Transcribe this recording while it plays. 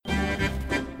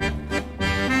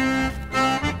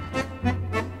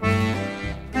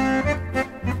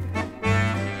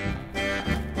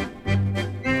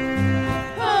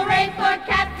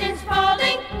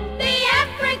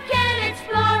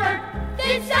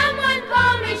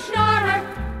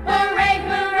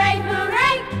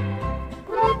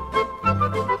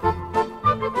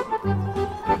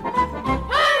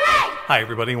Hi,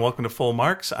 everybody, and welcome to Full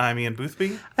Marks. I'm Ian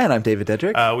Boothby. And I'm David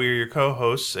Dedrick. We are your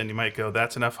co-hosts, and you might go,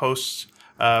 that's enough hosts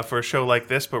for a show like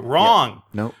this, but wrong. Yeah.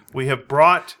 Nope. We have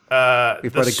brought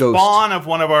the spawn of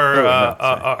one of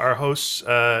our hosts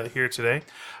here today.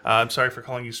 I'm sorry for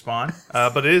calling you Spawn,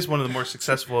 but it is one of the more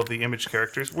successful of the Image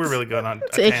characters. We're really going on.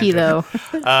 It's icky, though.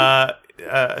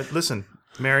 Listen,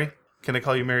 Mary. Can I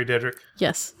call you Mary Dedrick?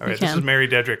 Yes, All right, you can. this is Mary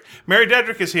Dedrick. Mary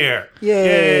Dedrick is here.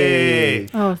 Yay!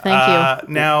 Oh, thank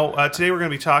you. Now, today we're going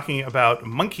to be talking about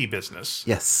monkey business.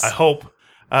 Yes. I hope.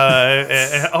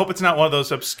 I hope it's not one of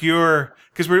those obscure...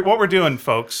 Because what we're doing,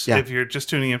 folks, if you're just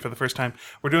tuning in for the first time,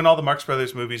 we're doing all the Marx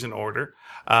Brothers movies in order.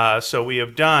 So we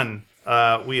have done...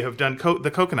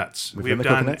 the Coconuts. We have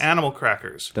done Animal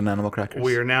Crackers. Done Animal Crackers.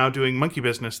 We are now doing Monkey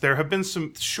Business. There have been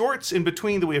some shorts in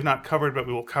between that we have not covered, but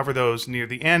we will cover those near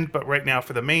the end. But right now,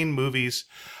 for the main movies,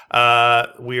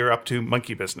 we are up to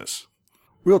Monkey Business.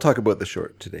 We'll talk about the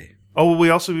short today. Oh, will we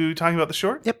also be talking about the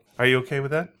short? Yep. Are you okay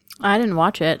with that? I didn't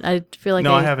watch it. I feel like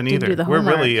I haven't didn't either. do the We're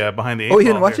homework. really behind the eight Oh, you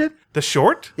ball didn't watch here. it? The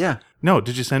short? Yeah. No,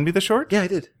 did you send me the short? Yeah, I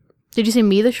did. Did you see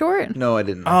me the short? No, I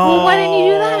didn't. Oh, Well, why didn't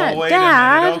you do that, wait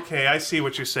Dad? A minute. Okay, I see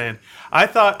what you're saying. I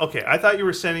thought you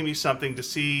were sending me something to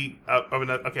see.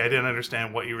 Okay, I didn't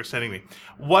understand what you were sending me.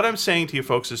 What I'm saying to you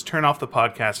folks is turn off the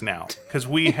podcast now because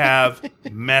we have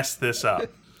messed this up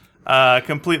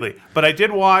completely. But I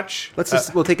did watch.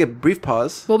 We'll take a brief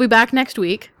pause. We'll be back next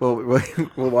week. We'll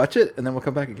watch it, and then we'll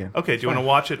come back again. Okay, do you want to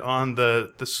watch it on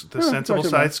the sensible watch it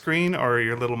side now. screen or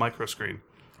your little micro screen?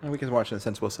 And we can watch it on a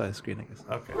sensible size screen, I guess.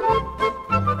 Okay.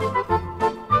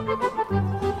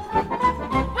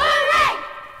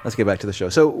 Let's get back to the show.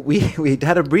 So we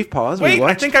had a brief pause. Wait, we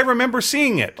watched... I think I remember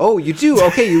seeing it. Oh, you do?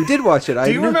 Okay, you did watch it.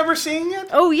 Do you remember seeing it?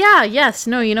 Oh, yeah, yes.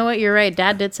 No, you know what? You're right.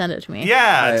 Dad did send it to me.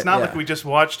 Yeah, it's not yeah. like we just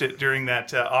watched it during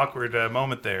that awkward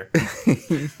moment there.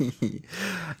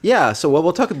 Yeah, so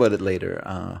we'll talk about it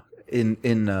later.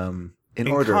 In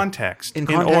order. Context. In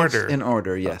order. In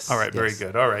order, yes. All right, very yes.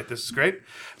 good. All right, this is great.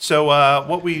 So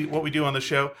what we do on the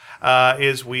show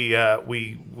is we get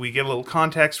a little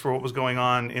context for what was going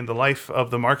on in the life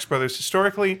of the Marx Brothers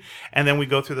historically, and then we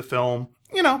go through the film.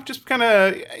 You know, just kind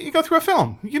of you go through a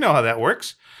film. You know how that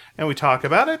works. And we talk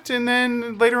about it, and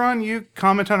then later on you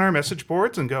comment on our message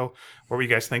boards and go, what were you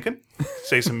guys thinking?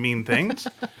 Say some mean things.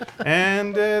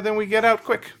 And then we get out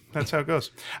quick. That's how it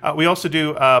goes. We also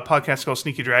do a podcast called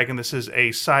Sneaky Dragon. This is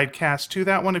a side cast to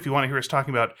that one. If you want to hear us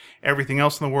talking about everything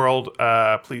else in the world,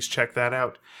 please check that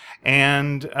out.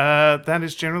 And that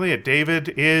is generally it.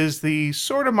 David is the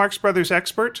sort of Marx Brothers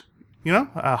expert. You know,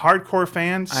 a hardcore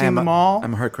fan, seen them all.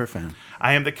 I'm a hardcore fan.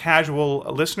 I am the casual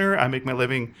listener. I make my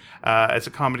living as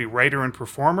a comedy writer and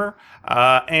performer.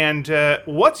 And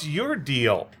what's your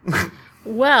deal?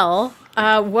 Well,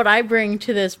 what I bring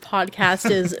to this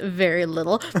podcast is very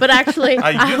little, but actually...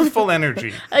 A youthful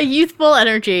energy. A youthful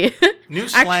energy. New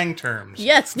slang terms.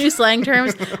 Yes, new slang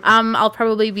terms. I'll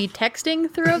probably be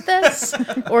texting throughout this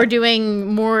or doing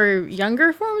more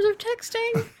younger forms of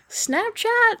texting.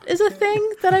 Snapchat is a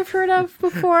thing that I've heard of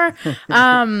before.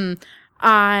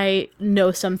 I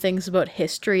know some things about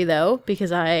history, though,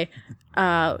 because I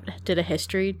did a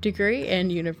history degree in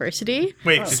university.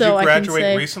 Wait, did you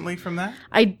graduate recently from that?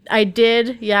 I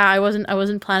did. Yeah, I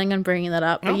wasn't planning on bringing that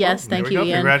up, but yes, thank you,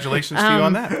 Ian. Congratulations to you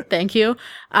on that. Thank you.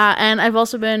 And I've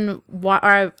also been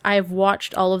I've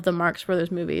watched all of the Marx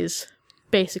Brothers movies.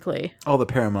 Basically. All the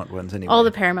Paramount ones, anyway. All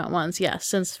the Paramount ones, yes,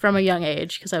 since from a young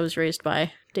age, because I was raised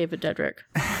by David Dedrick,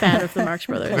 fan of the Marx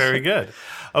Brothers. Very good.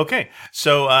 Okay,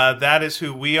 so that is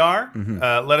who we are.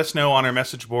 Mm-hmm. Let us know on our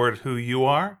message board who you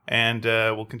are, and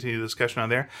we'll continue the discussion on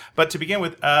there. But to begin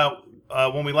with,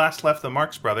 when we last left the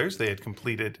Marx Brothers, they had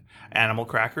completed Animal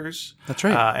Crackers. That's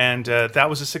right. And that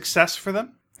was a success for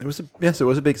them. It was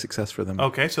a big success for them.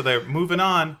 Okay, so they're moving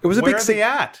on. It was a Where big are they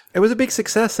at? It was a big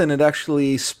success, and it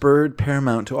actually spurred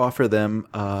Paramount to offer them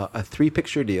a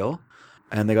 3-picture deal,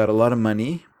 and they got a lot of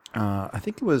money. I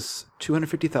think it was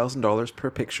 $250,000 per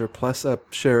picture, plus a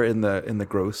share in the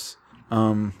gross,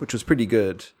 which was pretty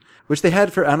good. Which they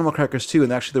had for Animal Crackers too,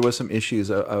 and actually there was some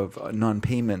issues of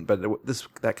non-payment, but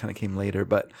that kind of came later.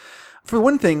 But for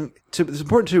one thing, it's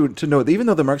important to note that even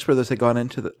though the Marx Brothers had gone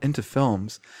into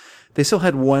films, they still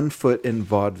had one foot in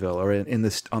vaudeville or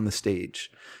on the stage.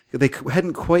 They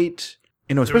hadn't quite,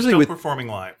 especially with performing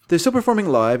live. They're still performing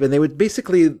live, and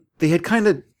they had kind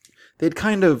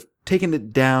of taken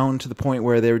it down to the point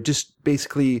where they were just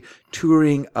basically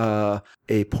touring a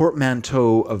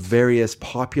portmanteau of various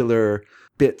popular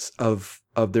bits of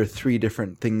their 3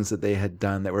 different things that they had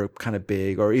done that were kind of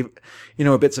big, or even,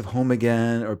 bits of Home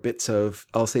Again, or bits of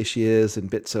I'll Say She Is, and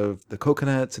bits of the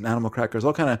Coconuts and Animal Crackers,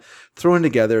 all kind of thrown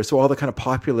together. So all the kind of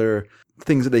popular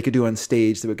things that they could do on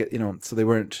stage that would get, so they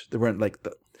weren't like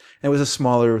and it was a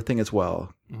smaller thing as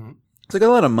well. Mm-hmm. So they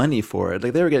got a lot of money for it.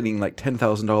 Like they were getting like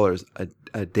 $10,000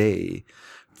 a day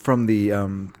from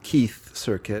the Keith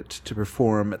circuit to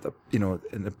perform at the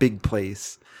in a big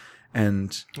place.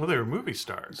 And well, they were movie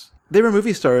stars. They were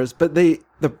movie stars, but the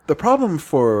problem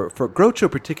for Groucho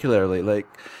particularly, like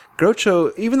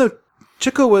Groucho, even though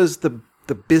Chico was the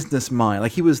business mind,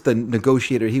 like he was the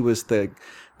negotiator, he was the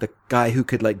guy who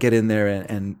could like get in there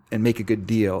and make a good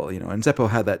deal, and Zeppo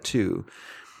had that too.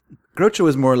 Groucho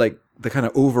was more like the kind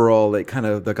of overall, like kind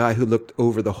of the guy who looked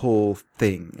over the whole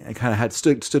thing and kind of had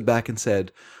stood back and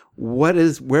said,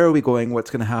 where are we going? What's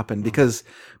going to happen? Because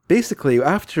basically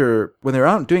when they were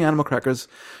out doing Animal Crackers,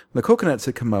 the Coconuts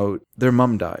had come out, their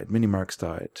mom died, Minnie Marks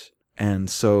died. And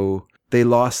so they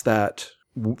lost that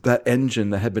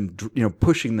engine that had been,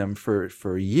 pushing them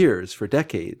for years, for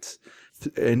decades,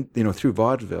 and, through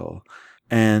vaudeville,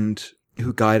 and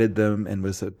who guided them and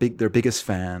was their biggest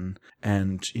fan.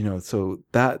 And, so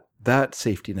that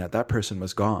safety net, that person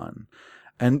was gone.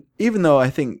 And even though I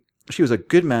think she was a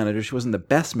good manager, she wasn't the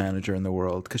best manager in the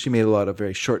world because she made a lot of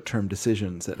very short-term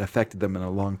decisions that affected them in a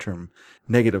long-term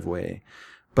negative way.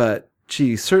 But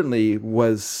she certainly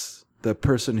was the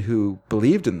person who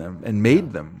believed in them and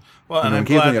made them. Well, and I'm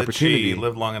glad that she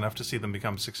lived long enough to see them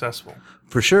become successful.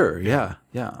 For sure, yeah.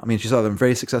 I mean, she saw them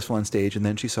very successful on stage, and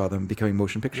then she saw them becoming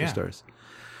motion picture stars.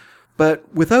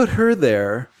 But without her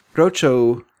there,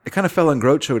 Groucho, it kind of fell on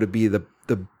Groucho to be the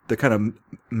kind of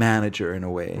manager in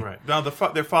a way. Right. Now,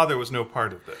 their father was no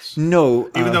part of this. No.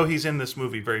 Even though he's in this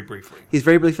movie very briefly. He's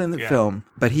very briefly in the film,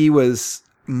 but he was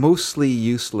mostly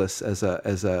useless as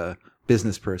a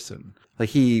business person. Like,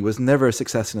 he was never a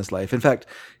success in his life. In fact,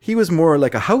 he was more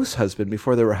like a house husband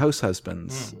before there were house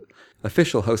husbands,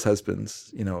 official house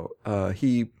husbands.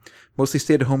 He mostly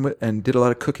stayed at home and did a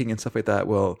lot of cooking and stuff like that.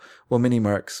 Well, Minnie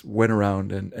Marks went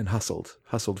around and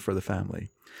hustled for the family.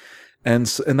 And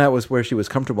that was where she was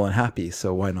comfortable and happy,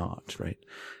 so why not, right?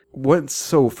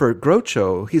 So for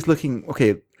Groucho, he's looking,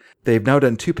 okay, they've now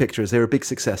done 2 pictures. They were big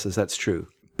successes, that's true.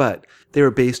 But they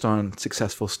were based on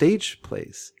successful stage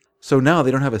plays. So now they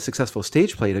don't have a successful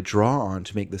stage play to draw on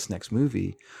to make this next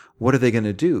movie. What are they going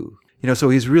to do?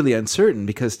 So he's really uncertain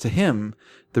because to him,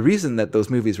 the reason that those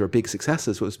movies were big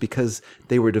successes was because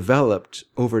they were developed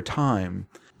over time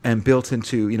and built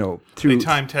into, through... They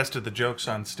time-tested the jokes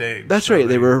on stage. That's right.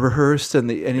 They were rehearsed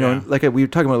like we were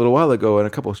talking about a little while ago in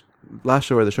a couple last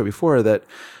show or the show before, that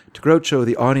to Groucho,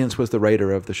 the audience was the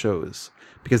writer of the shows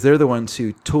because they're the ones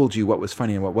who told you what was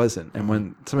funny and what wasn't. And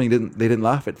when something they didn't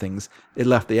laugh at things, it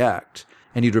left the act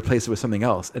and you'd replace it with something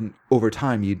else. And over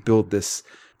time, you'd build this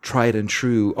tried and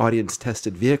true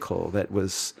audience-tested vehicle that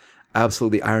was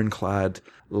absolutely ironclad,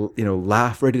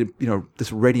 laugh ready to,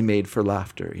 this ready-made for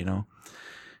laughter,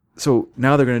 So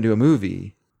now they're going to do a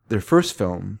movie, their first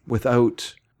film,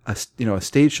 without a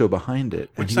stage show behind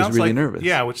it, and he was really nervous.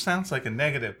 Yeah, which sounds like a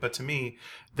negative, but to me,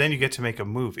 then you get to make a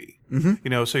movie.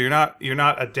 Mm-hmm. So you're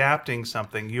not adapting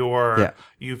something.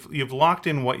 You've locked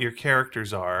in what your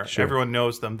characters are. Sure. Everyone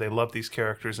knows them. They love these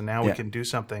characters, and now we can do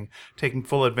something, taking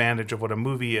full advantage of what a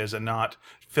movie is, and not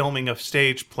filming a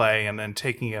stage play and then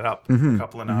taking it up a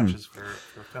couple of notches for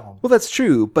film. Well, that's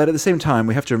true, but at the same time,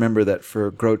 we have to remember that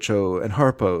for Groucho and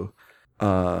Harpo,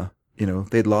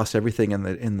 they'd lost everything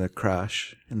in the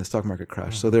crash, in the stock market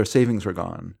crash, so their savings were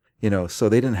gone. So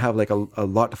they didn't have like a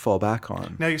lot to fall back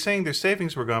on. Now you're saying their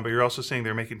savings were gone, but you're also saying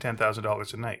they're making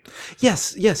 $10,000 a night.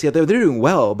 Yes, they're doing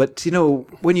well, but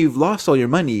when you've lost all your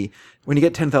money, when you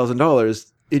get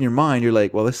 $10,000 in your mind, you're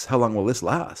like, well, how long will this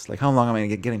last? Like, how long am I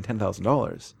getting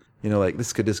 $10,000? Like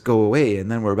this could just go away,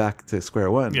 and then we're back to square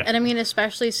one. Yeah. And I mean,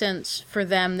 especially since for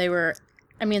them they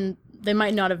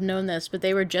might not have known this, but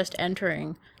they were just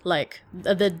entering like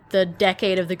the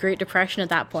decade of the Great Depression at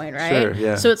that point, right? Sure,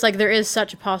 yeah. So it's like there is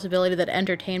such a possibility that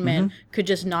entertainment could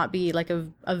just not be like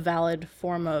a valid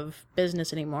form of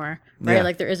business anymore, right? Yeah.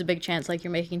 Like there is a big chance like you're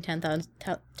making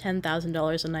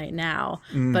 $10,000 a night now,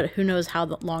 but who knows how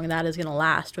long that is going to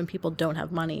last when people don't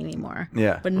have money anymore.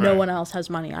 Yeah, but no one else has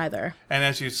money either. And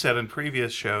as you said in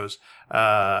previous shows,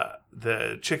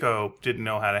 the Chico didn't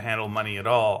know how to handle money at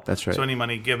all. That's right. So any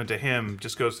money given to him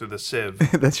just goes through the sieve.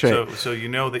 That's right. So you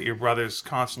know that your brother's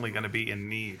constantly going to be in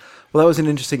need. Well, that was an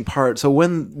interesting part. So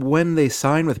when they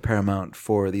signed with Paramount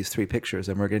for these 3 pictures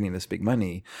and we're getting this big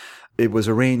money, it was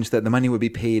arranged that the money would be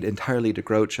paid entirely to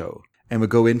Groucho and would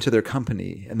go into their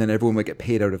company, and then everyone would get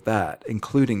paid out of that,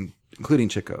 including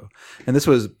Chico. And this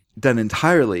was done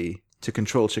entirely to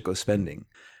control Chico's spending.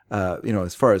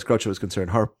 As far as Groucho was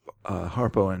concerned,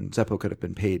 Harpo and Zeppo could have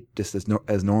been paid just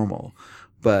as normal,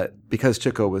 But because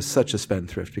Chico was such a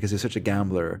spendthrift, because he was such a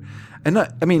gambler, and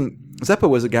Zeppo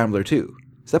was a gambler too.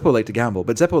 Zeppo liked to gamble,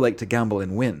 but Zeppo liked to gamble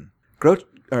and win.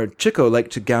 Chico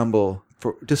liked to gamble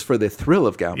for the thrill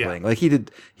of gambling. Yeah. Like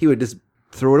he would just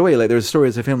throw it away. Like there's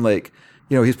stories of him like,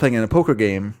 he was playing in a poker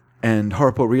game and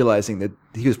Harpo realizing that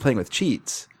he was playing with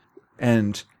cheats,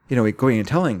 and going and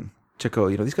telling Chico,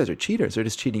 these guys are cheaters. They're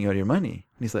just cheating you out of your money.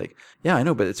 And he's like, yeah, I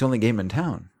know, but it's the only game in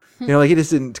town. Like he just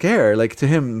didn't care. Like to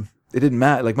him, it didn't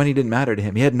matter. Like money didn't matter to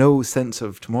him. He had no sense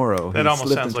of tomorrow. That He almost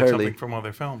slipped sounds like entirely. something from one of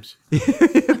their films.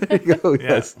 There you go. Yeah.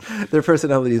 Yes, their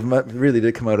personalities really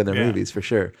did come out in their movies for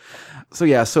sure.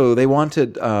 So they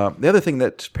wanted the other thing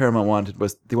that Paramount wanted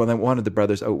was they wanted the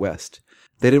brothers out west.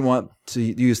 They didn't want to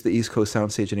use the East Coast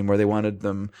soundstage anymore. They wanted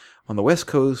them on the West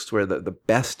Coast, where the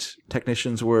best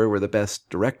technicians were, where the best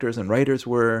directors and writers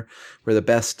were, where the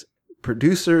best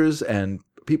producers and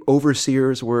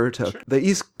overseers were. The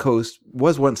East Coast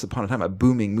was once upon a time a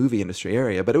booming movie industry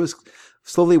area, but it was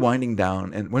slowly winding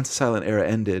down. And once the silent era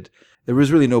ended, there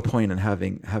was really no point in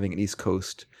having an East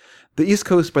Coast. The East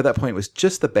Coast by that point was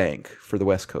just the bank for the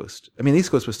West Coast. I mean, the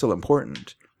East Coast was still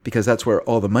important because that's where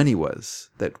all the money was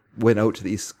that went out to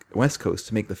the West Coast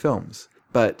to make the films.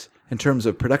 But in terms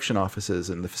of production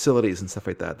offices and the facilities and stuff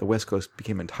like that, the West Coast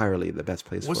became entirely the best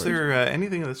place for it. Was there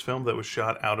anything in this film that was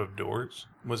shot out of doors?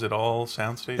 Was it all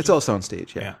soundstage? It's all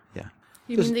soundstage, yeah.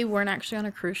 You mean they weren't actually on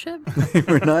a cruise ship?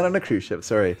 We're not on a cruise ship,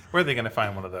 sorry. Where are they going to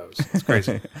find one of those? It's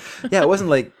crazy. Yeah, it wasn't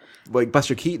like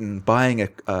Buster Keaton buying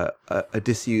a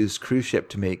disused cruise ship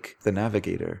to make The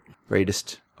Navigator, where he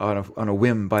just on a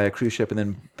whim buy a cruise ship and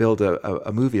then build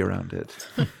a movie around it.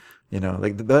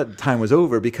 That time was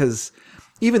over, because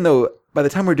even though by the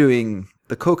time we're doing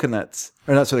the Coconuts,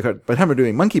 by the time we're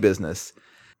doing Monkey Business,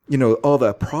 all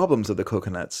the problems of the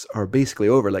Coconuts are basically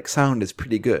over. Like sound is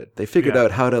pretty good. They figured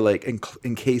out how to like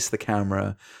encase the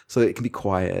camera so that it can be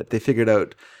quiet. They figured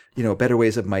out better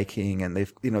ways of miking, and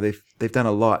they've done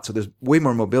a lot. So there's way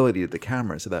more mobility to the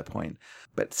cameras at that point.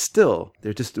 But still,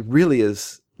 there just really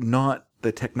is not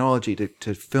the technology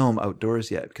to film outdoors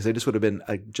yet, because they just would have been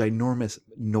a ginormous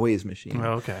noise machine.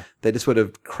 Oh, okay. They just would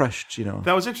have crushed,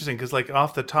 That was interesting, because like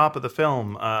off the top of the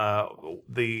film,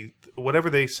 whatever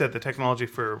they said the technology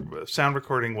for sound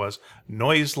recording was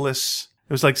noiseless.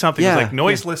 It was like something like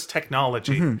noiseless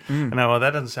technology. And I that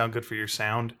doesn't sound good for your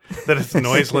sound, that it's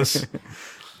noiseless.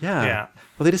 Yeah.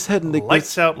 Well, they just had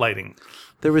lights out lighting.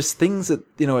 There was things that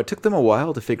it took them a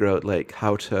while to figure out, like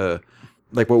how to,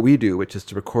 like what we do, which is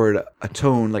to record a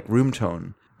tone, like room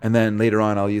tone, and then later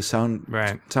on I'll use sound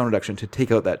reduction to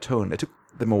take out that tone. It took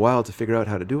them a while to figure out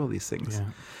how to do all these things,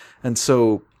 and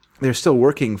so they're still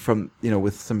working from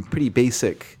with some pretty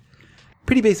basic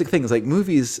things. Like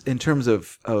movies, in terms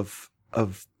of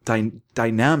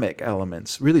dynamic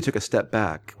elements, really took a step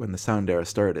back when the sound era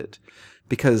started,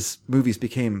 because movies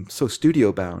became so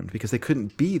studio bound, because they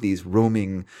couldn't be these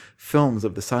roaming films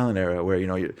of the silent era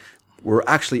where we're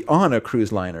actually on a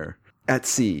cruise liner at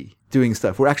sea doing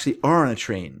stuff. We're actually are on a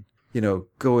train,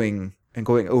 going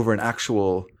over an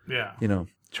actual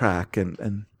track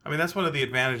and I mean, that's one of the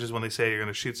advantages when they say you're going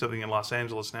to shoot something in Los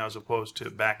Angeles now as opposed to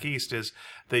back east, is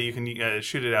that you can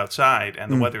shoot it outside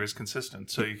and the weather is consistent.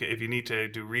 So if you need to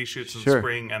do reshoots in the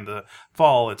spring and the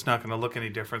fall, it's not going to look any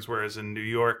different. Whereas in New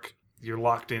York, you're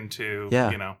locked into,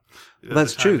 that's the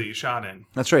time true. that you shot in.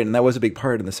 That's right. And that was a big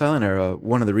part in the silent era.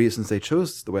 One of the reasons they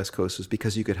chose the West Coast was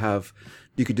because you could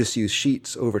just use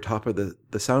sheets over top of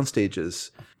the sound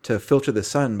stages to filter the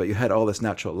sun, but you had all this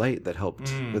natural light that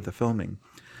helped with the filming.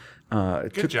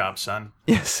 Good job, son.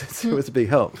 Yes, it was a big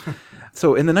help.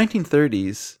 So in the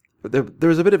 1930s, there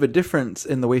was a bit of a difference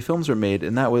in the way films were made,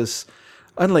 and that was,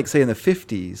 unlike, say, in the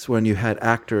 50s, when you had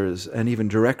actors and even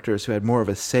directors who had more of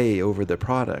a say over the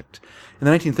product. In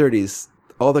the 1930s,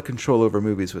 all the control over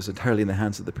movies was entirely in the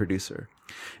hands of the producer.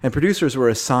 And producers were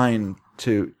assigned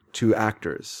to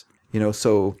actors,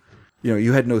 so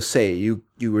you had no say. You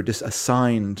were just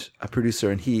assigned a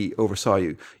producer, and he oversaw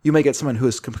you. You may get someone who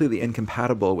is completely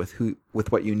incompatible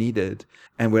with what you needed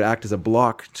and would act as a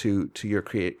block to your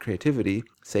creativity.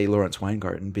 Say Lawrence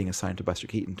Weingarten being assigned to Buster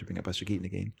Keaton, to bring up Buster Keaton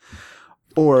again.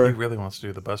 Or he really wants to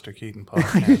do the Buster Keaton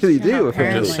podcast. I really do. Yeah,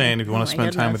 apparently. I'm just saying, if you want to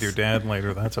spend time with goodness. your dad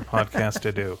later, that's a podcast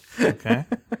to do. Okay.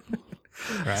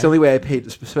 Right. It's the only way I pay to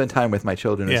spend time with my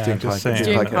children is doing just podcasts. saying.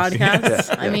 Doing Podcast.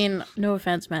 podcasts. I mean, no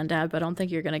offense, man, Dad, but I don't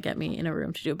think you're going to get me in a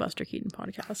room to do a Buster Keaton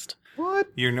podcast. What?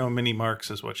 You're no mini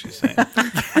Marx, is what she's saying.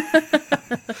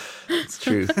 It's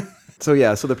true. So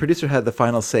the producer had the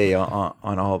final say on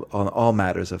all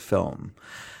matters of film.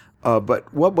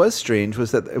 But what was strange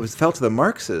was that it fell to the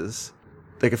Marxes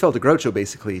like it fell to Groucho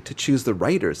basically to choose the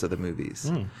writers of the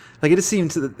movies. Like it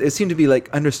seemed to be like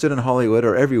understood in Hollywood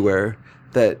or everywhere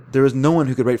that there was no one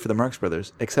who could write for the Marx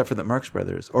Brothers except for the Marx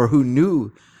Brothers, or who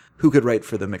knew who could write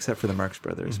for them except for the Marx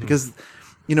Brothers. Because,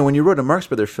 when you wrote a Marx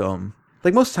Brothers film,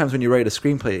 like most times when you write a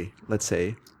screenplay, let's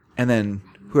say, and then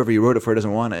whoever you wrote it for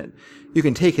doesn't want it, you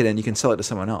can take it and you can sell it to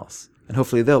someone else, and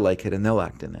hopefully they'll like it and they'll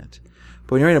act in it.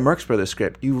 But when you write a Marx Brothers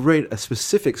script, you write a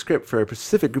specific script for a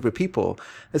specific group of people.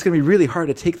 It's going to be really hard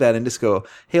to take that and just go,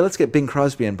 hey, let's get Bing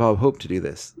Crosby and Bob Hope to do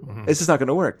this. It's just not going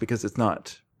to work because that's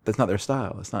not their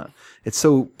style. It's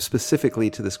so specifically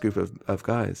to this group of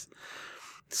guys.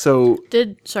 So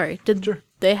Did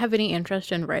they have any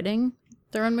interest in writing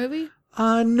their own movie?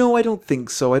 No, I don't think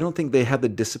so. I don't think they had the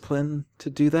discipline to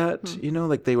do that.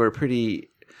 Like they were pretty,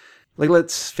 like,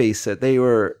 let's face it, they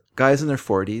were guys in their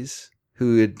 40s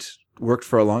who had worked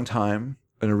for a long time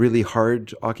in a really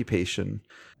hard occupation.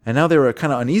 And now they were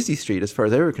kind of on easy street as far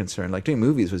as they were concerned. Like doing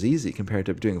movies was easy compared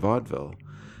to doing vaudeville.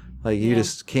 Like you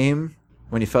just came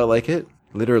when you felt like it.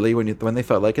 Literally when they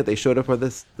felt like it, they showed up on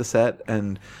the set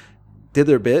and did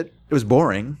their bit. It was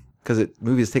boring because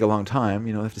movies take a long time.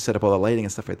 They have to set up all the lighting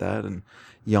and stuff like that and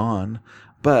yawn.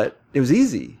 But it was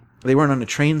easy. They weren't on a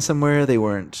train somewhere. They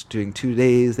weren't doing 2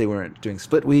 days. They weren't doing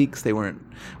split weeks. They weren't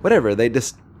whatever. They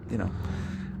just,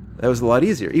 that was a lot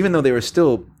easier. Even though they were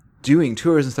still doing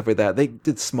tours and stuff like that, they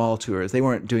did small tours. They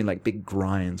weren't doing like big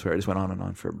grinds where it just went on and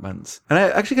on for months. And I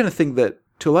actually kind of think that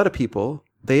to a lot of people,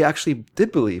 they actually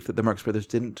did believe that the Marx Brothers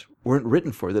weren't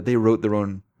written for, that they wrote their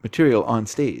own material on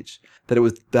stage, that it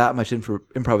was that much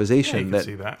improvisation. Yeah, you can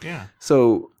see that, yeah.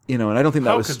 So, and I don't think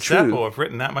that was true. How could Zeppo have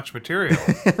written that much material?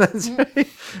 That's right.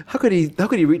 How could he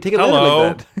take it Hello.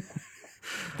 like that?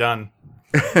 Done.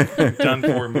 Done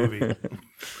for a movie.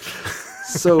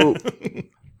 So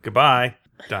goodbye.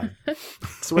 Done.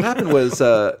 So what happened was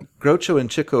Groucho and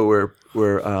Chico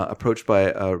were approached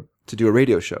to do a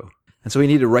radio show. And so he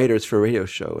needed writers for a radio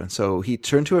show. And so he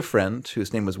turned to a friend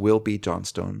whose name was Will B.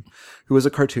 Johnstone, who was a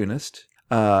cartoonist,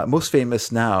 most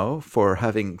famous now for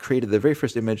having created the very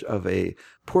first image of a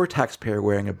poor taxpayer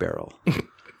wearing a barrel.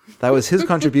 That was his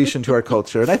contribution to our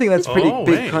culture. And I think that's a pretty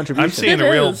big contribution. I'm seeing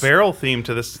a real barrel theme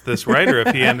to this writer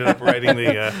if he ended up writing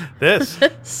this.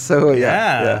 So,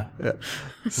 yeah.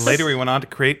 Later he went on to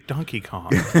create Donkey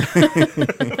Kong.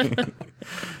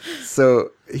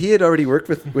 So he had already worked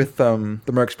with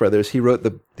the Marx Brothers.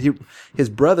 His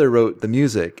brother wrote the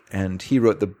music, and he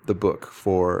wrote the book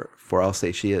for I'll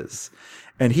Say She Is.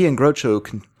 And he and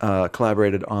Groucho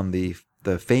collaborated on the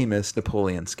famous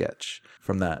Napoleon sketch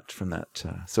from that.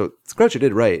 So Groucho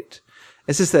did write.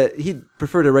 It's just that he'd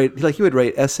prefer to write, like he would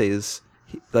write essays.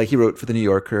 He wrote for the New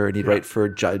Yorker, and he'd write for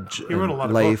Judge. He wrote a lot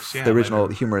of Life, books, the original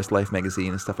humorous Life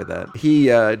magazine and stuff like that. He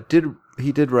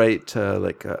did write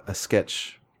like a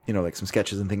sketch, like some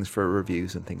sketches and things for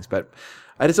reviews and things. But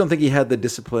I just don't think he had the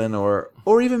discipline, or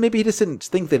even maybe he just didn't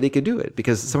think that they could do it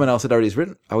because someone else had always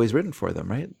written for them,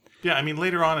 right? Yeah, I mean,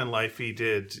 later on in life, he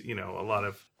did, a lot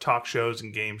of talk shows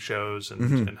and game shows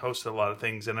and hosted a lot of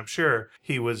things. And I'm sure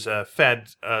he was fed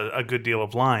a good deal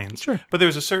of lines. Sure. But there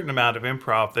was a certain amount of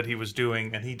improv that he was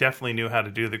doing, and he definitely knew how to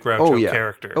do the Groucho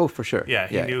character. Oh, for sure. Yeah,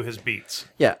 he knew his beats.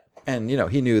 Yeah, and,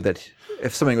 he knew that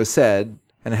if something was said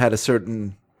and it had a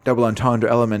certain double entendre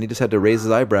element, he just had to raise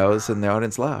his eyebrows and the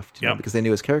audience laughed because they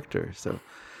knew his character. So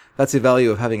that's the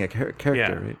value of having a character,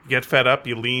 right? You get fed up,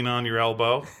 you lean on your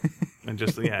elbow, and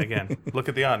just, again, look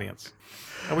at the audience.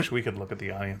 I wish we could look at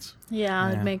the audience.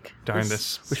 Yeah, it'd make... Darn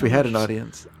this. Wish we had an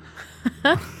audience.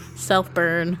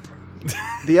 Self-burn.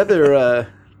 The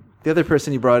other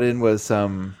person he brought in was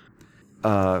S.J.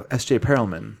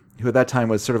 Perelman, who at that time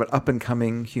was sort of an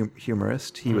up-and-coming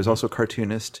humorist. He was also a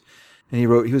cartoonist. And he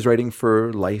was writing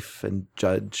for Life and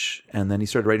Judge, and then he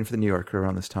started writing for the New Yorker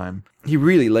around this time. He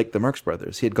really liked the Marx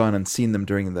Brothers. He had gone and seen them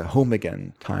during the Home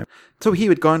Again time. So he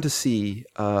had gone to see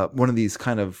one of these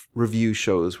kind of review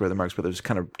shows where the Marx Brothers were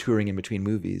kind of touring in between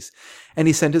movies. And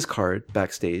he sent his card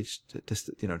backstage to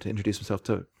introduce himself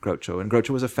to Groucho. And Groucho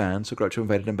was a fan, so Groucho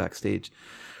invited him backstage.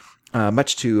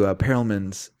 Much to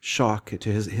Perelman's shock, to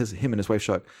him and his wife's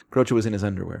shock, Groucho was in his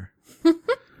underwear.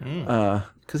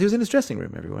 Because he was in his dressing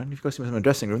room, everyone. If you go see him in a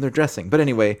dressing room, they're dressing. But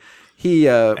anyway, he...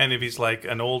 and if he's like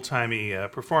an old-timey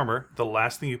performer, the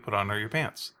last thing you put on are your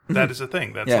pants. That is a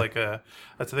thing. That's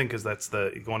that's a thing, because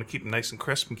you want to keep them nice and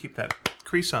crisp and keep that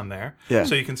crease on there. Yeah.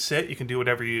 So you can sit, you can do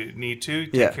whatever you need to,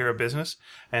 take care of business.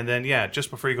 And then, just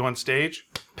before you go on stage,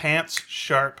 pants,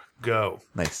 sharp, go.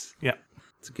 Nice. Yeah.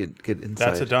 It's a good insight.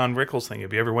 That's a Don Rickles thing.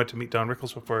 If you ever went to meet Don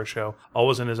Rickles before a show,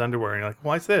 always in his underwear, and you're like,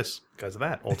 why is this? Because of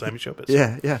that, old-timey showbiz.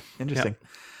 Yeah, interesting.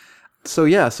 So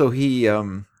he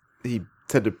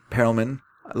said to Perelman,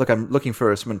 look, I'm looking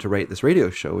for someone to write this radio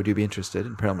show. Would you be interested?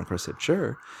 And Perelman, of course, said,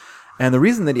 sure. And the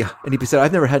reason that he said,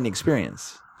 I've never had any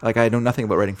experience. Like, I know nothing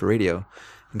about writing for radio.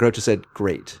 And Groucho said,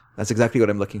 great. That's exactly what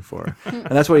I'm looking for.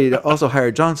 And that's why he also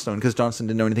hired Johnstone, because Johnstone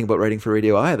didn't know anything about writing for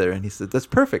radio either. And he said, that's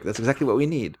perfect. That's exactly what we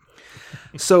need.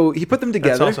 So he put them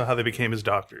together. That's also how they became his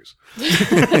doctors.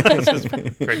 That's his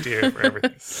criteria for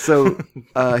everything. So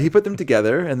he put them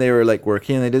together, and they were like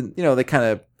working, and they didn't, they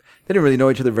didn't really know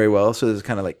each other very well. So there's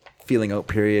kind of like feeling out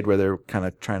period where they're kind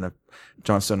of trying to,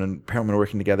 Johnstone and Perelman were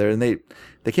working together, and they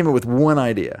came up with one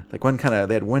idea, like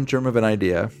they had one germ of an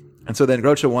idea. And so then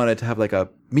Groucho wanted to have like a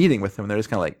meeting with them, and they're just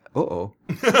kind of like, uh-oh.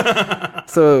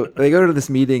 So they go to this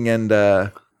meeting, and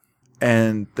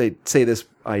they say this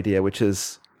idea, which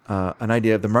is an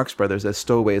idea of the Marx Brothers as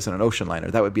stowaways on an ocean liner.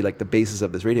 That would be like the basis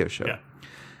of this radio show. Yeah.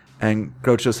 And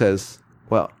Groucho says,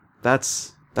 well,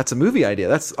 that's a movie idea.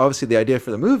 That's obviously the idea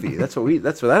for the movie. That's what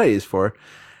that idea is for.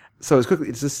 So it's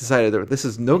just decided that this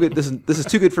is no good. This is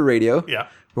too good for radio. Yeah.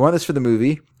 We want this for the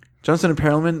movie. Johnstone and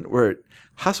Perelman were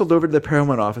hustled over to the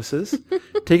Perelman offices,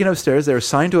 taken upstairs. They were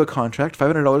signed to a contract,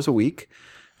 $500 a week.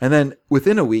 And then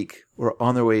within a week, we're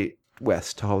on their way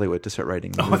west to Hollywood to start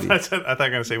writing the movie. I thought you were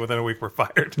going to say within a week we're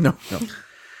fired. No.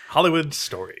 Hollywood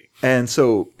story. And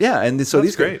so, yeah. And so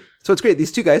That's great. So it's great.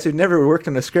 These two guys who'd never worked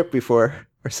on a script before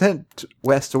are sent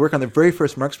west to work on the very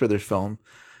first Marx Brothers film,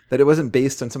 that it wasn't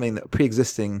based on something that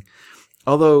pre-existing.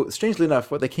 Although, strangely enough,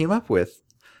 what they came up with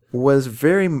was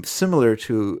very similar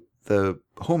to the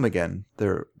Home Again,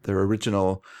 their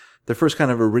first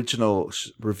kind of original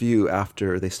review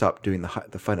after they stopped doing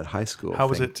the Fun at High School. How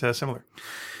was it similar?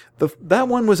 That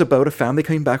one was about a family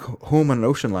coming back home on an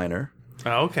ocean liner.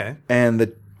 Oh, okay. And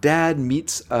the dad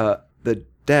meets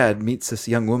this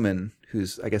young woman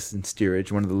who's, I guess, in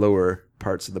steerage, one of the lower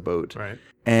parts of the boat. Right.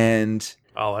 And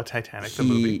a Titanic, the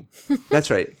movie. That's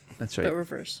right. That's right.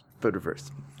 But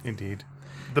reverse. Indeed.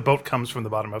 The boat comes from the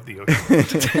bottom of the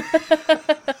ocean.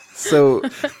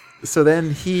 So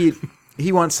then he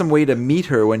wants some way to meet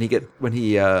her when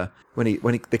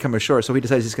they come ashore. So he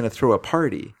decides he's going to throw a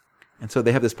party. And so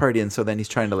they have this party, and so then he's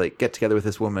trying to like get together with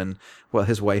this woman while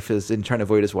his wife is trying to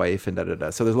avoid his wife, and da-da-da.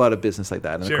 So there's a lot of business like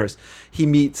that. And Sure. Of course, he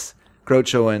meets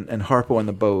Groucho and Harpo on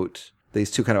the boat,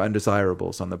 these two kind of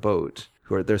undesirables on the boat,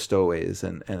 who are, they're stowaways,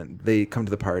 and they come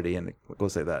to the party, and it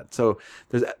goes like that. So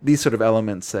there's these sort of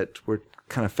elements that were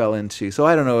kind of fell into. So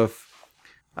I don't know if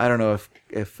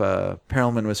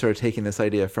Perelman was sort of taking this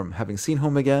idea from having seen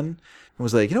Home Again and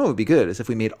was like, what would be good is if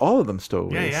we made all of them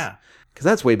stowaways. Yeah. Because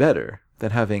that's way better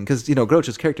than having, because,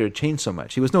 Groucho's character had changed so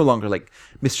much. He was no longer like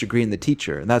Mr. Green, the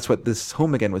teacher. And that's what this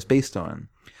Home Again was based on,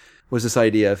 was this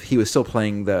idea of he was still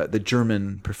playing the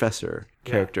German professor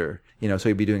character, so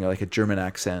he'd be doing like a German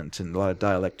accent and a lot of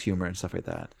dialect humor and stuff like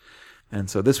that. And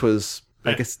so this was,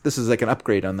 I guess this is like an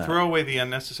upgrade on that. Throw away the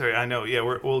unnecessary. I know. Yeah,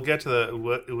 we'll get to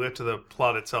the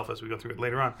plot itself as we go through it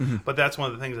later on. Mm-hmm. But that's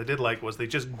one of the things I did like was they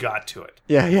just got to it.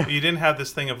 Yeah. You didn't have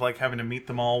this thing of like having to meet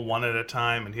them all one at a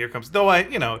time. And here comes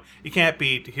you can't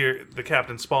beat here the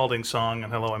Captain Spaulding song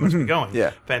and Hello I Must Be Going.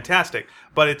 Yeah, fantastic.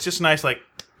 But it's just nice. Like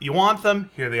you want them,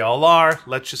 here they all are.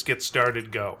 Let's just get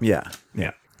started. Go. Yeah.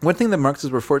 One thing that Marxes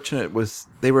were fortunate was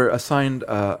they were assigned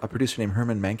a producer named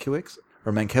Herman Mankiewicz.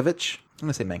 I'm going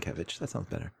to say Mankiewicz. That sounds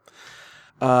better.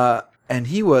 And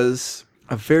he was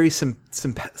a very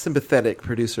sympathetic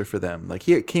producer for them. Like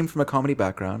he came from a comedy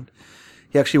background.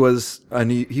 He actually was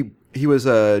he was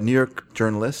a New York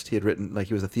journalist. He had written, like,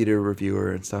 he was a theater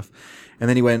reviewer and stuff. And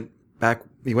then he went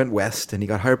west, and he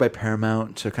got hired by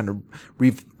Paramount to kind of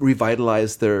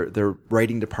revitalize their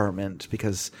writing department,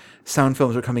 because sound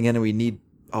films were coming in and we need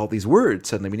all these words.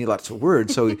 Suddenly we need lots of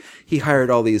words. So he hired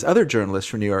all these other journalists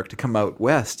from New York to come out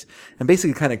west and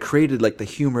basically kind of created like the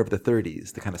humor of the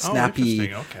 30s, the kind of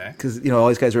snappy, because, all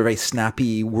these guys were very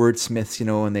snappy wordsmiths,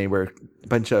 and they were a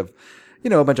bunch of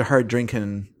hard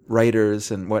drinking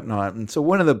writers and whatnot. And so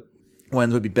one of the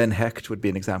ones would be Ben Hecht, would be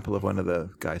an example of one of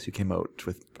the guys who came out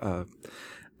with,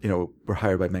 were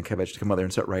hired by Mankiewicz to come out there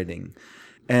and start writing.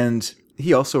 And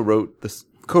he also co-wrote the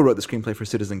screenplay for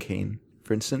Citizen Kane.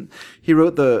 For instance, he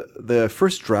wrote the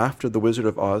first draft of the Wizard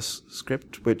of Oz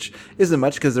script, which isn't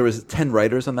much because there was 10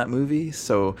 writers on that movie.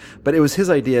 So, but it was his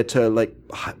idea to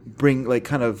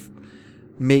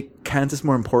make Kansas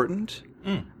more important,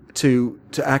 to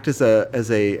act as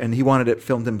a, and he wanted it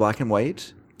filmed in black and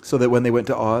white, so that when they went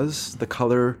to Oz, the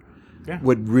color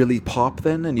would really pop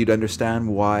then, and you'd understand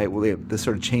why this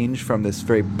sort of change from this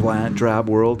very bland, drab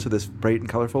world to this bright and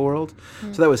colorful world.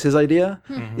 Mm. So that was his idea.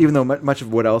 Mm-hmm. Even though much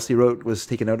of what else he wrote was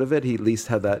taken out of it, he at least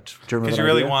had that German idea. Because you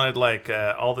really wanted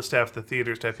all the staff at the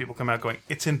theaters to have people come out going,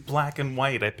 "It's in black and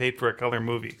white. I paid for a color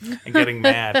movie," and getting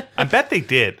mad. I bet they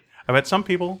did. I bet some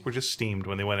people were just steamed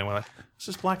when they went in. Were like, this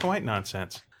is black and white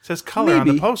nonsense. It says color on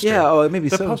the poster. Yeah, maybe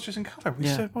the so. The poster's in color. We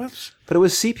said, whoops. But it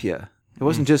was sepia. It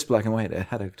wasn't just black and white. It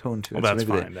had a tone to it. Well, that's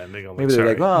maybe fine. Then they go, maybe they're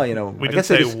like, well, we I didn't guess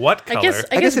say just, what color. I guess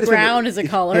I just brown is a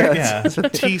color. Yeah,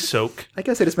 tea soak. I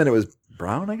guess they just meant it was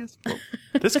brown, I guess. Well,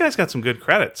 This guy's got some good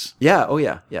credits. yeah, oh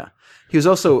yeah. He was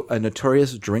also a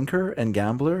notorious drinker and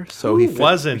gambler, so Who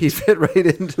wasn't? He fit right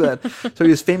into that. So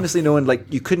he was famously known,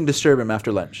 like, you couldn't disturb him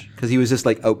after lunch because he was just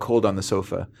like out cold on the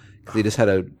sofa because he just had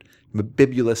a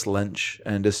bibulous lunch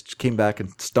and just came back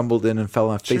and stumbled in and fell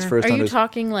on face first. Are on you his...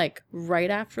 talking like right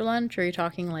after lunch, or are you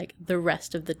talking like the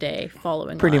rest of the day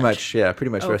following Pretty lunch? much, yeah.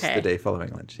 Pretty much the rest of the day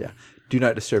following lunch, yeah. Do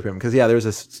not disturb him. Because, there was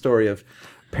a story of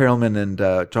Perelman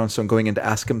and Johnstone going in to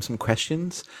ask him some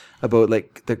questions about,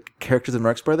 like, the characters in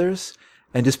Marx Brothers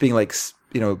and just being, like,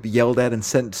 yelled at and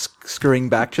sent scurrying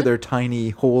back to their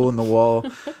tiny hole-in-the-wall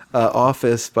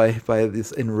office by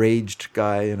this enraged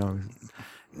guy,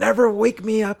 Never wake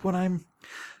me up when I'm...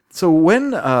 So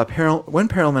when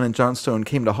Perelman and Johnstone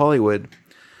came to Hollywood,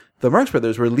 the Marx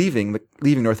Brothers were leaving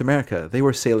North America. They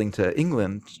were sailing to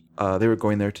England. They were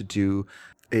going there to do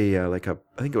I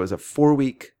think it was a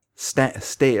 4-week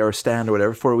stay or stand or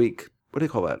whatever. 4-week, what do you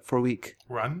call that? 4-week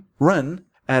run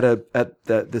at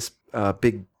this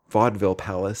big vaudeville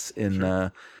palace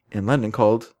in London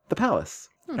called the Palace.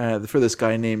 For this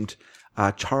guy named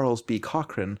Charles B.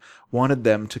 Cochrane wanted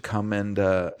them to come and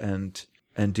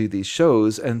do these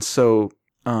shows, and so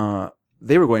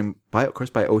they were going by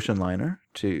ocean liner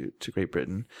to Great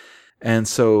Britain, and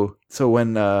so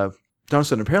when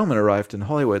Johnstone and Perelman arrived in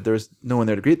Hollywood, there was no one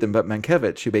there to greet them but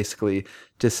Mankiewicz, who basically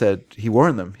just said, he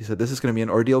warned them. He said, this is going to be an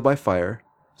ordeal by fire,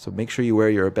 so make sure you wear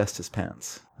your asbestos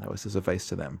pants. That was his advice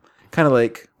to them. Kind of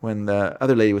like when the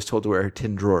other lady was told to wear her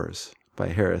tin drawers by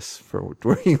Harris for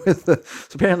working with the...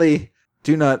 So apparently,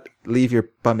 do not leave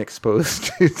your bum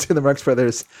exposed to the Marx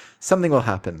Brothers. Something will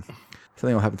happen.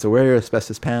 So wear your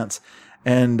asbestos pants.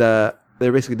 And they're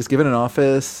basically just given an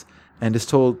office and just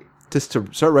told just to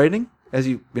start writing as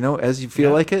you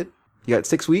feel like it. You got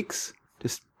 6 weeks.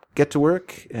 Just get to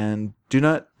work and do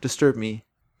not disturb me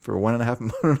for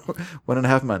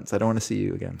 1.5 months. I don't want to see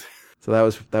you again. So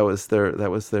that was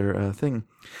their thing.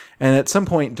 And at some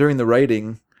point during the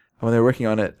writing, when they were working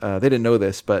on it, they didn't know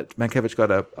this, but Mankiewicz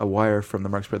got a wire from the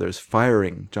Marx Brothers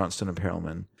firing Johnstone and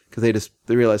Perelman because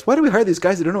they realized, why do we hire these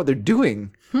guys who don't know what they're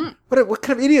doing? What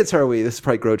kind of idiots are we? This is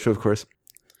probably Groucho, of course,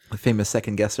 the famous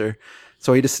second guesser.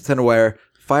 So he just sent a wire,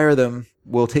 fire them.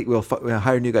 We'll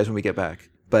hire new guys when we get back.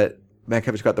 But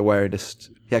Mankiewicz got the wire and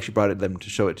he actually brought it to them to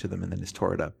show it to them and then just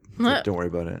tore it up. Like, don't worry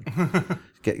about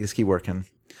it. Just keep working.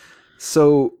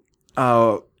 So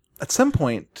at some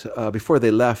point before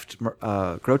they left,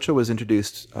 Groucho was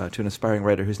introduced to an aspiring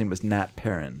writer whose name was Nat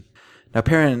Perrin. Now,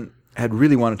 Perrin had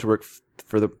really wanted to work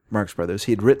for the Marx Brothers.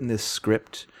 He had written this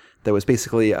script that was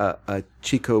basically a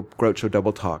Chico-Groucho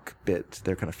double talk bit.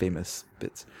 They're kind of famous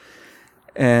bits.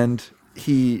 And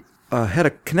he had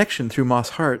a connection through Moss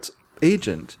Hart's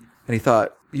agent, and he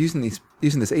thought using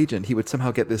this agent, he would somehow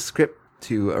get this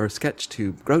script or sketch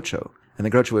to Groucho, and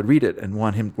then Groucho would read it and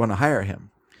want to hire him.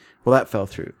 Well, that fell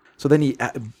through. So then he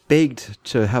begged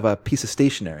to have a piece of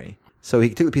stationery. So he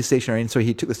took the piece of stationery, and so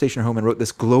he took the stationery home and wrote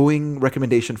this glowing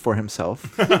recommendation for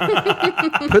himself.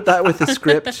 Put that with the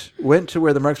script, went to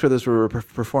where the Marx Brothers were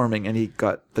performing, and he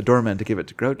got the doorman to give it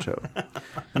to Groucho.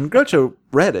 And Groucho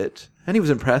read it, and he was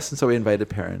impressed, and so he invited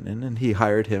Perrin in, and he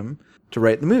hired him to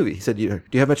write the movie. He said, do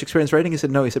you have much experience writing? He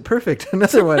said, no. He said, perfect,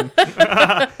 another one.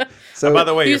 So, by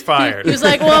the way, you're fired. He was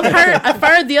like, well, I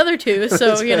fired the other two,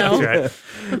 so, That's right.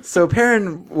 So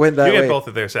Perrin went that way. You get both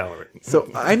of their salary. So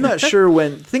I'm not sure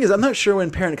when... The thing is, I'm not sure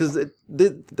when Perrin... Because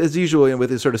as usual with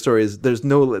this sort of stories, there's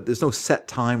no set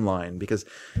timeline. Because,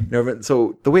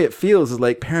 so the way it feels is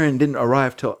like Perrin didn't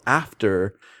arrive till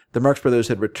after the Marx Brothers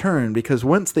had returned. Because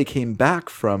once they came back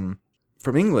from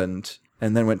England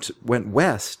and then went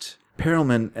west,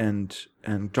 Perelman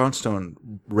and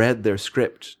Johnstone read their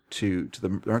script to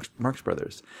the Marx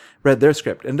Brothers. Read their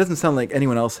script. And it doesn't sound like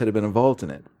anyone else had been involved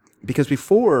in it. Because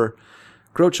before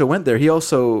Groucho went there, he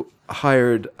also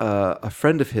hired a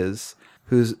friend of his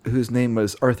whose name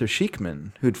was Arthur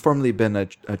Sheikman, who'd formerly been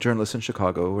a journalist in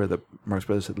Chicago, where the Marx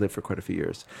Brothers had lived for quite a few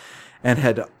years, and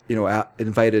had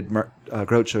invited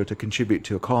Groucho to contribute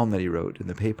to a column that he wrote in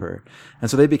the paper.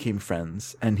 And so they became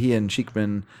friends. And he and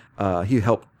Sheikman, he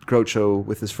helped Groucho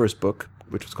with his first book,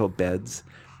 which was called Beds.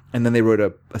 And then they wrote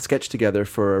a sketch together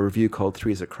for a review called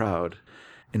Three's a Crowd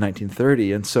in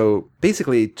 1930. And so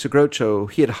basically to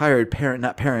Groucho, he had hired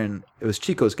Nat Perrin. It was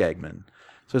Chico's gagman.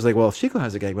 So he's like, well, if Chico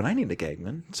has a gagman, I need a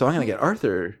gagman. So I'm going to get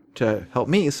Arthur to help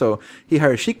me. So he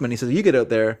hires Sheikman. He says, you get out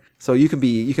there so you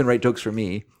can write jokes for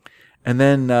me. And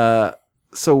then,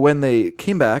 so when they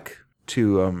came back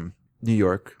to New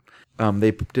York,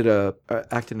 they did a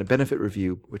act in a benefit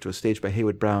review, which was staged by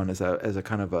Haywood Brown as a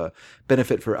kind of a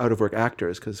benefit for out of work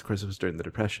actors, because of course it was during the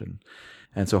Depression,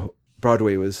 and so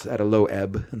Broadway was at a low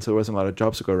ebb, and so there wasn't a lot of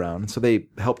jobs to go around. So they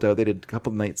helped out. They did a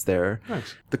couple of nights there.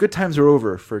 Nice. The good times are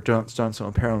over for Johnstone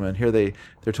and Perelman. Here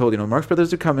they're told, Marx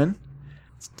Brothers are coming.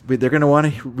 They're going to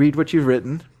want to read what you've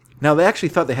written. Now they actually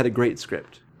thought they had a great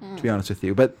script, to be honest with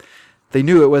you, but they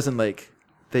knew it wasn't like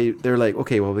they're like,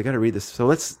 okay, well, we got to read this.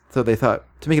 So they thought,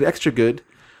 to make it extra good,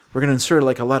 we're going to insert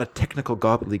like a lot of technical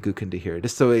gobbledygook into here,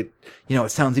 just so it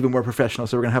sounds even more professional.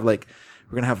 So we're going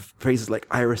to have phrases like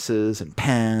irises and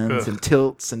pans and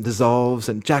tilts and dissolves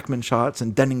and Jackman shots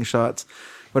and Denning shots,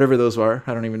 whatever those are.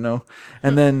 I don't even know.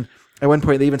 And then at one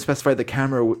point they even specified the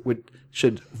camera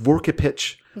should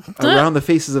vorkapitch around the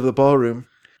faces of the ballroom,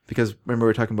 because remember we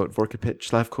were talking about Vorkapich,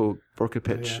 Slavko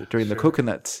Vorkapich during the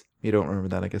Coconuts. You don't remember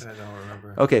that, I guess. I don't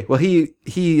remember. Okay, well he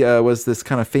was this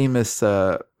kind of famous,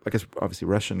 I guess obviously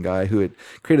Russian guy who had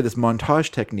created this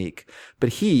montage technique,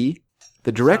 but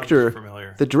the director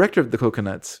of the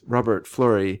Coconuts, Robert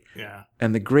Florey,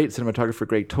 and the great cinematographer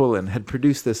Greg Tolan had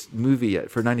produced this movie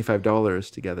for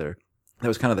 $95 together. That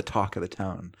was kind of the talk of the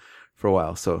town for a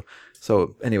while. So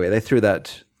anyway, they threw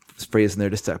that phrase in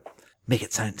there just to make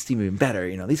it seem even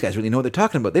better. These guys really know what they're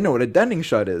talking about. They know what a Dunning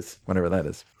shot is, whatever that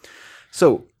is.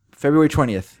 So February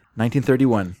 20th,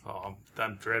 1931. Oh,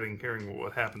 I'm dreading hearing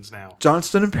what happens now.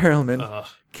 Johnston and Perelman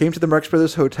came to the Marx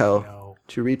Brothers Hotel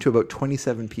to read to about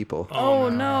 27 people. Oh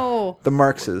no. The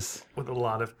Marxes. With a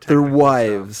lot of their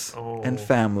wives and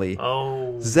family.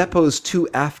 Oh. Zeppo's 2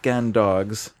 Afghan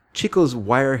dogs. Chico's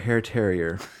wire hair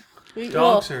terrier.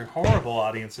 Dogs are horrible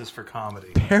audiences for comedy.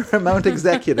 Paramount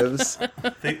executives.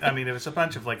 If it's a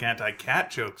bunch of like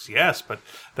anti-cat jokes, yes, but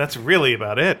that's really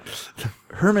about it.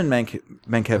 Herman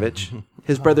Mankiewicz,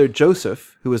 his brother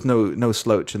Joseph, who was no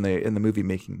slouch in the movie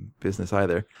making business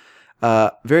either.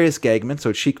 Various gagmen,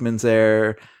 so Sheikman's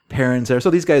there, Perrin's there. So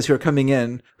these guys who are coming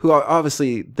in, who are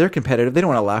obviously they're competitive. They don't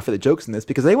want to laugh at the jokes in this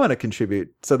because they want to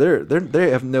contribute. So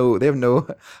they have no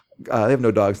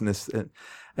dogs in this.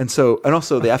 And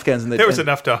also the Afghans and there was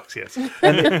enough dogs, yes.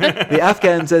 And the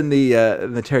Afghans and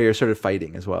the terrier started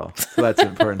fighting as well. So that's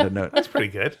important to note. That's pretty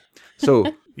good.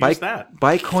 So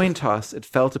by coin toss, it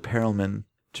fell to Perelman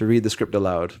to read the script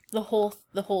aloud. The whole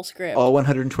script. All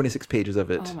 126 pages of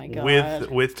it. Oh my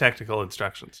god. With technical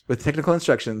instructions. With technical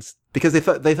instructions, because they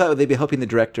thought they'd be helping the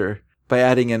director by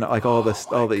adding in like all that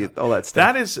stuff.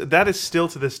 That is still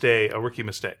to this day a rookie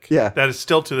mistake. Yeah. That is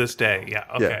still to this day. Yeah.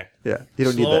 Okay. Yeah. You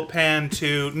don't Slow need that. pan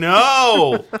to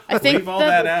no. Leave all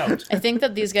that out. I think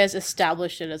that these guys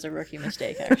established it as a rookie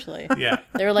mistake. Actually. Yeah.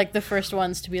 They were like the first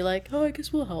ones to be like, "Oh, I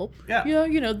guess we'll help." Yeah.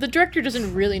 Yeah. The director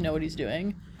doesn't really know what he's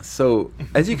doing. So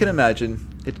as you can imagine,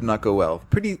 it did not go well.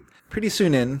 Pretty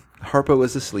soon in, Harpo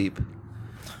was asleep.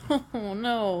 Oh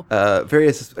no.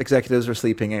 Various executives were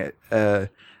sleeping.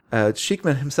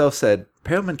 Sheikman himself said,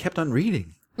 Perelman kept on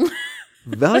reading.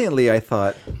 Valiantly, I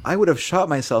thought, I would have shot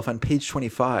myself on page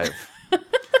 25. So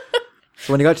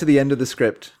when he got to the end of the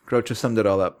script, Groucho summed it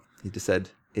all up. He just said,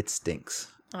 it stinks.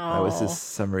 That was his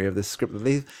summary of the script.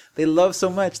 They loved so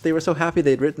much. They were so happy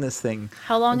they'd written this thing.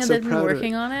 How long have they been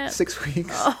working on it? 6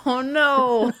 weeks. Oh,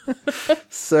 no.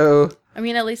 So...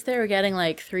 at least they were getting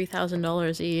like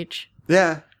 $3,000 each.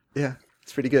 Yeah.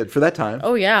 It's pretty good for that time.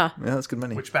 Oh, yeah. Yeah, that's good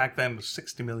money. Which back then was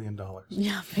 $60 million.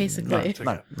 Yeah, basically.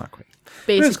 Not quite.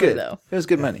 Basically, it was good. Though. It was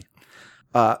good money.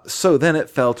 So then it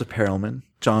fell to Perelman,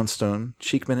 Johnstone,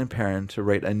 Sheikman, and Perrin to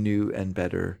write a new and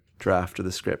better draft of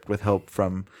the script with help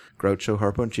from Groucho,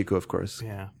 Harpo, and Chico, of course.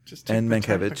 Yeah. Just and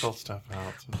Mankiewicz. Technical stuff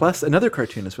out. Plus another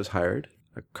cartoonist was hired,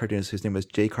 a cartoonist whose name was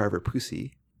J. Carver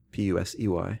Pusey,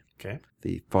 Pusey. Okay.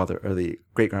 The father or the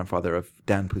great-grandfather of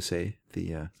Dan Pusey,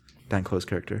 the Dan Close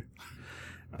character.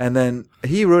 And then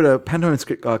he wrote a pantomime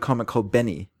comic called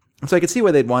Benny. And so I could see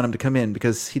why they'd want him to come in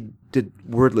because he did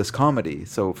wordless comedy.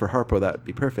 So for Harpo, that would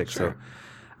be perfect. Sure. So,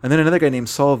 and then another guy named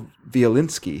Saul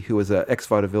Violinsky, who was an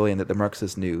ex-vaudevillian that the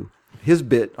Marxists knew. His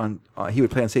bit on he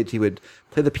would play on stage. He would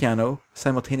play the piano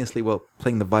simultaneously while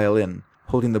playing the violin,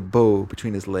 holding the bow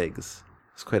between his legs.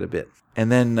 It's quite a bit. And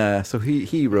then so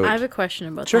he wrote. I have a question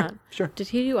about that. Sure. Did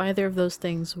he do either of those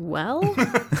things well?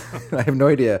 I have no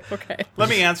idea. Okay. Let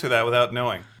me answer that without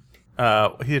knowing.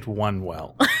 He did one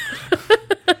well.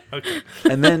 Okay.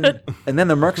 And then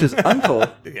the Marx's uncle,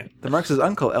 Yeah. the Marx's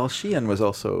uncle, Al Sheehan, was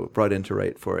also brought in to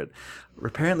write for it.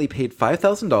 Apparently paid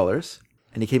 $5,000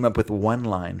 and he came up with one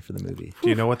line for the movie. Do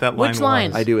you know what that line Which was?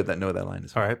 line? I do know that line.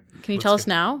 All right. Can you tell us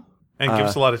now? And give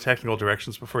us a lot of technical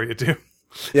directions before you do.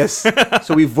 Yes.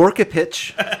 So we Vorka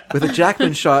pitch with a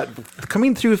Jackman shot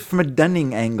coming through from a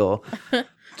Dunning angle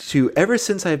to ever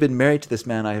since I have been married to this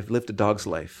man, I have lived a dog's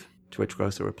life. To which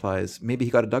Grosso replies, maybe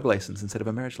he got a dog license instead of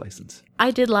a marriage license. I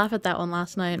did laugh at that one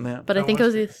last night, Yeah. but I Oh, think I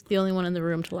was was the only one in the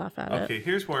room to laugh at it. Okay,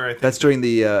 here's where I think... That's during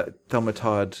the Thelma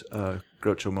Todd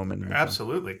Groucho moment. in the film.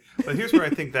 Absolutely. But here's where I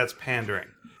think that's pandering.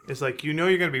 It's like, you're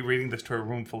going to be reading this to a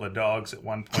room full of dogs at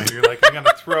one point. You're like, I'm going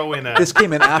to throw in a This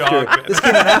came in after. dog. This came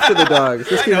in after the dogs.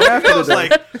 This came in It after the feels dogs.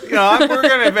 like, we're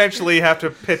going to eventually have to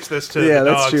pitch this to Yeah,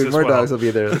 the that's dogs true. as More well. dogs will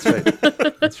be there. That's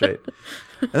right. That's right.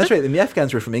 And that's right. And the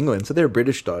Afghans were from England, so they were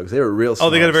British dogs. They were real. Oh,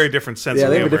 they got a snobs. very different sense Yeah,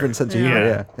 of they have humor. a different sense of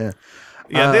humor. Yeah.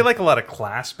 Yeah, they like a lot of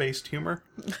class-based humor.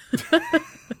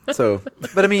 So,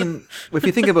 but I mean, if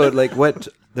you think about like what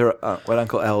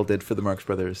Uncle Al did for the Marx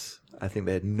Brothers, I think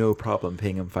they had no problem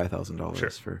paying him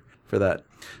 $5,000 for that.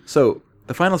 So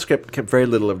the final script kept very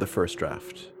little of the first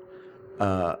draft.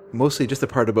 Mostly just the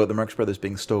part about the Marx Brothers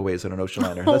being stowaways on an ocean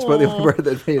liner. That's about the only part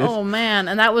that made it. Oh man,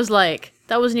 and that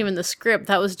wasn't even the script.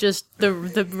 That was just the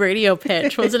radio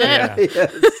pitch, wasn't it? Yeah.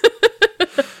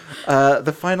 Yes.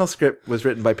 The final script was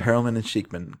written by Perelman and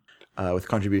Sheikman, with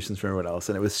contributions from everyone else,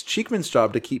 and it was Sheikman's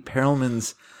job to keep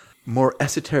Perelman's more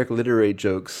esoteric literary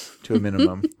jokes to a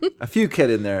minimum. a few get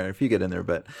in there,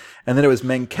 but and then it was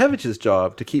Mankiewicz's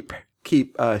job to keep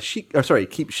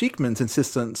Sheikman's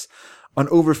insistence on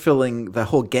overfilling the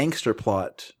whole gangster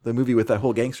plot, the movie with that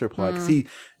whole gangster plot. 'Cause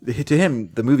to him,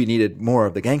 the movie needed more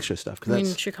of the gangster stuff. 'Cause I mean,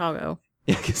 that's, Chicago.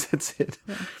 yeah, because that's it.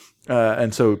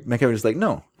 And so Mankiewicz was like,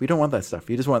 no, we don't want that stuff.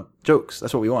 You just want jokes.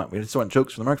 That's what we want. We just want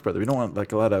jokes from the Marx Brothers. We don't want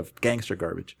like a lot of gangster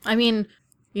garbage. I mean,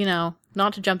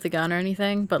 not to jump the gun or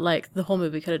anything, but like the whole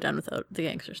movie could have done without the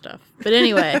gangster stuff. But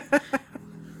anyway,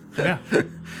 Yeah.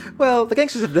 Well, the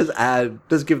gangster stuff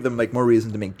does give them like more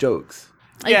reason to make jokes.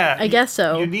 I guess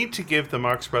so. You need to give the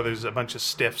Marx Brothers a bunch of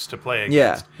stiffs to play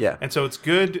against. Yeah. And so it's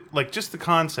good, like just the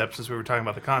concept, since we were talking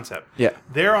about the concept. Yeah.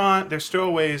 They're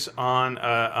stowaways on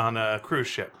a cruise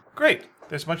ship. Great.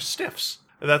 There's a bunch of stiffs.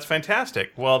 That's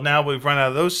fantastic. Well, now we've run out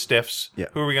of those stiffs. Yeah.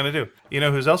 Who are we going to do? You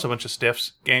know who's also a bunch of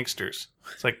stiffs? Gangsters.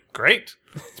 It's like, great.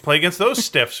 Let's play against those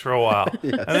stiffs for a while.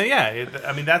 And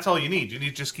then, that's all you need. You need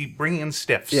to just keep bringing in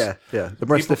stiffs. Yeah. The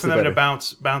more People stiffs, for the them better.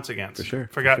 to bounce against. For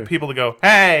sure. Got people to go,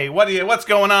 hey, what's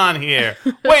going on here?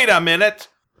 Wait a minute.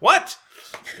 What?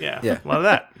 Yeah. Yeah. A lot of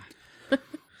that.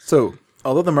 So,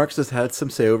 although the Marxists had some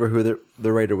say over who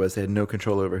the writer was, they had no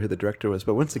control over who the director was.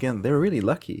 But once again, they were really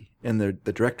lucky in the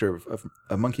director of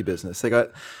Monkey Business. They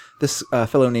got this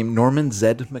fellow named Norman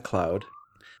Z. MacLeod.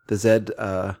 The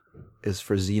Z is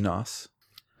for Xenos,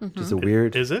 which is a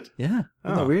weird... Is it? Yeah.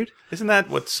 Isn't that weird? Isn't that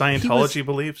what Scientology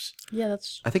believes? yeah,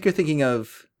 that's I think you're thinking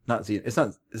of... Not Xenu. It's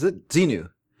not... Is it Xenu?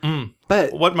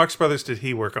 But What Marx Brothers did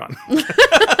he work on?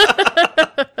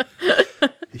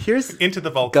 here's... Into the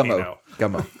volcano.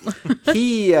 Gummo.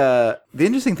 The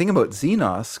interesting thing about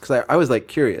Xenos, because I was like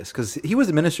curious, because he was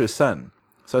the minister's son.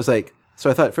 So I was like,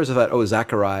 I thought, oh,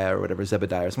 Zachariah or whatever,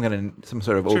 Zebediah, or some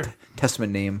sort of Old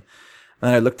Testament name. And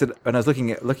then I was looking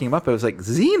him up, I was like,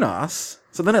 Xenos?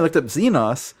 So then I looked up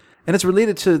Xenos, and it's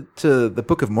related to the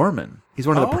Book of Mormon. He's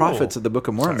one of the Oh. prophets of the Book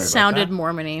of Mormon. Sorry. sounded that.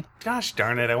 Mormon-y. Gosh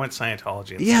darn it, I went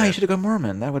Scientology instead. Yeah, you should have gone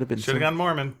Mormon. That would have been... Should have gone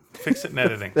Mormon. Fix it in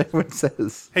editing. That's what it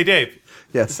says. Hey, Dave.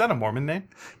 Yes. Is that a Mormon name?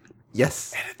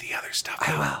 Yes. Edit the other stuff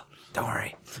I out. will. Don't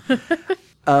worry.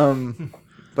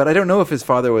 But I don't know if his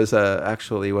father was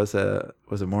actually was a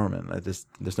Mormon.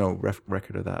 There's no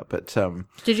record of that. But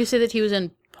Did you say that he was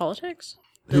in politics?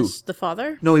 Who? The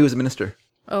father? no, he was a minister,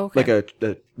 Oh, okay. like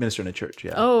a minister in a church.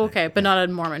 Yeah. Oh, okay, but not a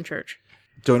Mormon church.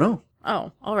 Don't know.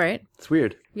 Oh, all right. It's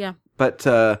weird. Yeah. But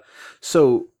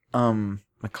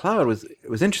MacLeod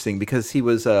was interesting because he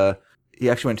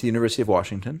actually went to the University of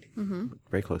Washington,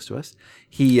 very close to us.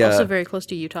 He Also very close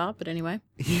to Utah, but anyway.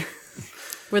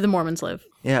 Where the Mormons live.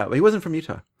 yeah, but he wasn't from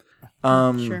Utah.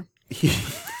 Sure.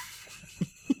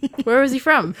 Where was he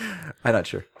from? I'm not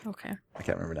sure. Okay. I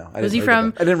can't remember now. Was he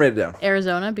from- I didn't write it down.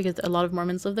 Arizona, because a lot of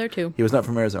Mormons live there too. He was not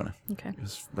from Arizona. Okay. He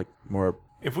was like more.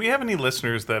 If we have any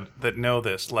listeners that know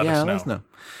this, let us know. Let us know.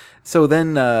 So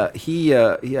then he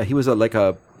was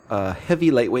a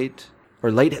heavy lightweight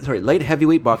or light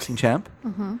heavyweight boxing champ,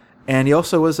 and he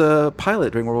also was a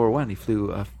pilot during World War I. He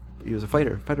flew. He was a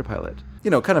fighter pilot.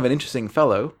 Kind of an interesting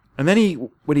fellow. And then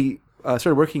when he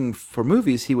started working for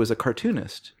movies, he was a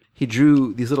cartoonist. He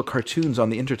drew these little cartoons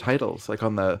on the intertitles, like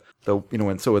on the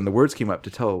when the words came up to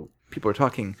tell people were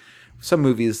talking. some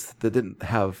movies that didn't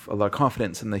have a lot of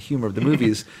confidence in the humor of the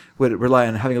movies would rely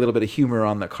on having a little bit of humor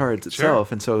on the cards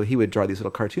itself, and so he would draw these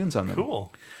little cartoons on them.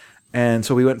 Cool. And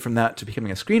so we went from that to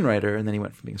becoming a screenwriter, and then he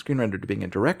went from being a screenwriter to being a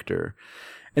director.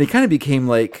 And he kind of became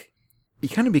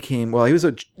well,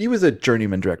 he was a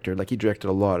journeyman director. Like, he directed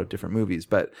a lot of different movies,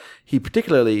 but he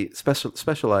particularly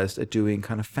specialized at doing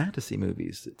kind of fantasy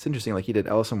movies. It's interesting, like he did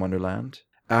Alice in Wonderland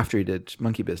after he did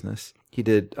Monkey Business. He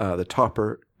did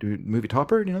the movie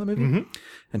Topper, do you know the movie? Mm-hmm.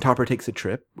 And Topper Takes a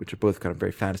Trip, which are both kind of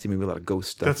very fantasy movie, a lot of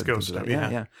ghost stuff. That's ghost stuff,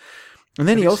 yeah. And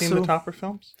then Have he you also seen the Topper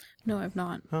films? No, I've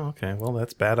not. Oh, okay. Well,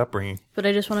 that's bad upbringing. But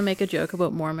I just want to make a joke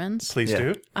about Mormons. Please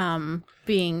do.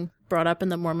 Being brought up in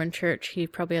the Mormon church, he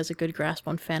probably has a good grasp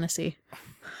on fantasy.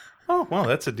 Oh, well,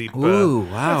 that's a deep. Ooh,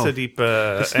 wow. That's a deep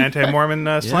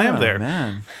anti-Mormon slam there.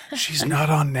 Man. She's not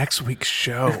on next week's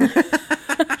show.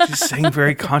 She's saying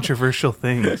very controversial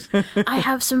things. I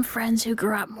have some friends who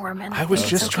grew up Mormon. I was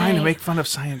just trying to make fun of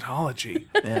Scientology.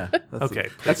 Yeah. Okay.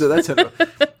 That's it.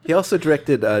 He also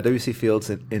directed W.C. Fields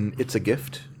in It's a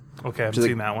Gift. Okay, I haven't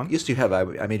seen that one. Used to have.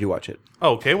 I made you watch it.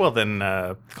 Oh, okay, well then,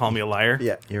 call me a liar.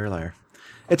 Yeah, you're a liar.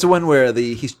 It's the one where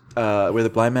where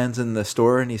the blind man's in the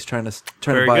store and he's trying to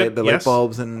Very buy good. the Yes. light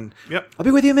bulbs and Yep. I'll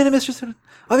be with you in a minute, Mister.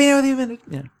 I'll be with you in a minute.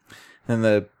 Yeah.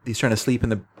 And he's trying to sleep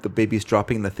and the baby's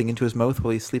dropping the thing into his mouth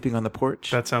while he's sleeping on the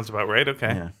porch. That sounds about right. Okay.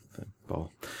 Yeah. The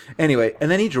ball. Anyway, and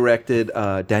then he directed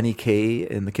Danny Kaye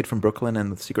in The Kid from Brooklyn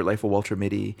and The Secret Life of Walter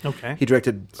Mitty. Okay. He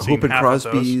directed Seen Hope and half of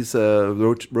Crosby's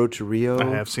Road to Rio.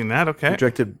 I have seen that. Okay. He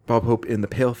directed Bob Hope in The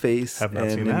Paleface Have not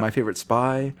and seen in that. My Favorite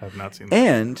Spy. I have not seen that.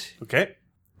 And Okay.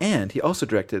 he also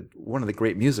directed one of the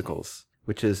great musicals,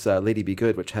 which is Lady Be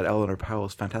Good, which had Eleanor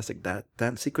Powell's fantastic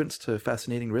dance sequence to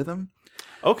fascinating rhythm.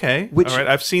 Okay. Which- all right.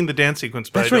 I've seen the dance sequence,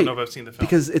 but I don't know if I've seen the film.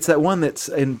 Because it's that one that's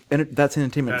in That's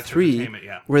Entertainment That's 3, Entertainment,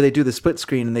 yeah. where they do the split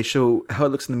screen and they show how it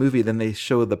looks in the movie, then they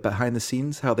show the behind the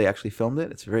scenes, how they actually filmed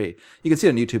it. It's you can see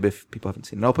it on YouTube if people haven't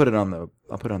seen it. I'll put it on the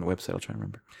website. I'll try and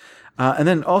remember. And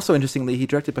then also interestingly, he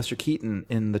directed Buster Keaton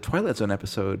in the Twilight Zone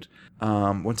episode,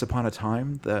 Once Upon a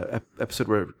Time, the episode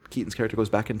where Keaton's character goes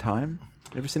back in time.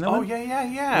 You ever seen that one? Oh,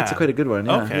 yeah. It's quite a good one.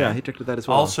 Yeah, Okay. yeah, he directed that as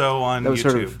well. Also on That was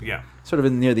YouTube. sort of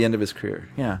near the end of his career.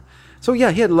 Yeah. So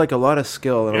yeah, he had like a lot of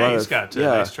skill and a Yeah, lot he's of got a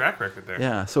nice track record there.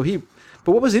 Yeah.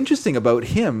 But what was interesting about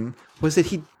him was that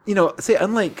he, say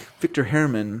unlike Victor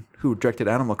Herrmann, who directed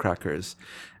Animal Crackers,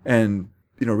 and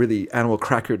really Animal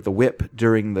Crackered the whip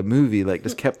during the movie, like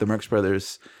just kept the Marx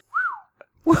Brothers.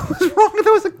 What was wrong?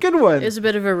 That was a good one. It's a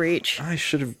bit of a reach. I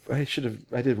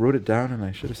wrote it down and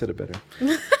I should have said it better.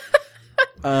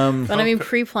 But I mean,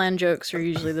 pre-planned jokes are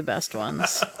usually the best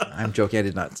ones. I'm joking. I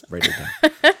did not write it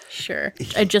down. Sure.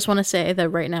 I just want to say that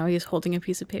right now he's holding a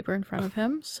piece of paper in front of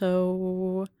him.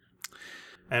 So.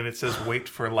 And it says "wait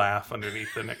for laugh"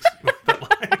 underneath the next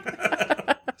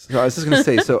line. So I was just going to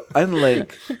say, so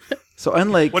unlike.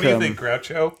 What do you think,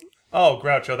 Groucho? Oh,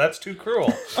 Groucho, that's too cruel.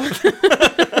 What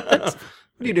are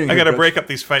you doing? I here, got to Groucho? break up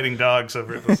these fighting dogs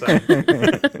over at the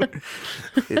side.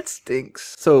 It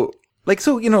stinks. So like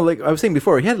I was saying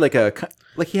before, he had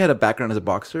he had a background as a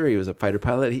boxer. He was a fighter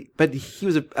pilot. But he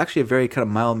was actually a very kind of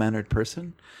mild-mannered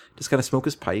person. Just kind of smoke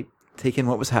his pipe, take in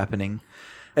what was happening,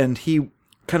 and he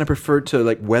kind of preferred to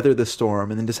like weather the storm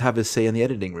and then just have his say in the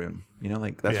editing room.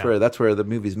 That's where the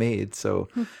movie's made. So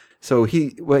he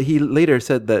later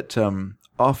said that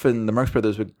often the Marx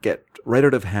Brothers would get right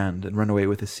out of hand and run away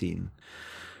with a scene.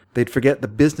 They'd forget the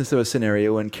business of a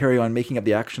scenario and carry on making up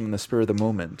the action on the spur of the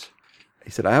moment. He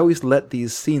said, I always let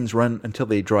these scenes run until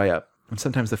they dry up. And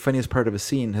sometimes the funniest part of a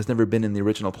scene has never been in the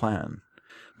original plan.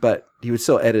 But he would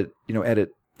still edit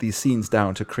these scenes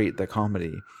down to create the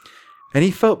comedy. And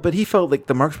he felt like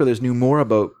the Marx Brothers knew more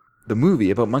about the movie,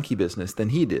 about Monkey Business, than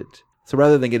he did. So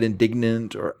rather than get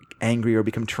indignant or angry or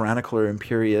become tyrannical or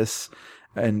imperious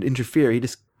and interfere, he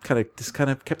just kind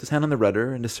of kept his hand on the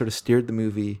rudder and just sort of steered the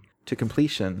movie to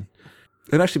completion.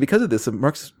 And actually, because of this,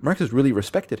 Marx has really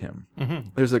respected him. Mm-hmm.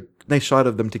 There's a nice shot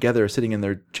of them together sitting in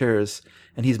their chairs,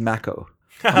 and he's Mako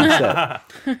on the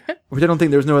set. Which I don't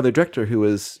think there was no other director who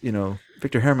was,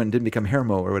 Victor Herrmann didn't become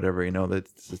Hermo or whatever,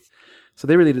 So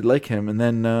they really did like him. And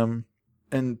then,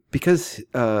 and because,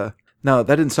 now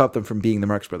that didn't stop them from being the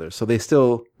Marx Brothers. So they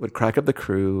still would crack up the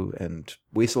crew and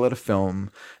waste a lot of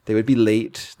film. They would be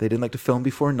late. They didn't like to film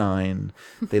before 9.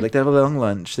 They liked to have a long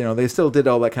lunch. They still did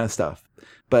all that kind of stuff.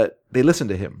 But they listened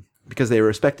to him because they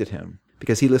respected him,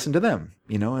 because he listened to them,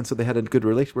 and so they had a good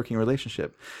working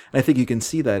relationship. And I think you can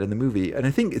see that in the movie. And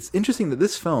I think it's interesting that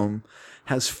this film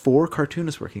has 4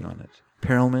 cartoonists working on it.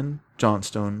 Perelman,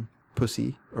 Johnstone,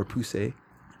 Pussy,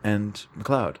 and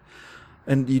McLeod.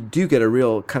 And you do get a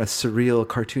real kind of surreal,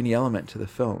 cartoony element to the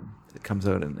film that comes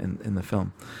out in the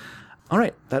film. All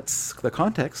right, that's the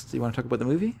context. Do you want to talk about the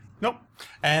movie? Nope.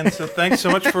 And so thanks so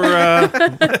much for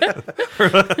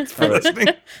listening.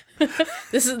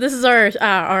 This is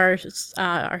our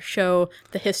show,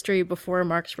 The History Before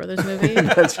Marx Brothers movie.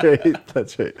 That's right.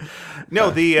 That's right. No,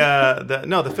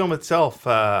 the film itself,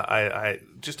 I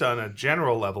just on a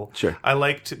general level, Sure. I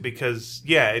liked because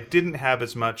it didn't have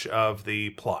as much of the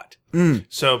plot.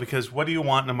 So because what do you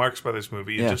want in a Marx Brothers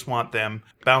movie? You Yeah. just want them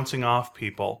bouncing off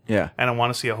people. Yeah. And I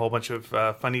want to see a whole bunch of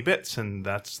funny bits, and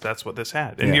that's what this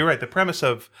had. And Yeah. you're right, the premise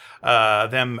of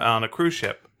them on a cruise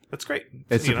ship. That's great.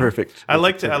 It's You a know, perfect. I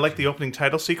liked the opening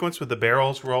title sequence with the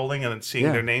barrels rolling and then seeing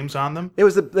Yeah. their names on them. It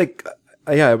was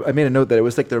I made a note that it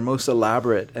was like their most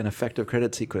elaborate and effective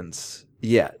credit sequence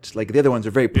yet. Like the other ones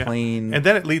are very plain. And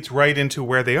then it leads right into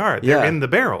where they are. They're Yeah. in the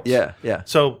barrels. Yeah, yeah.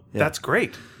 So that's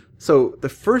great. So the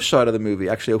first shot of the movie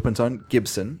actually opens on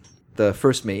Gibson, the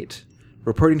first mate,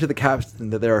 reporting to the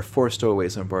captain that there are 4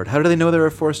 stowaways on board. How do they know there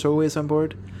are 4 stowaways on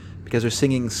board? Because they're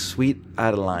singing "Sweet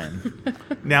Adeline"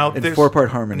 Now in there's 4-part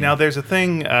harmony. Now there's a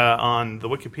thing on the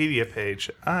Wikipedia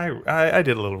page. I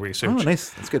did a little research. Oh, nice.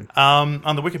 That's good. On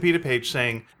the Wikipedia page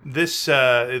saying this,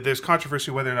 there's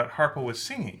controversy whether or not Harpo was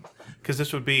singing, because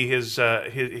this would be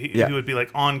he would be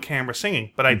like on camera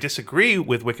singing. But I disagree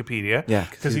with Wikipedia, Yeah, 'cause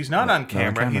because he's he's not on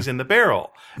camera. He's in the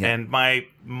barrel. And my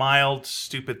mild,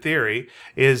 stupid theory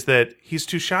is that he's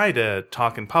too shy to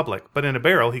talk in public, but in a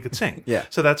barrel he could sing. Yeah.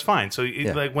 So that's fine. So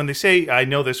like when they say I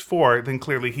know there's 4, then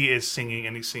clearly he is singing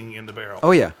and he's singing in the barrel.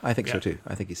 Oh yeah, I think so too.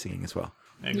 I think he's singing as well.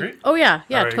 Agree? Oh yeah,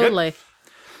 All right, totally.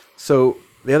 So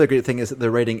the other great thing is that they're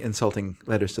writing insulting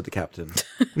letters to the captain.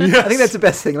 I think that's the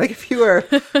best thing. Like if you have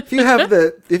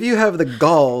the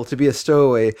gall to be a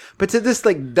stowaway, but to just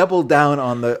like double down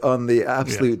on the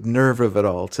absolute nerve of it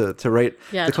all to write.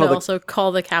 Yeah, to to call the- also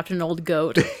call the captain an old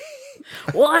goat.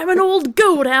 Well, I'm an old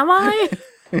goat, am I?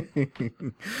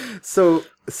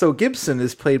 So Gibson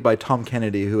is played by Tom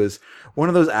Kennedy, who is one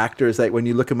of those actors that when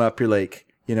you look him up, you're like,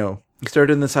 he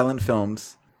started in the silent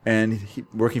films and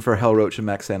working for Hal Roach and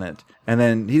Max Sennett. And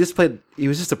then he was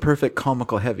just a perfect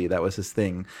comical heavy. That was his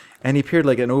thing. And he appeared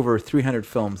like in over 300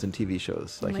 films and TV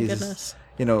shows. Like my he's goodness.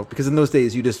 just, because in those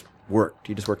days you just worked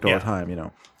all Yeah. the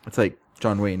time, It's like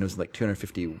John Wayne was like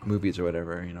 250 movies or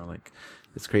whatever, like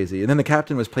it's crazy. And then the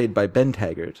captain was played by Ben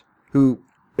Taggart, who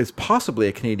is possibly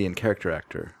a Canadian character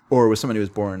actor, or was somebody who was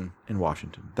born in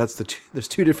Washington. That's there's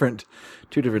two different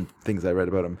things I read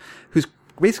about him. Who's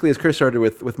basically his career started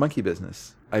with Monkey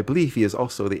Business. I believe he is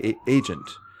also the agent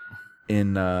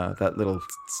in that little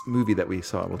movie that we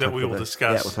saw. That we will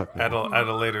discuss Yeah, we'll talk about at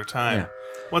a later time. Yeah.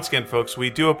 Once again, folks, we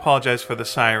do apologize for the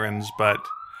sirens, but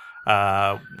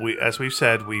as we've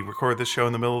said, we record this show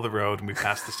in the middle of the road and we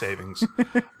pass the savings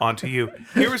on to you.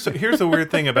 Here's the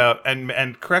weird thing about,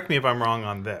 and correct me if I'm wrong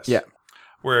on this. Yeah.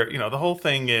 Where, the whole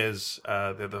thing is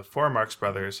they're the 4 Marx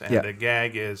Brothers, and Yeah. the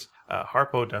gag is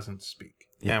Harpo doesn't speak.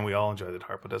 Yeah. And we all enjoy that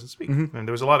Harpo doesn't speak. Mm-hmm. And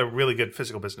there was a lot of really good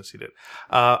physical business he did.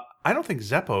 I don't think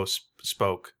Zeppo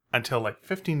spoke until like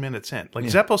 15 minutes in. Like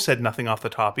Zeppo said nothing off the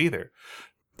top either.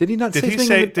 Did he not Did say he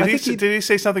something? say? Did he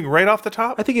say something right off the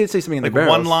top? I think he did say something in Like the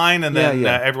barrels. one line, and then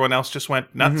Yeah. everyone else just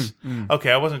went nuts.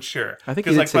 Okay, I wasn't sure. I think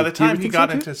he because did like by say- the do you time he think got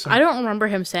so, too? into some, I don't remember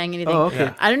him saying anything. Oh, okay.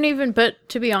 Yeah. I don't even, but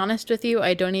to be honest with you,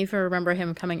 I don't even remember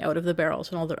him coming out of the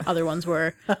barrels when all the other ones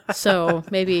were. So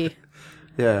maybe.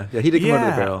 Yeah, he did come out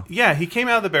of the barrel. Yeah, he came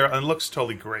out of the barrel and looks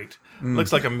totally great.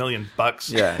 Looks like $1 million.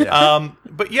 Yeah.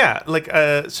 But yeah, like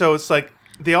so it's like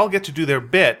they all get to do their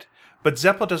bit, but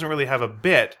Zeppo doesn't really have a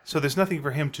bit, so there's nothing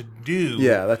for him to do.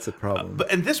 Yeah, that's a problem.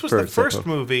 And this was for the first Zeppo.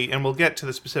 movie, and we'll get to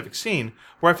the specific scene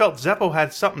where I felt Zeppo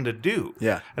had something to do.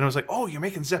 Yeah. and I was like, "Oh, you're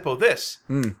making Zeppo this?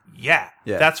 Yeah,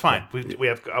 Yeah. that's fine. We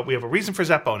have a reason for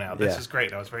Zeppo now. This Yeah. is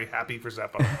great. I was very happy for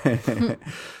Zeppo."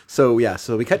 So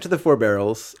we cut to the 4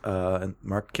 barrels, and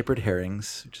marked kippered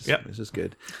herrings, which is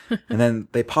good. And then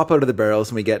they pop out of the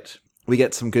barrels, and we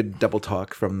get some good double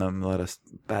talk from them, a lot of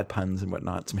bad puns and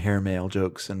whatnot, some hair mail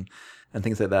jokes and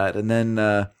things like that. And then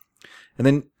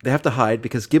they have to hide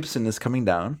because Gibson is coming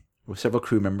down with several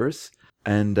crew members.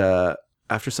 And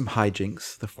after some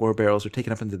hijinks, the 4 barrels are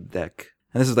taken up into the deck.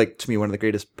 And this is like, to me, one of the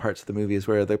greatest parts of the movie is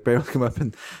where the barrels come up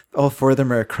and all 4 of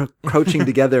them are crouching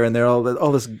together, and they're all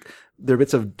this, there are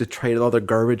bits of detritus, all their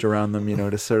garbage around them,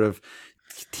 just sort of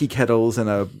tea kettles and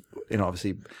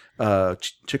obviously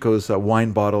Chico's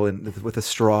wine bottle and with a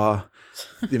straw,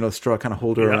 straw kind of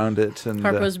holder around it. And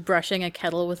Harpo's brushing a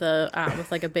kettle with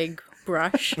with like a big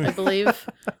brush, I believe.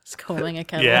 He's combing a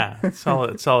kettle. Yeah,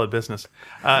 solid business.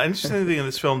 Interesting thing in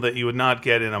this film that you would not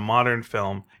get in a modern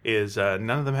film is none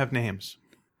of them have names.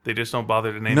 They just don't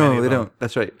bother to name any No, of they them. don't.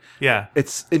 That's right. Yeah.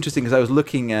 It's interesting because I was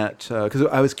looking at because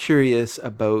I was curious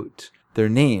about their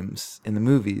names in the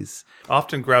movies.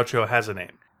 Often Groucho has a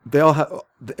name. They all have,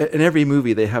 in every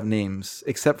movie they have names,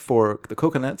 except for the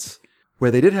Coconuts,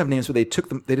 where they did have names, but they took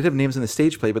them. They did have names in the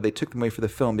stage play, but they took them away for the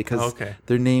film because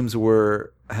their names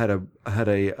had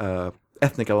a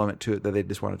ethnic element to it that they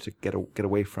just wanted to get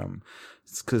away from.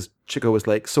 Because Chico was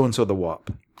like so and so the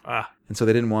Wop, and so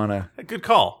they didn't want to. Good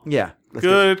call. Yeah,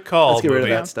 Good call. Let's get rid of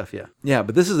that stuff. Yeah.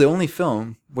 But this is the only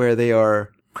film where they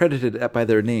are credited by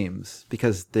their names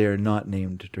because they're not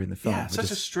named during the film. Yeah,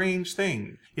 such a strange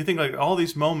thing. You think like all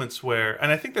these moments where,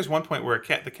 and I think there's one point where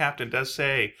the captain does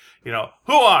say, who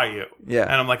are you? Yeah.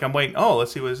 And I'm waiting. Oh,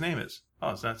 let's see what his name is. Oh,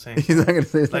 it's not saying. He's not going to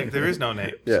say his like name. there is no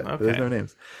name. Yeah, okay. there's no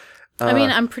names. I mean,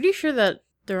 I'm pretty sure that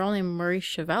they're only Maurice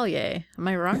Chevalier. Am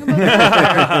I wrong about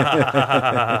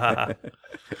that?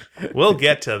 We'll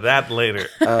get to that later.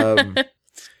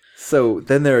 So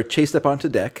then they're chased up onto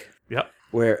deck. Yep.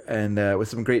 With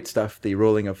some great stuff, the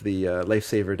rolling of the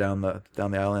lifesaver down the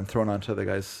island, thrown onto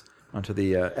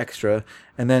the extra,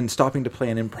 and then stopping to play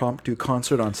an impromptu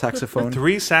concert on saxophone.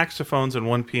 3 saxophones and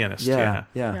 1 pianist. Yeah,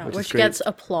 which gets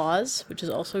applause, which is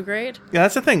also great. Yeah,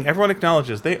 that's the thing. Everyone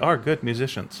acknowledges they are good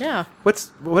musicians. Yeah. What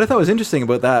I thought was interesting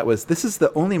about that was this is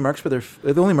the only Marx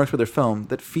Brothers film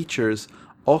that features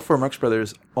all 4 Marx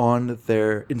Brothers on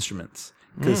their instruments.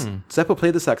 Because Zeppo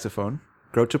played the saxophone,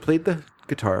 Groucho played the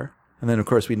guitar, and then of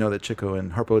course we know that Chico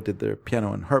and Harpo did their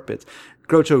piano and harp bits.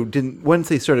 Groucho didn't. Once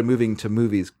they started moving to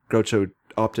movies, Groucho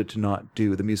opted to not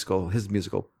do his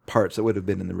musical parts that would have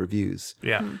been in the reviews.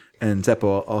 Yeah. And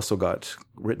Zeppo also got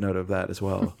written out of that as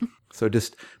well. So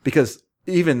just because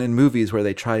even in movies where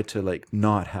they tried to like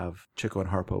not have Chico and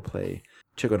Harpo play,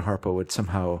 Chico and Harpo would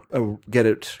somehow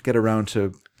get around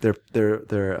to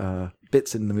their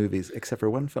bits in the movies, except for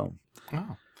one film.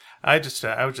 Oh. I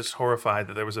was just horrified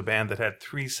that there was a band that had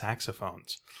 3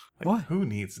 saxophones. What? Who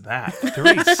needs that?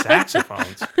 3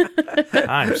 saxophones?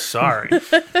 I'm sorry.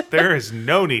 There is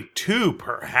no need. 2,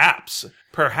 perhaps.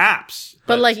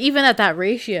 But like even at that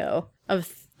ratio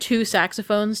of 2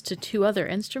 saxophones to 2 other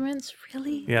instruments,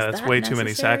 really? Yeah, Is that's that way too many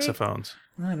necessary? saxophones.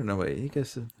 I don't know. Wait, you guys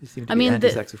seem to I be mean,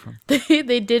 anti-saxophone.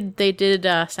 They did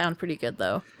sound pretty good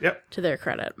though. Yep. To their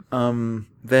credit.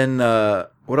 Then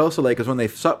what I also like is when they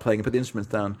stop playing and put the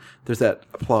instruments down, there's that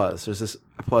applause. There's this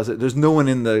applause. There's no one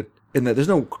in the there's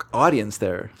no audience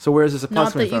there. So where's this applause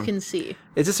Not coming that you from? can see.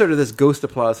 It's just sort of this ghost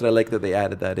applause that I like that they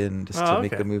added that in just to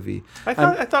make okay. the movie. I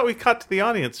thought we cut to the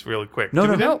audience really quick. No.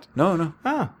 No.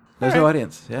 Ah, there's all no right.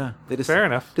 audience. Yeah, they just Fair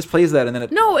enough. Just plays that and then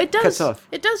it No, it does. cuts off.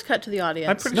 It does cut to the audience.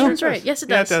 I'm pretty No, sure that's it right. does. Yes, it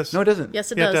Yeah, does. it does. No, it doesn't.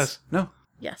 Yes, it Yeah, does. No,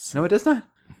 Yes. no, it does not.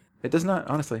 It does not.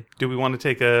 Honestly, Do we want to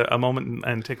take a moment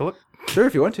and take a look? sure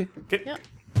if you want to. Okay. Yeah.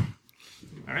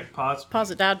 All right, pause.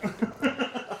 Pause it, Dad.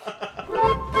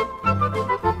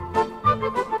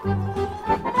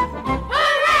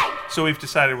 So we've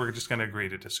decided we're just going to agree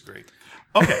to disagree.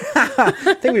 Okay.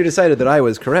 I think we decided that I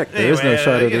was correct. There is no Anyway,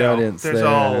 shot of the you know, audience. There's there.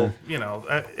 all,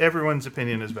 everyone's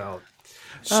opinion is valid.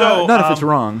 So, not if it's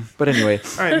wrong, but anyway.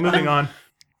 All right, moving on.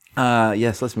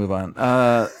 Yes, let's move on.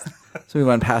 Let's move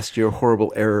on past your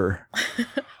horrible error.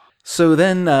 So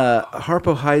then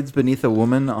Harpo hides beneath a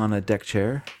woman on a deck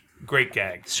chair. Great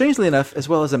gag. Strangely enough, as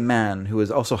well as a man who was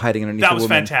also hiding underneath That a was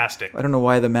woman. fantastic. I don't know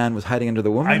why the man was hiding under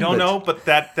the woman. I don't but- know, but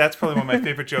that's probably one of my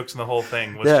favorite jokes in the whole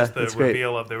thing was Yeah, just the that's great.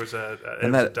 reveal of there was a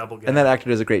double gag. And that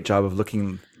actor does a great job of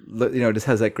looking, just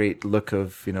has that great look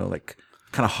of, like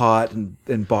kind of hot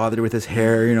and bothered with his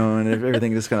hair, and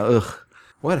everything just kind of, ugh.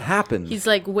 What happened? He's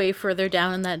like way further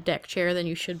down in that deck chair than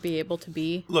you should be able to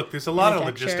be. Look, there's a lot of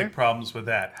deck logistic chair. problems with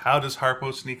that. How does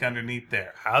Harpo sneak underneath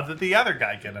there? How did the other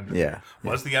guy get under there?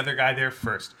 Was the other guy there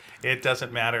first? It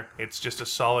doesn't matter. It's just a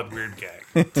solid weird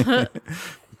gag.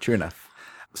 True enough.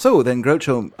 So then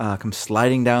Groucho comes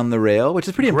sliding down the rail, which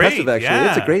is pretty impressive, actually. yeah.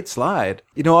 It's a great slide.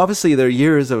 Obviously their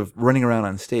years of running around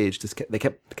on stage they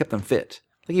kept them fit.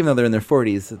 Like even though they're in their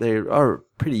 40s, they are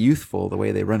pretty youthful the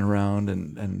way they run around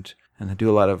and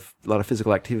do a lot of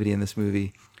physical activity in this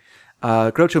movie.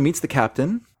 Groucho meets the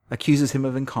captain, accuses him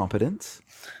of incompetence.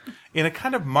 In a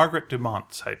kind of Margaret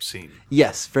Dumont type scene.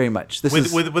 Yes, very much.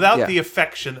 Without the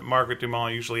affection that Margaret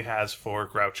Dumont usually has for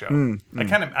Groucho.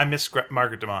 I miss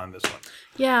Margaret Dumont in this one.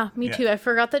 Yeah, me too. I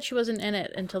forgot that she wasn't in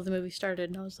it until the movie started,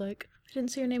 and I was like, I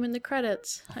didn't see her name in the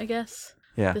credits. I guess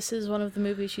this is one of the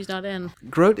movies she's not in.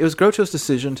 It was Groucho's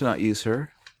decision to not use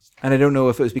her. And I don't know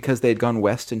if it was because they had gone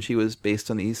west and she was based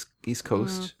on the East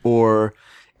Coast, or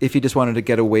if he just wanted to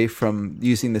get away from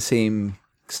using the same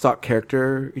stock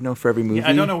character, for every movie. Yeah,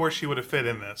 I don't know where she would have fit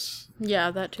in this.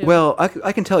 Yeah, that too. Well,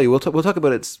 I can tell you. We'll talk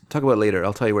about it. Talk about it later.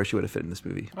 I'll tell you where she would have fit in this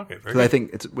movie. Okay, very Because good. I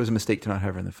think it was a mistake to not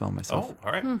have her in the film myself. Oh,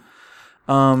 all right.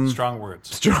 Strong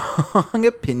words. Strong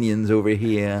opinions over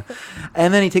here.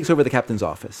 And then he takes over the captain's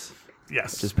office,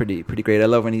 Yes. which is pretty great. I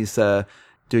love when he's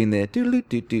doing the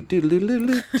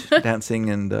dancing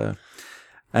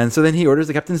and so then he orders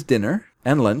the captain's dinner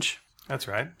and lunch That's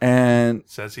right. and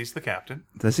Says he's the captain.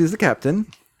 this is the captain.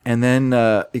 And then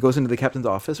he goes into the captain's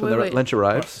office when Wait. lunch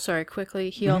arrives. Sorry, quickly.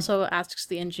 He also asks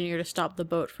the engineer to stop the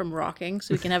boat from rocking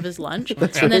so he can have his lunch,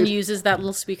 and then uses that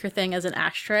little speaker thing as an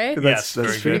ashtray. Yes, that's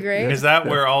very pretty good. great. Is that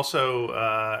where also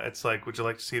it's like, would you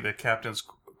like to see the captain's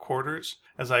quarters?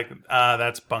 It's like,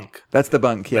 that's bunk. That's the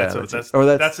bunk, yeah. That's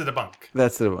the bunk.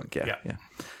 That's the bunk, yeah. Yeah.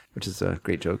 Which is a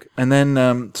great joke. And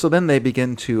then, so then they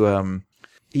begin to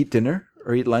eat dinner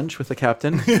or eat lunch with the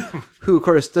captain, who, of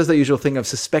course, does the usual thing of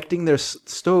suspecting their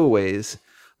stowaways,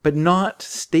 but not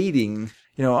stating,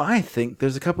 I think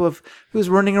there's a couple of,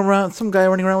 some guy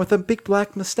running around with a big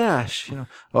black mustache.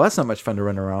 Well, that's not much fun to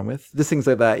run around with. Just things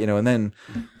like that, and then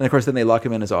of course, then they lock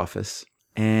him in his office.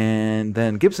 And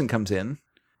then Gibson comes in,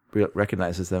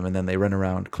 recognizes them, and then they run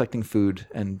around collecting food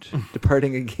and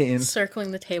departing again.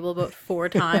 Circling the table about 4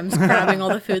 times, grabbing all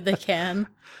the food they can.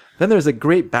 Then there's a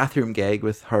great bathroom gag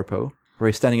with Harpo, where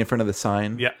he's standing in front of the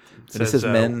sign. Yeah. And it says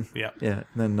men. Yeah. Yeah.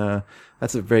 And then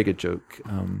that's a very good joke.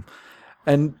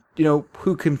 And,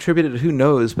 who contributed, who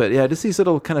knows? But yeah, just these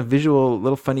little kind of visual,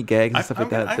 little funny gags and stuff like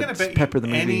that. I'm going to bet pepper you the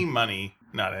movie.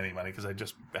 not any money, because I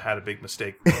just had a big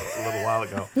mistake a little while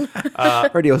ago.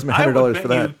 Already owes me $100 for I that. would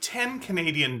bet you 10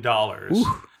 Canadian dollars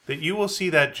that you will see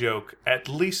that joke at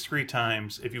least 3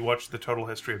 times if you watch the total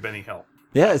history of Benny Hill.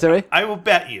 Yeah, is that right? I will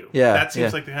bet you. Yeah, That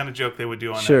seems yeah. like the kind of joke they would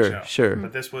do on that Sure, show. sure.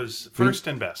 But this was first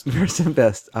and best. First and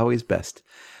best. Always best.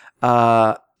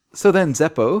 So then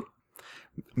Zeppo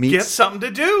Get meets something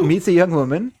to do. a young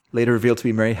woman, later revealed to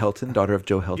be Mary Helton, daughter of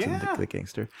Joe Helton, Yeah. the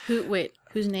gangster.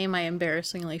 Whose name I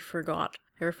embarrassingly forgot.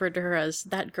 I referred to her as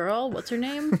that girl. What's her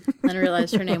name? Then I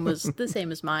realized her name was the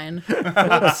same as mine.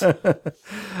 Whoops. Your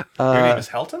name is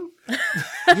Helton?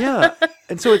 Yeah.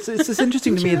 And so it's just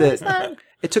interesting to me realize that that?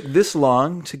 it took this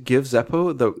long to give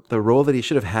Zeppo the role that he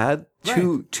should have had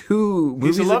two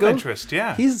movies He's a love ago. interest,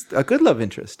 yeah. He's a good love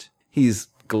interest. He's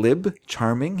glib,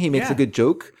 charming. He makes a Yeah. good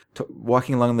joke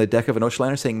walking along the deck of an ocean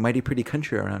liner saying mighty pretty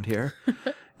country around here.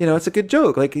 It's a good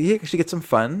joke. Like, he actually gets some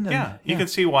fun. And, You can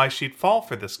see why she'd fall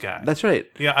for this guy. That's right.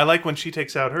 Yeah, I like when she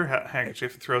takes out her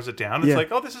handkerchief and throws it down. It's Yeah.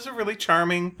 like, oh, this is a really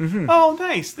charming. Oh,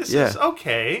 nice. This Yeah. is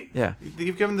okay. Yeah.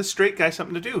 You've given the straight guy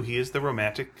something to do. He is the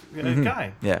romantic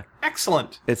guy. Yeah.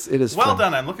 Excellent. It is well fun.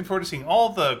 done. I'm looking forward to seeing all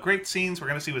the great scenes we're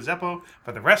going to see with Zeppo.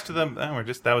 But the rest of them,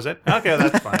 that was it. Okay,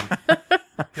 that's fine.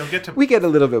 We get a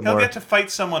little bit He'll more. get to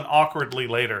fight someone awkwardly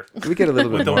later. We get a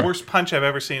little bit With the more. worst punch I've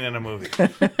ever seen in a movie.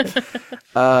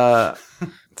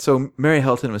 So Mary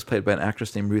Helton was played by an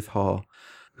actress named Ruth Hall,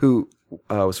 who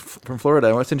was from Florida.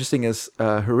 And what's interesting is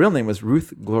her real name was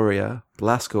Ruth Gloria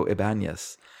Blasco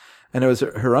Ibanez, and it was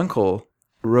her uncle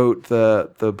wrote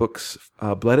the books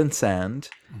Blood and Sand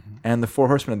and The Four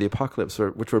Horsemen of the Apocalypse,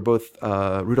 which were both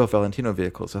Rudolph Valentino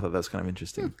vehicles. I thought that was kind of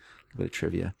interesting, a bit of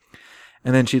trivia.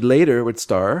 And then she later would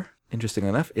star, interestingly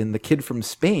enough, in The Kid from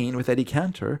Spain with Eddie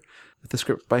Cantor, with the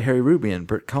script by Harry Ruby and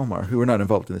Burt Kalmar, who were not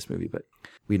involved in this movie, but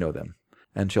we know them.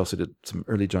 And she also did some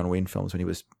early John Wayne films when he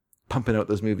was pumping out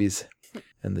those movies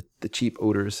and the cheap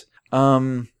odors.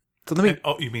 So let me...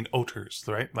 Oh, you mean odors,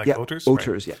 right? Like Yeah, odors?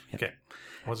 odors, Right. yeah. Okay.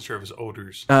 I wasn't sure if it was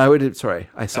odors. I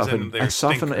soften they're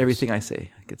stinkers. everything I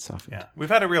say. I get softened. Yeah. We've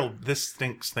had a real this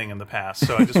stinks thing in the past,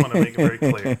 so I just want to make it very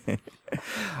clear.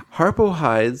 Harpo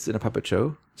hides in a puppet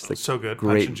show. It's like So good.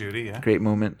 great, Punch and Judy, yeah. Great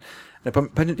moment. And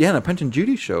a Punch and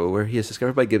Judy show where he is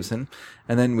discovered by Gibson,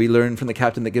 and then we learn from the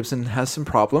captain that Gibson has some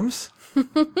problems.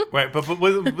 Right, but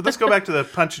let's go back to the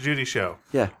Punch and Judy show.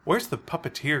 Yeah. Where's the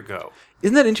puppeteer go?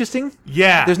 Isn't that interesting?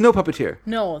 Yeah. There's no puppeteer.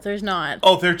 No, there's not.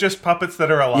 Oh, they're just puppets that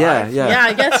are alive? Yeah. Yeah,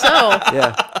 I guess so.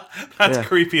 Yeah. That's Yeah.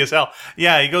 creepy as hell.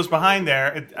 Yeah, he goes behind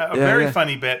there. A very yeah.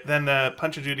 funny bit. Then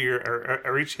Punch and Judy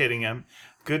are each hitting him.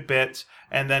 Good bit.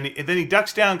 And then he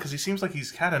ducks down because he seems like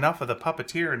he's had enough of the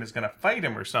puppeteer and is going to fight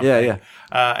him or something. Yeah.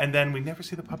 And then we never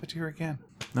see the puppeteer again.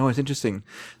 No, it's interesting.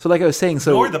 So like I was saying,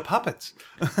 Nor the puppets.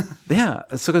 yeah.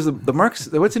 So because the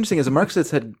Marx, what's interesting is the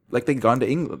Marxists had they'd gone to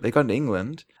England. They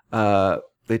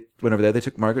went over there. They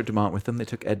took Margaret Dumont with them. They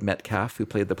took Ed Metcalf, who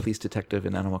played the police detective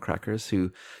in Animal Crackers,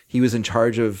 he was in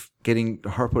charge of getting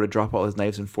Harpo to drop all his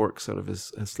knives and forks out of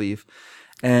his sleeve.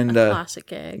 And Classic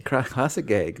gag. classic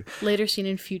gag. Later seen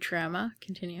in Futurama.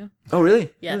 Continue. Oh,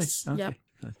 really? Yes. Really? Yep.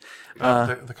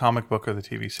 Okay. The comic book or the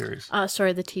TV series?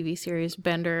 Sorry, the TV series.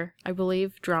 Bender, I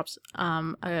believe, drops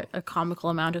a comical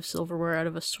amount of silverware out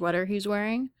of a sweater he's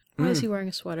wearing. Why is he wearing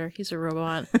a sweater? He's a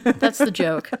robot. That's the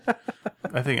joke.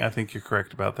 I think you're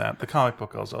correct about that. The comic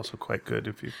book is also quite good.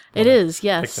 If you It is,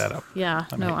 yes. pick that up. Yeah.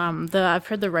 I've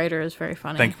heard the writer is very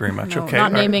funny. Thank you very much. No, Okay, not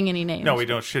all right. naming any names. No, we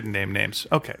shouldn't name names.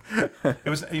 Okay. It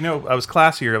was, I was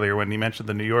classy earlier when you mentioned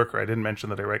the New Yorker. I didn't mention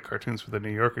that I write cartoons for the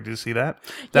New Yorker. Did you see that?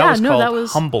 That Yeah, was no, called that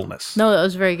was- Humbleness. No, that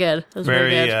was very good. That was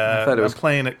very good. thought it was- I'm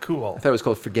playing it cool. I thought it was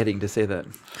called forgetting to say that.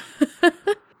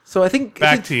 So I think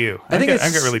Back to you. I think I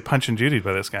it's- got really Punch and Judy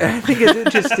by this guy. I think it's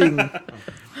interesting.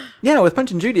 Yeah, with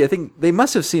Punch and Judy, I think they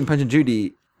must have seen Punch and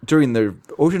Judy during their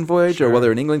ocean voyage or while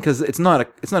they're in England, because it's not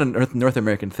a North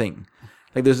American thing.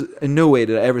 Like, there's in no way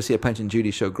did I ever see a Punch and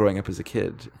Judy show growing up as a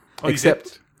kid, Oh, you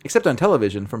except on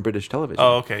television from British television.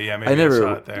 Oh, okay. Yeah, maybe I never,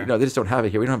 saw it there. they just don't have it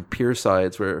here. We don't have pier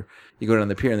sides where you go down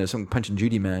the pier and there's some Punch and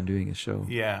Judy man doing a show.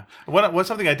 Yeah. What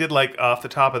something I did like off the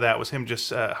top of that was him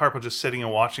just Harpo just sitting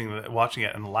and watching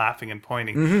it and laughing and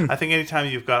pointing. I think anytime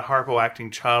you've got Harpo acting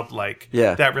childlike,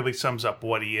 Yeah. that really sums up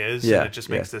what he is. Yeah, And it just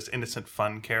makes this innocent,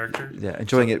 fun character. Yeah,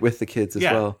 enjoying it with the kids as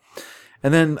Yeah. well.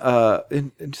 And then,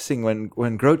 interesting, when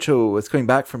Groucho was coming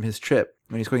back from his trip,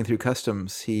 when he's going through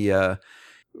customs, he,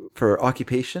 for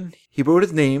occupation, he wrote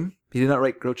his name. He did not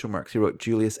write Groucho Marx. He wrote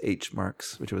Julius H.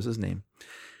 Marx, which was his name.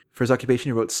 For his occupation,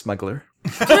 he wrote smuggler.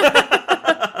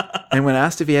 And when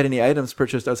asked if he had any items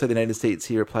purchased outside the United States,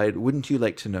 he replied, "Wouldn't you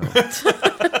like to know?"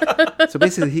 So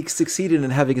basically, he succeeded in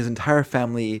having his entire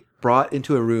family brought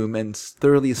into a room and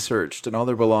thoroughly searched and all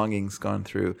their belongings gone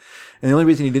through. And the only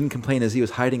reason he didn't complain is he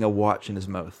was hiding a watch in his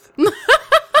mouth.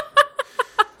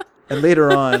 And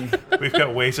later on, We've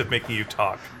got ways of making you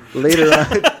talk.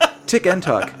 tick and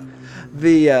talk.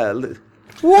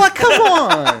 What? Come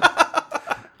on!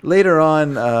 Later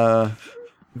on,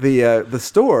 the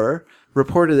store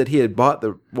reported that he had bought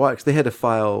the watch. They had to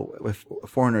file with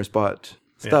foreigners bought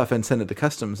stuff and send it to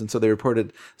customs, and so they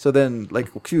reported. So then,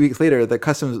 like a few weeks later, the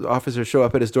customs officers show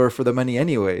up at his door for the money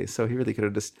anyway. So he really could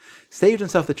have just saved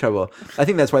himself the trouble. I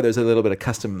think that's why there's a little bit of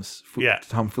customs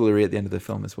tomfoolery at the end of the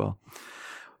film as well.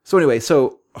 So anyway,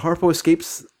 Harpo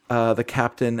escapes the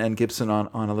captain and Gibson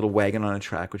on a little wagon on a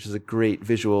track, which is a great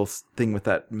visual thing with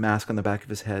that mask on the back of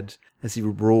his head as he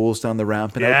rolls down the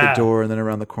ramp and out the door and then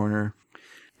around the corner.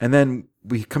 And then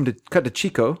we cut to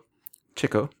Chico.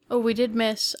 Oh, we did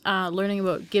miss learning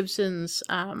about Gibson's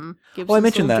I mentioned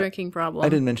little that. drinking problem. I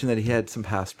didn't mention that he had some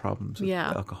past problems with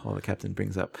alcohol the captain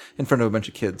brings up in front of a bunch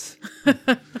of kids.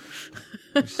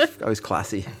 Always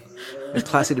classy. It's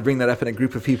classy to bring that up in a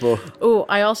group of people. Oh,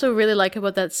 I also really like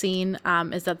about that scene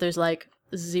is that there's like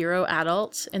 0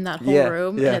 adults in that whole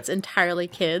room and it's entirely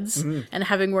kids. And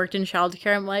having worked in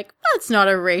childcare, I'm like, that's not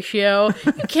a ratio.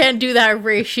 You can't do that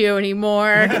ratio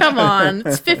anymore. Come on.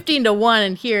 It's 15-1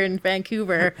 in here in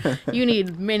Vancouver. You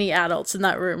need many adults in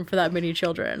that room for that many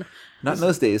children. Not in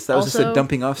those days. That was just a Also-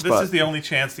 dumping off spot. This is the only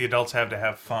chance the adults have to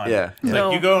have fun. Yeah. Like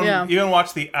No, you go yeah. and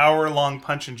watch the hour-long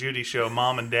Punch and Judy show.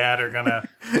 Mom and Dad are gonna.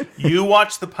 You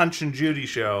watch the Punch and Judy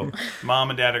show. Mom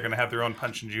and Dad are gonna have their own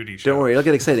Punch and Judy show. Don't worry, it'll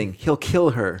get exciting. He'll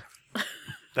kill her.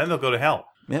 Then they'll go to hell.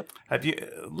 Yep.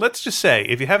 Let's just say,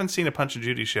 if you haven't seen a Punch and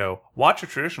Judy show, watch a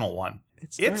traditional one.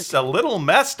 It's dark. a little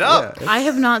messed up. Yeah. I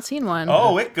have not seen one.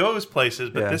 Oh, it goes places,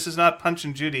 but Yeah. this is not Punch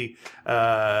and Judy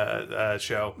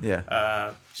show.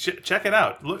 Yeah. Check it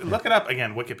out. Look it up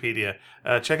again. Wikipedia.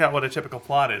 Check out what a typical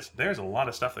plot is. There's a lot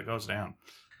of stuff that goes down.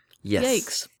 Yes.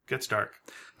 Yikes. Gets dark.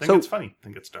 Think So- it's funny.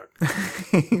 Think it's dark.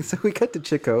 So we cut to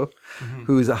Chico,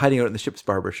 who's hiding out in the ship's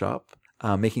barber shop,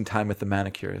 making time with the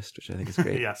manicurist, which I think is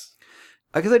great. Yes.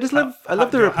 Because I just love, I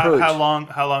love their approach. How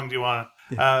long do you want?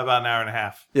 About an hour and a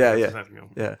half. Yeah.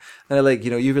 And I like,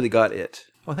 you really got it.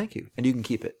 Oh, thank you, and you can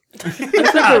keep it.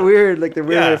 It's like a weird, like the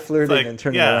way Yeah, they're it's flirting like- and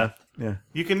turning yeah. around. Yeah,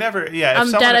 You can never. Yeah.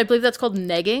 If Dad, someone, I believe that's called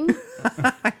negging.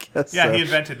 I guess. Yeah, so. he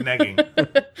invented negging.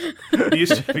 It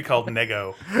used to be called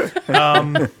nego.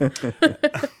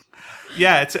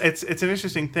 Yeah, it's an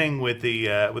interesting thing with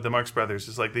the Marx Brothers.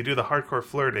 Is like they do the hardcore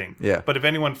flirting. Yeah. But if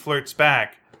anyone flirts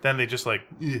back, then they just like.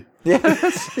 "Ugh." Yeah,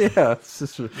 it's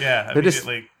just, Yeah. They're just-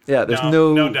 Immediately. there's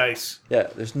no dice, yeah,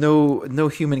 there's no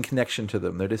human connection to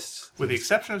them. They're just with the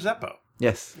exception of Zeppo.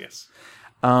 yes. Yes.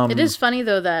 It is funny,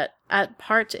 though, that at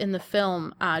parts in the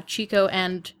film, Chico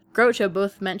and Groucho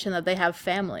both mention that they have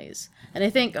families. And I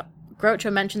think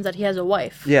Groucho mentions that he has a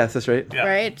wife. Yes, that's right. Yeah.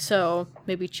 Right? So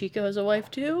maybe Chico has a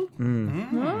wife, too? We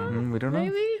don't know.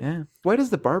 Maybe? Yeah. Why does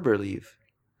the barber leave?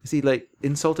 Is he like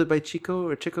insulted by Chico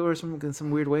or some in some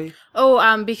weird way?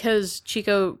 Oh, because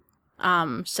Chico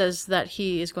says that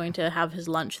he is going to have his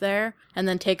lunch there and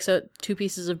then takes out 2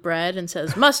 pieces of bread and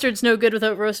says, mustard's no good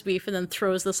without roast beef, and then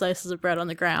throws the slices of bread on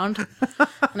the ground.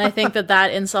 And I think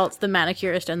that insults the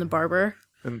manicurist and the barber.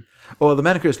 The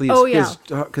manicurist leaves Oh, yeah.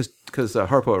 because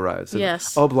Harpo arrives. And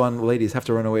Yes. all blonde ladies have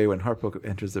to run away when Harpo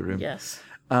enters the room. Yes.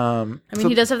 I I mean,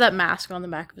 he does have that mask on the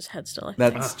back of his head still. I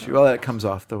think. That's true. Well, that comes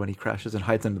off though when he crashes and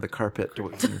hides under the carpet.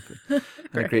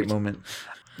 A great moment.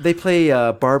 They play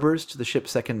barbers to the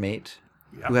ship's second mate,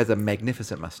 who has a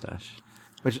magnificent mustache,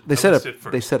 which they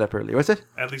set up earlier. What's it?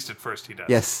 At least at first he does.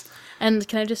 Yes. And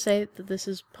can I just say that this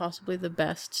is possibly the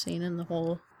best scene in the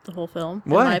whole film,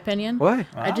 Why? in my opinion. Why?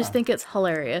 I just think it's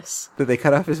hilarious. Did they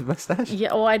cut off his mustache?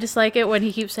 Yeah, well, I just like it when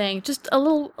he keeps saying just a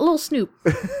little snoop.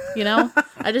 You know,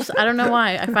 I don't know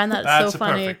why. I find that That's so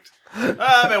funny. perfect.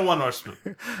 I one more snoop.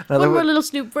 One more little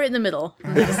snoop right in the middle.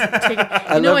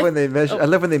 I love when they measure. I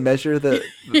love when they measure the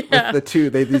the two.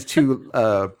 These two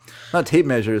not tape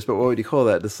measures, but what would you call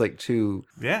that? Just like two.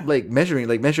 Yeah. Like measuring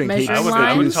tape. Measuring I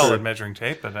lines? would call it measuring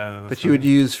tape, but But you would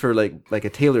use for like a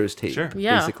tailor's tape, Sure.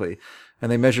 Yeah. basically.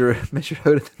 And they measure out, and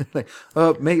they're like,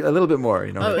 oh, make a little bit more,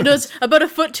 you know. Oh, no, it's about a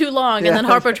foot too long, and then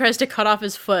Harpo tries to cut off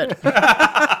his foot.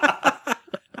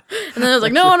 And then I was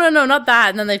like, no, not that.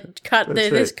 And then they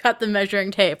just cut the measuring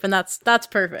tape, and that's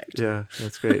perfect. Yeah,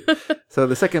 that's great. So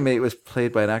the second mate was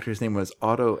played by an actor. His name was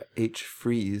Otto H.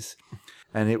 Freeze,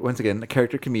 and once again a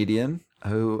character comedian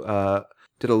who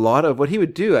did a lot of what he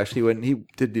would do actually when he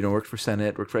did worked for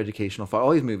Senate, worked for Educational,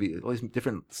 all these movies, all these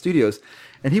different studios,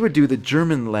 and he would do the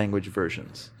German language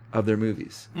versions of their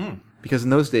movies because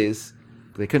in those days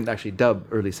they couldn't actually dub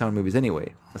early sound movies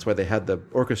anyway. That's why they had the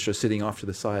orchestra sitting off to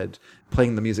the side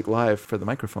playing the music live for the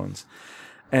microphones.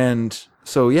 And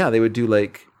so, yeah, they would do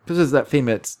this is that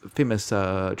famous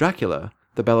Dracula,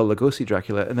 the Bela Lugosi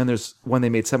Dracula. And then there's one they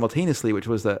made simultaneously, which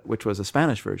was a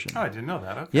Spanish version. Oh, I didn't know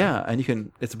that. Okay. Yeah,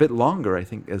 and it's a bit longer, I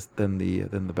think, than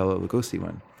the Bela Lugosi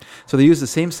one. So they use the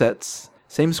same sets,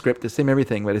 same script, the same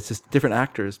everything, but it's just different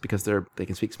actors because they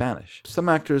can speak Spanish. Some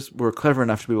actors were clever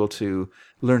enough to be able to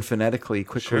learn phonetically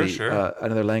quickly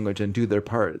another language and do their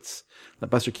parts.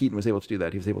 Buster Keaton was able to do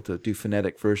that. He was able to do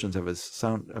phonetic versions of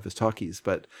his talkies,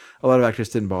 but a lot of actors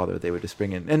didn't bother. They would just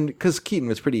bring in, and because Keaton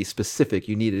was pretty specific,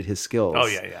 you needed his skills. Oh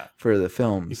yeah. For the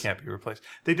films. You can't be replaced.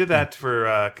 They did that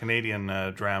for Canadian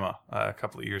drama a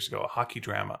couple of years ago, a hockey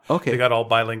drama. Okay. They got all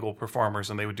bilingual performers,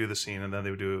 and they would do the scene, and then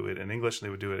they would do it in English, and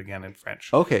they would do it again in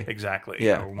French. Okay. Exactly.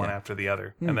 Yeah. One after the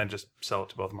other, and then just sell it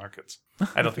to both markets.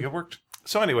 I don't think it worked.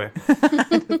 So anyway,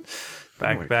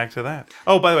 back to that.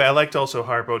 Oh, by the way, I liked also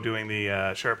Harpo doing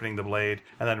the sharpening the blade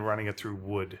and then running it through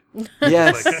wood.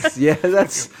 Yes,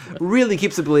 that's really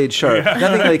keeps the blade sharp. Yeah.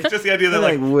 Nothing like just the idea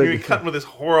that wood. you're cutting with this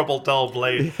horrible dull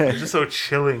blade. It's just so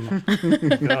chilling.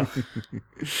 And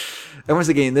once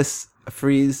again, this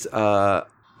Freeze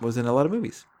was in a lot of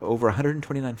movies. Over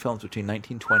 129 films between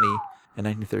 1920 and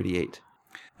 1938.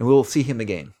 And we'll see him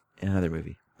again in another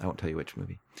movie. I won't tell you which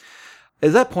movie.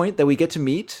 At that point that we get to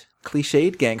meet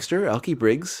cliched gangster Elkie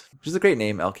Briggs, which is a great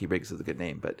name. Elkie Briggs is a good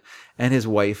name, and his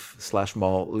wife /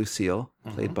 Moll, Lucille,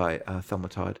 played by Thelma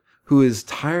Todd, who is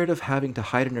tired of having to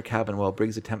hide in her cabin while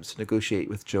Briggs attempts to negotiate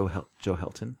with Joe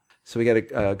Helton. So we got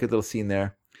a good little scene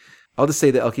there. I'll just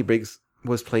say that Elkie Briggs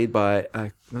was played by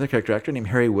another character actor named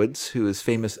Harry Woods, who is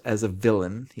famous as a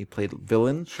villain. He played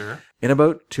villain in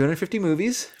about 250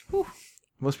 movies,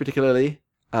 most particularly.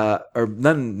 Or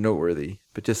none noteworthy,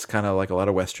 but just kind of like a lot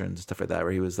of westerns and stuff like that,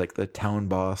 where he was like the town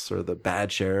boss or the bad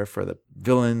sheriff or the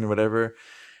villain or whatever.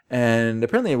 And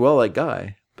apparently a well-liked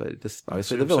guy, but just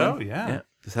obviously the villain. So, yeah.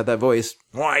 Just had that voice.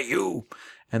 Why you?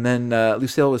 And then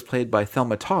Lucille was played by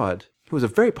Thelma Todd, who was a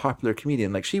very popular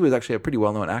comedian. Like she was actually a pretty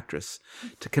well-known actress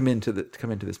to come into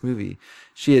this movie.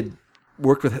 She had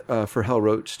worked with for Hal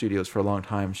Roach Studios for a long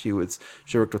time. She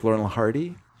worked with Laurel and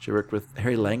Hardy. She worked with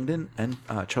Harry Langdon and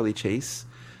Charlie Chase,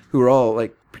 who were all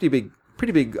like pretty big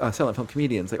silent film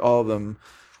comedians. Like all of them,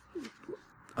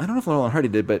 I don't know if Laurel and Hardy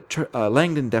did, but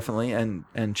Langdon definitely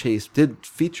and Chase did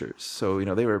features. So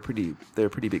they were pretty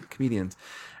big comedians.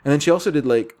 And then she also did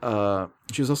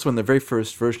she was also in the very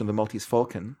first version of the Maltese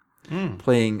Falcon,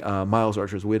 playing Miles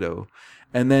Archer's widow.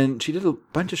 And then she did a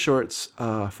bunch of shorts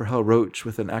for Hal Roach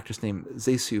with an actress named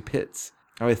Zasu Pitts.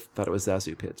 I always thought it was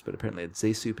Zazu Pitts, but apparently it's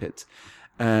Zasu Pitts.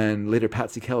 And later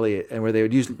Patsy Kelly, and where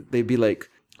they'd be like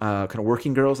kind of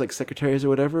working girls, like secretaries or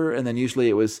whatever, and then usually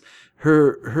it was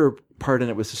her part in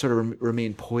it was to sort of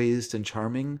remain poised and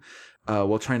charming,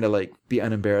 while trying to like be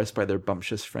unembarrassed by their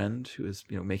bumptious friend who is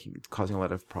causing a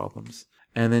lot of problems.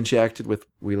 And then she acted with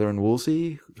Wheeler and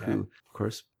Woolsey, who of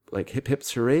course like Hip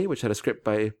Hips Hooray, which had a script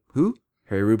by who?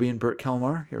 Harry Ruby and Burt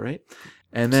Kalmar. You're right.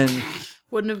 And then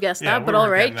wouldn't have guessed that, but all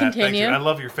right, continue. I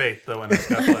love your faith, though, in this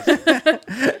list.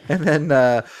 And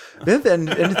then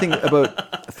anything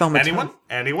about Thelma Todd?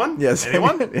 Anyone? Yes.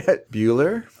 Anyone?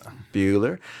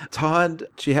 Bueller. Todd,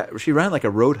 she ran like a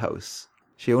roadhouse.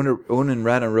 She owned and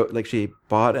ran a she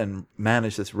bought and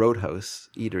managed this Roadhouse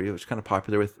eatery, which was kind of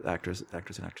popular with actors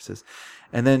and actresses.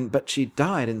 And then, but she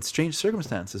died in strange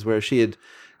circumstances where she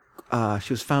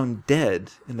was found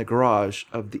dead in the garage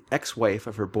of the ex-wife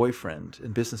of her boyfriend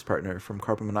and business partner from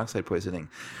carbon monoxide poisoning.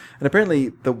 And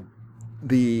apparently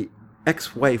the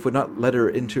ex-wife would not let her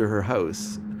into her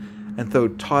house. And so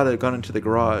Todd had gone into the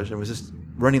garage and was just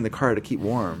running the car to keep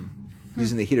warm,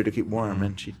 using the heater to keep warm.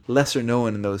 And she lesser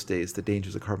known in those days the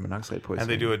dangers of carbon monoxide poisoning. And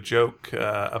they do a joke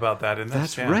about that in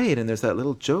this. That's right. And there's that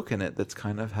little joke in it that's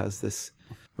kind of has this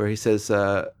where he says,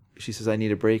 she says, I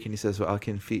need a break. And he says, well,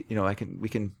 we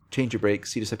can change your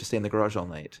brakes. You just have to stay in the garage all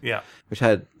night. Yeah. Which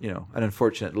had, an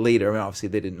unfortunate later. I mean, obviously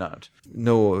they did not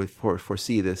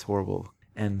foresee this horrible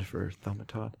end for Thelma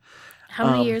Todd. How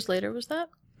many years later was that?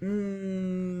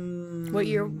 What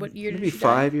year did maybe she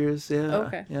 5 die? years, yeah.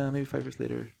 Okay. Yeah, maybe 5 years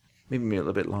later. Maybe a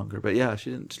little bit longer. But yeah,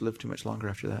 she didn't live too much longer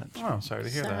after that. Oh, sorry to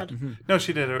hear Sad. that. Mm-hmm. No,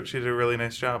 she did a really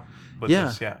nice job with Yeah,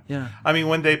 this. Yeah. yeah. I mean,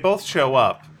 when they both show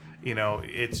up,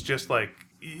 it's just like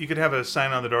you could have a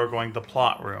sign on the door going "the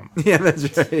plot room." Yeah,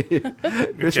 that's right.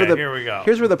 Here we go.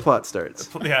 Here's where the plot starts.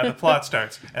 Yeah, the plot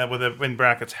starts, and with in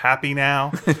brackets, happy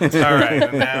now. All right,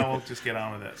 and now we'll just get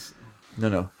on with this.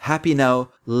 No. Happy now,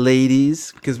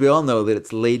 ladies, because we all know that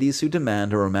it's ladies who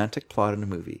demand a romantic plot in a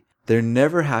movie. They're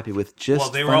never happy with just. Well,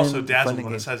 they were also dazzled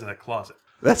by the size of that closet.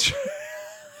 That's true.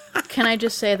 Can I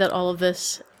just say that all of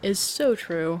this is so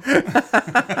true?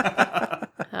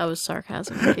 That was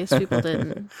sarcasm, in case people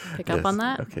didn't pick up on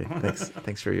that. Okay,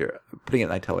 thanks for your putting it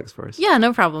in italics for us. Yeah,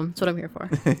 no problem. That's what I'm here for.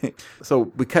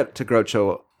 So we cut to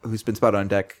Groucho, who's been spotted on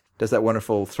deck, does that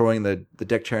wonderful throwing the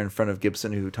deck chair in front of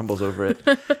Gibson, who tumbles over it,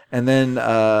 and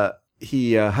then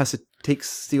he has to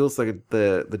steals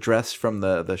the dress from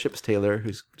the ship's tailor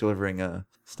who's delivering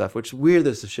stuff, which is weird.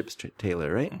 There's a ship's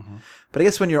tailor, right? Mm-hmm. But I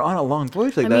guess when you're on a long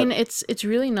voyage like that, I mean, it's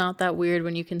really not that weird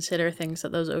when you consider things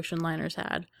that those ocean liners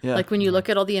had. Yeah. Like when you look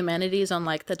at all the amenities on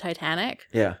like the Titanic,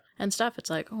 yeah, and stuff. It's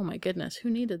like, oh my goodness, who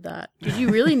needed that? Did you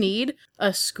really need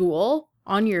a school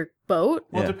on your boat?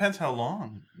 Well, it depends how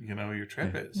long your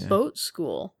trip is. Yeah. Boat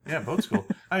school. Yeah, boat school.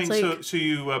 I mean, like, so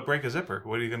you break a zipper.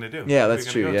 What are you going to do? Yeah, that's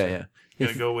true. Yeah. You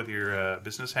going to go with your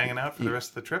business hanging out for the rest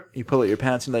of the trip? You pull out your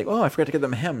pants and you're like, oh, I forgot to get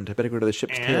them hemmed. I better go to the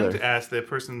ship's tailor. And as the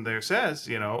person there says,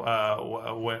 where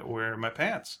are my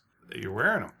pants? You're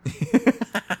wearing them.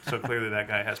 So clearly that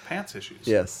guy has pants issues.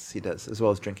 Yes, he does, as well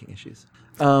as drinking issues.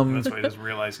 That's why he doesn't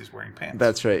realize he's wearing pants.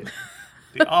 That's right.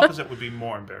 The opposite would be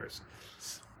more embarrassing.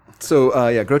 So,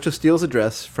 Groucho steals a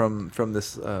dress from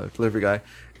this delivery guy,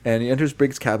 and he enters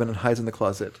Briggs' cabin and hides in the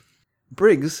closet.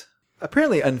 Briggs,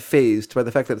 apparently unfazed by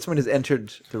the fact that someone has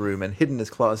entered the room and hidden his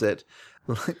closet,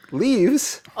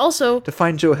 leaves also to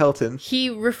find Joe Helton. He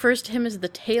refers to him as the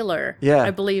tailor, yeah,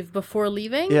 I believe, before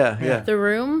leaving the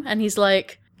room, and he's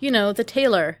like, the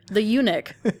tailor, the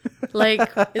eunuch. Like,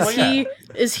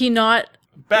 is he not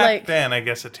back then? I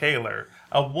guess a tailor,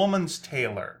 a woman's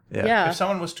tailor. Yeah. If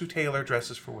someone was to tailor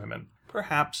dresses for women,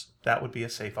 perhaps that would be a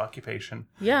safe occupation.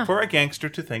 Yeah. For a gangster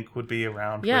to think would be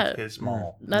around with his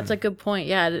maul. That's a good point.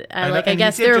 Yeah. I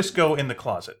guess they're just go in the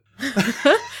closet.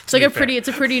 It's like it's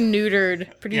a pretty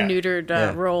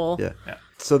neutered role. Yeah.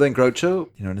 So then Groucho,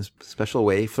 in his special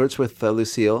way, flirts with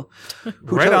Lucille,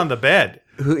 right on the bed.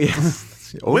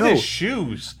 With his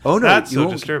shoes. Oh no, that's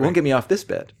so disturbing. You won't get me off this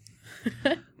bed.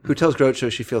 Who tells Groucho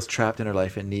she feels trapped in her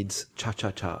life and needs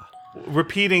cha-cha-cha.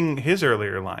 Repeating his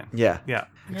earlier line. Yeah,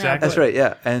 exactly. That's right.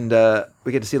 Yeah, and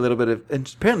we get to see a little bit of. And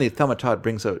apparently, Thelma Todd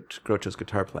brings out Groucho's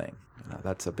guitar playing.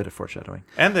 That's a bit of foreshadowing.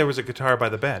 And there was a guitar by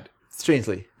the bed.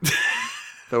 Strangely.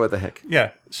 But what the heck?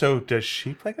 Yeah. So does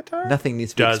she play guitar? Nothing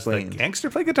needs to be explained. Does the gangster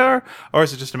play guitar, or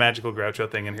is it just a magical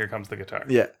Groucho thing? And here comes the guitar.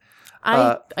 Yeah.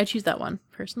 I choose that one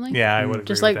personally. Yeah, I would agree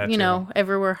just with like that too.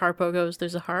 Everywhere Harpo goes,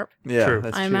 there's a harp. Yeah, true.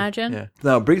 That's I true. imagine. Yeah.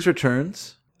 Now Briggs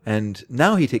returns, and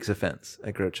now he takes offense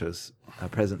at Groucho's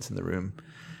presence in the room,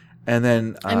 and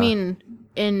then I mean,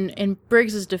 in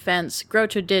Briggs's defense,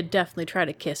 Groucho did definitely try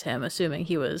to kiss him, assuming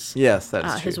he was that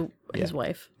is true. his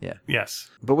wife. Yeah.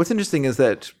 Yes. But what's interesting is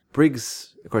that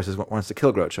Briggs, of course, wants to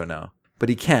kill Groucho now, but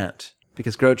he can't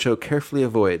because Groucho carefully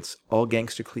avoids all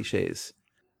gangster cliches,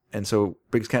 and so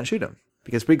Briggs can't shoot him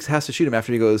because Briggs has to shoot him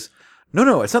after he goes,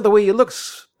 no, it's not the way he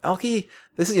looks, Alky.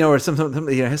 This is or something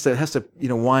has to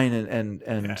whine and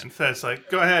it's like,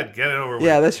 go ahead, get it over with.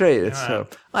 Yeah, that's right. It's so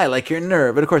I like your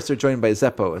nerve, but of course they're joined by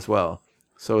Zeppo as well.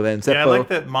 So then Zeppo. Yeah, I like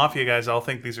that mafia guys all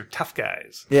think these are tough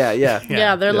guys. Yeah.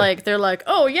 Yeah, they're like,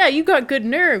 oh yeah, you got good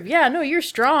nerve. Yeah, no, you're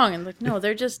strong. And like, no,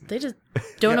 they just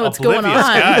don't know what's going on.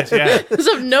 Guys, yeah. They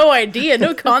have no idea,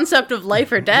 no concept of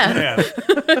life or death.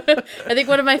 Yeah. I think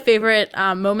one of my favorite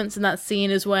moments in that scene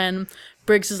is when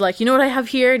Briggs is like, you know what I have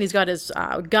here? And he's got his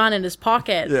gun in his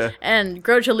pocket. Yeah. And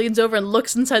Groucho leans over and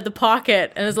looks inside the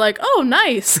pocket and is like, oh,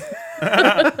 nice.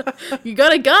 You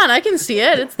got a gun. I can see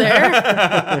it. It's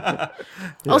there.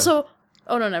 Also,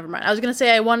 oh, no, never mind. I was going to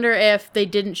say, I wonder if they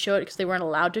didn't show it because they weren't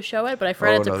allowed to show it, but I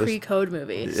forgot it's a pre-code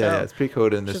movie. Yeah, it's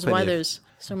pre-code. And which is why there's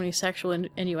so many sexual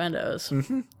innuendos.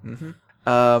 Then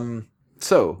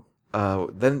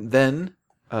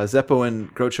Zeppo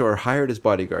and Groucho are hired as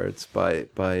bodyguards by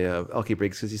Elkie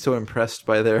Briggs because he's so impressed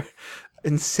by their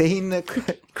insane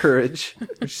courage.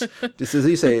 Which, just as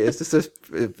you say, it's just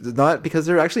not because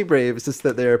they're actually brave. It's just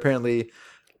that they're apparently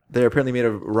made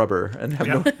of rubber and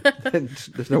have and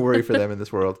there's no worry for them in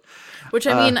this world. Which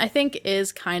I mean, I think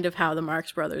is kind of how the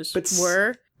Marx Brothers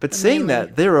were. But saying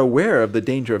that, they're aware of the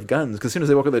danger of guns because as soon as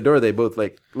they walk out the door, they both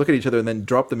like look at each other and then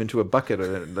drop them into a bucket,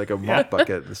 or like a mop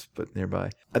bucket but nearby.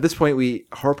 At this point,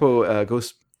 Harpo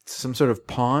goes to some sort of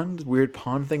weird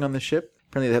pond thing on the ship.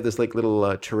 Apparently, they have this like little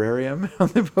terrarium on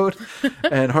the boat,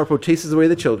 and Harpo chases away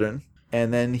the children,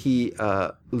 and then he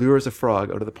lures a frog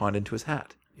out of the pond into his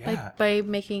hat. Yeah. By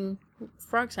making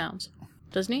frog sounds,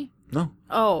 doesn't he? No.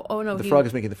 Oh no. The frog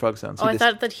is making the frog sounds. I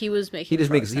thought that he was making. He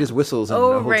just whistles.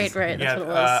 And right. That's what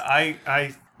it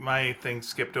was. My thing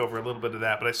skipped over a little bit of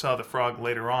that, but I saw the frog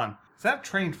later on. Is that a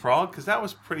trained frog? Because that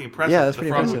was pretty impressive. Yeah, that's pretty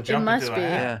impressive. It must be.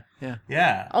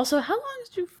 Yeah. Also, how long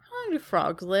do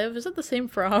frogs live? Is that the same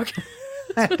frog?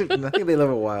 I think they live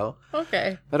a while.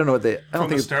 Okay. I don't know what From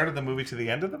the start of the movie to the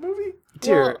end of the movie?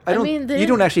 Dear, you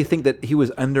don't actually think that he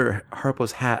was under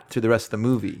Harpo's hat through the rest of the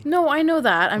movie. No, I know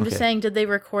that. I'm just saying, did they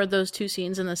record those two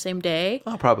scenes in the same day?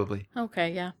 Oh, probably.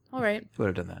 Okay, yeah. All right. He would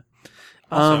have done that.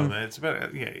 Also, it's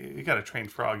about you got a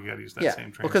trained frog. You got to use that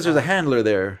same trained. Well, because there's a handler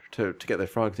there to get the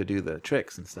frog to do the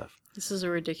tricks and stuff. This is a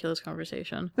ridiculous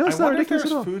conversation. No, it's not ridiculous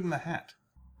at all. Food in the hat.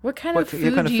 What kind of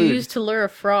food do you use to lure a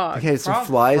frog? Okay, some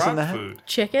flies in the hat. Food.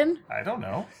 Chicken? I don't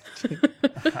know.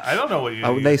 I don't know what you.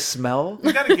 A nice smell.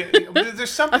 You gotta get.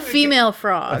 There's something. A female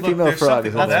frog. A female frog.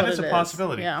 That is a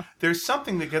possibility. Yeah. There's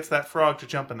something that gets that frog to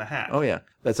jump in the hat. Oh yeah,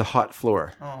 that's a hot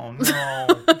floor. Oh no.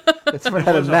 Someone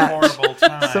had a match. Horrible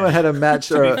time. Someone had a match.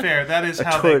 To be fair, that is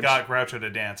how they got Groucho to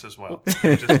dance as well. Just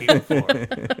heat the floor.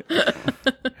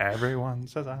 Everyone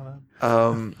says I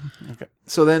love. Okay.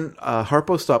 So then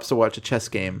Harpo stops to watch a chess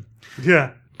game.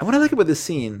 Yeah. And what I like about this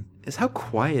scene is how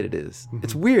quiet it is. Mm-hmm.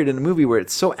 It's weird in a movie where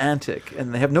it's so antic,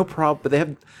 and they have no problem, but they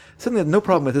have no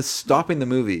problem with this stopping the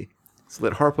movie so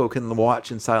that Harpo can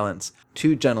watch in silence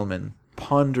two gentlemen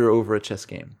ponder over a chess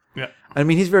game. Yeah. I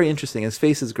mean, he's very interesting. His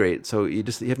face is great, so you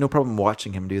have no problem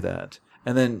watching him do that.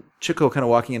 And then Chico kind of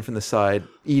walking in from the side,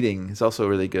 eating, is also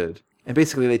really good. And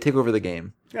basically, they take over the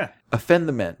game. Yeah. Offend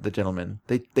the gentlemen.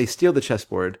 They steal the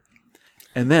chessboard,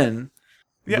 and then.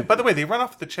 Yeah. By the way, they run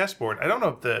off the chessboard. I don't know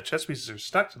if the chess pieces are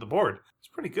stuck to the board. It's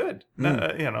pretty good.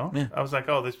 Yeah. I was like,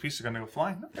 oh, these pieces are going to go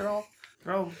flying. No,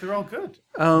 they're all good.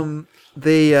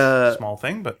 They small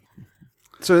thing, but.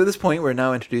 So at this point, we're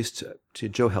now introduced to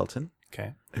Joe Helton.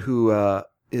 Okay. Who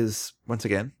is, once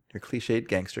again, your cliched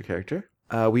gangster character.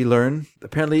 We learn,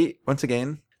 apparently, once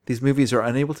again, these movies are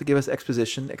unable to give us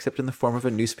exposition except in the form of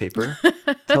a newspaper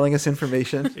telling us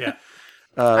information. Yeah.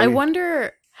 I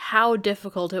wonder how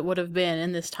difficult it would have been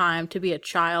in this time to be a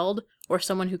child or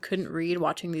someone who couldn't read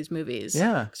watching these movies.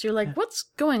 Yeah. Because you're like, what's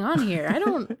going on here? I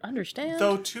don't understand.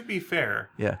 Though, to be fair,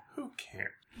 who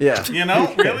cares? Yeah. You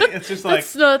know, really? It's just like...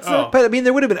 But, I mean,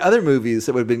 there would have been other movies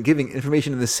that would have been giving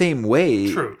information in the same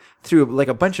way. True. Through, like,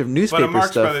 a bunch of newspaper stuff. But a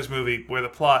Marx Brothers movie where the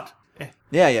plot...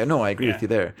 Yeah, no, I agree with you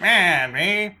there.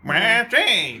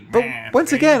 But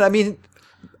once again, I mean,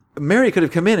 Mary could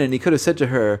have come in and he could have said to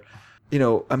her, you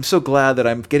know, I'm so glad that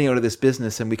I'm getting out of this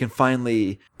business and we can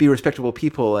finally be respectable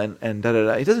people and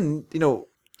da-da-da. It doesn't, you know...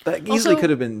 That easily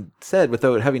could have been said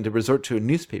without having to resort to a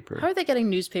newspaper. How are they getting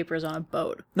newspapers on a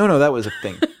boat? No, that was a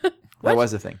thing. That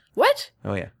was a thing. What?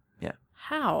 Oh, yeah.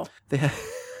 How?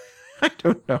 I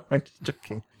don't know. I'm just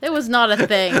joking. It was not a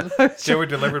thing. They were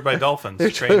delivered by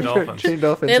dolphins, trained dolphins.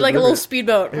 They had like a little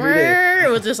speedboat. It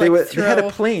was just like they had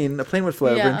a plane. A plane would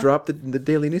fly over and drop the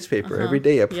daily newspaper. Every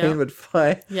day a plane would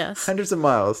fly hundreds of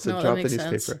miles to drop the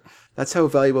newspaper. Sense. That's how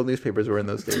valuable newspapers were in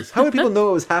those days. How would people know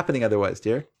what was happening otherwise,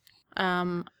 dear?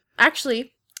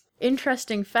 Actually,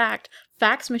 interesting fact,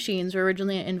 fax machines were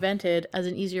originally invented as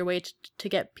an easier way to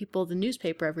get people the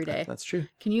newspaper every day. That's true.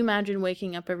 Can you imagine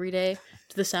waking up every day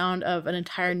to the sound of an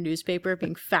entire newspaper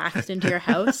being faxed into your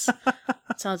house?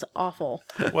 It sounds awful.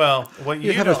 Well,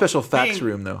 you have a special fax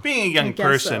room, though. Being a young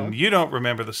person, you don't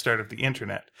remember the start of the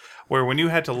internet, where when you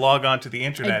had to log on to the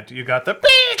internet, you got the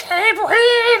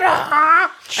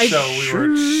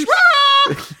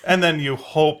and then you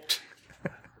hoped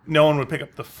no one would pick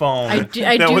up the phone. I do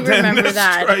remember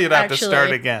that. You'd have to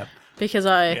start again. Because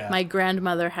my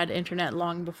grandmother had internet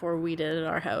long before we did at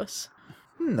our house.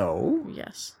 No.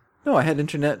 Yes. No, I had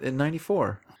internet in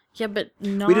 94. Yeah, but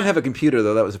not... We didn't have a computer,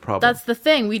 though. That was a problem. That's the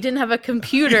thing. We didn't have a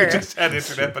computer. You just had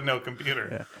internet, but no computer.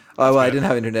 Yeah. Oh, well, I didn't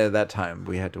have internet at that time.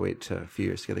 We had to wait a few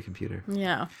years to get a computer.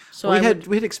 Yeah. So we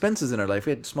had expenses in our life.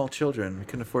 We had small children. We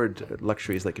couldn't afford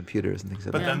luxuries like computers and things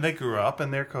like that. But then they grew up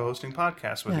and they're co-hosting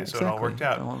podcasts with you, so it all worked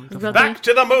out. Well, Back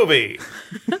to the movie.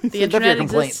 The internet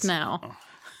exists now.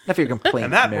 Enough of your complaint,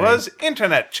 And that Mary. was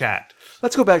Internet Chat.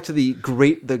 Let's go back to the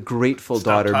grateful Stop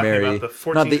daughter talking Mary, about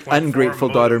the not the 14.4 ungrateful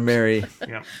daughter modems. Mary.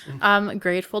 Yeah.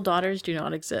 Grateful daughters do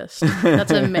not exist.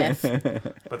 That's a myth.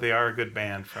 But they are a good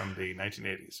band from the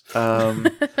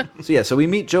 1980s. So we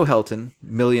meet Joe Helton,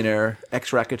 millionaire,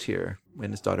 ex-racketeer,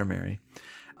 and his daughter Mary.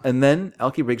 And then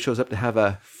Elkie Briggs shows up to have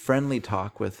a friendly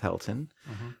talk with Helton.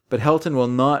 Mm-hmm. But Helton will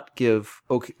not give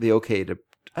the okay to...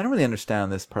 I don't really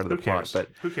understand this part of the plot, but...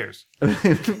 Who cares?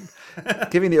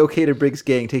 Giving the okay to Briggs'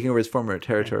 gang taking over his former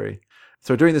territory.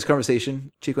 So during this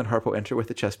conversation, Chico and Harpo enter with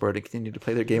the chessboard and continue to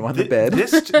play their game on the bed.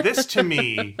 This to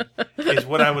me is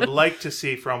what I would like to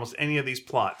see for almost any of these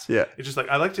plots. Yeah. It's just like,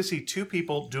 I like to see two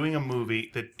people doing a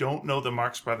movie that don't know the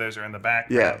Marx Brothers are in the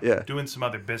background doing some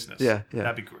other business. Yeah.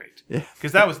 That'd be great. Yeah.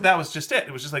 Because that was just it.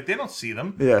 It was just like, they don't see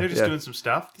them. Yeah, They're just doing some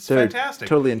stuff. It's They're fantastic.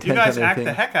 totally intent You guys on their act thing.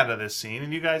 the heck out of this scene,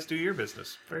 and you guys do your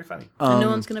business. Very funny. And no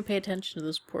one's going to pay attention to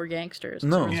those poor gangsters.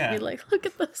 No. It's gonna be like, look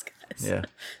at those guys. Yeah.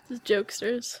 Those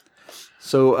jokesters.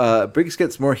 So Briggs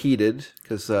gets more heated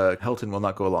because Helton will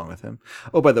not go along with him.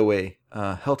 Oh, by the way,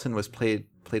 Helton was played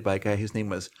by a guy whose name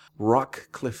was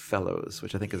Rockcliffe Fellows,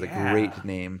 which I think is a great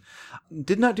name.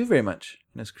 Did not do very much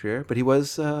in his career, but he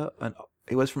was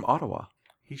from Ottawa.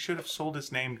 He should have sold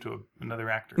his name to another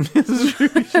actor.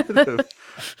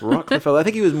 Rockcliffe Fellows. I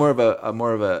think he was more of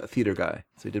a theater guy,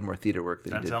 so he did more theater work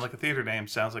than he Doesn't did. sound like a theater name.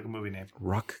 Sounds like a movie name.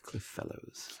 Rockcliffe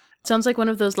Fellows. It sounds like one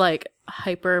of those like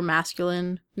hyper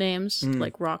masculine names,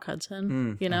 like Rock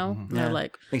Hudson. You know, they're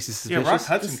like Makes you suspicious. Yeah, Rock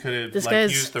Hudson could have this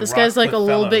used the this guy's like a Rockcliffe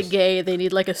little bit Fellows. gay. They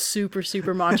need like a super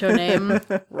macho name.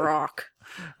 Rock.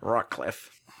 Rockcliffe.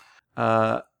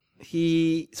 So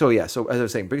as I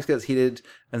was saying, Briggs gets heated,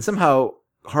 and somehow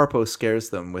Harpo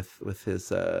scares them with his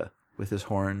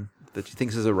horn that he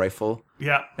thinks is a rifle.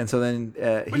 Yeah. And so then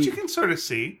Which you can sort of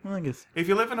see. Well, I guess. If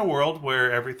you live in a world where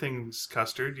everything's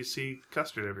custard, you see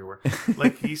custard everywhere.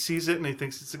 Like, he sees it and he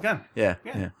thinks it's a gun. Yeah.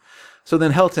 So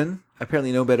then Helton,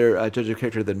 apparently no better judge of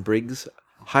character than Briggs,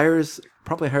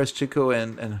 promptly hires Chico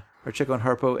and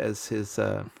Harpo as his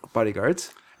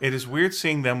bodyguards. It is weird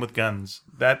seeing them with guns.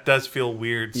 That does feel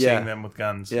weird seeing them with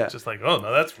guns. Yeah. It's just like, oh,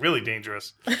 no, that's really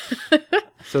dangerous.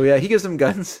 So he gives them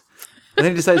guns. And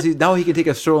then he decides now he can take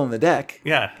a stroll on the deck.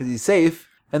 Yeah. Because he's safe.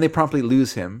 And they promptly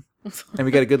lose him. And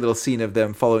we get a good little scene of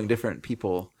them following different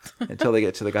people until they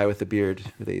get to the guy with the beard.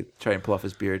 Who they try and pull off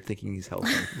his beard thinking he's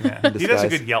Helton. Yeah. He does a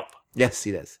good yelp. Yes,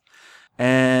 he does.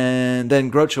 And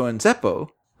then Groucho and Zeppo,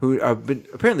 who are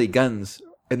apparently guns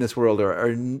in this world,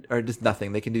 are just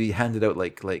nothing. They can be handed out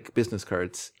like business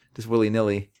cards, just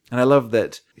willy-nilly. And I love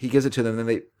that he gives it to them, and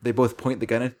then they both point the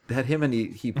gun at him, and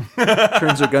he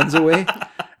turns their guns away.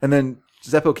 And then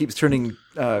Zeppo keeps turning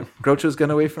Groucho's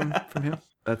gun away from him.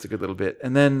 That's a good little bit.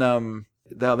 And then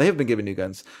now they have been given new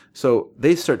guns, so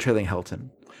they start trailing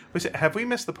Helton. Have we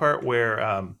missed the part where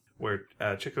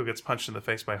Chico gets punched in the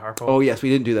face by Harpo? Oh yes, we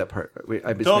didn't do that part.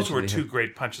 Those were two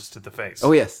great punches to the face.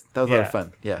 Oh yes, that was a lot of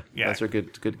fun. Yeah, those are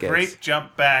good gags. Great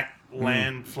jump back,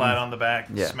 land flat on the back,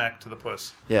 smack to the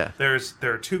puss. Yeah. There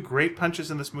are two great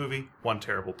punches in this movie, one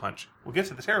terrible punch. We'll get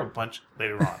to the terrible punch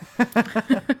later on.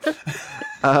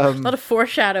 A lot of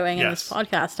foreshadowing in this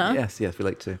podcast, huh? Yes, we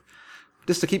like to.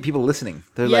 Just to keep people listening.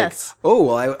 They're like, Yes. oh,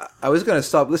 well, I was going to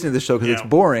stop listening to this show because it's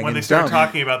boring When and they start dumb.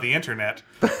 talking about the internet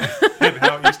and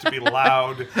how it used to be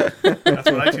loud,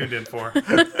 that's what I tuned in for. And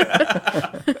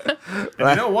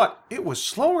you know what? It was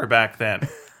slower back then.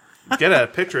 Get a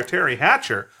picture of Terry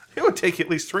Hatcher. It would take you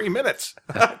at least 3 minutes.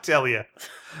 I tell you.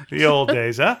 The old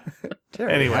days, huh?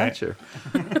 Terry Hatcher.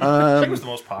 It was the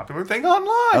most popular thing online.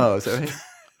 Oh, is that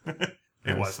right?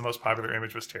 It was. The most popular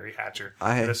image was Terry Hatcher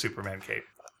I- in a Superman cape.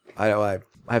 I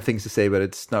have things to say, but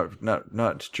it's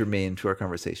not germane to our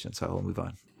conversation, so I'll move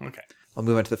on. Okay. I'll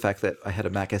move on to the fact that I had a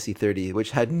Mac SE30,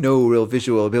 which had no real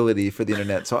visual ability for the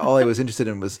internet, so all I was interested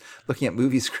in was looking at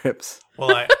movie scripts.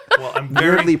 Well, I'm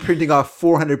Nerdly very. printing off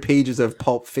 400 pages of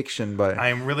pulp fiction by... I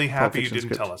am really happy you Fiction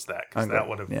didn't script. tell us that, because that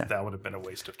would have been a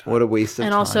waste of time. What a waste of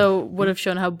And time. also would have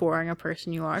shown how boring a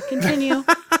person you are. Continue.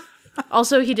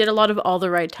 Also, he did a lot of all the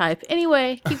right type.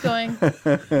 Anyway, keep going.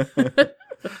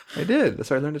 I did. That's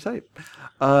how I learned to type.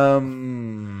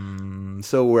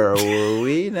 So where were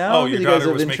we now? Oh, your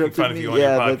daughter was making fun of you on your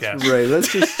podcast. That's right.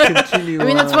 Let's just continue. I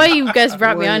mean, that's why you guys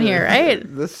brought me on here, right?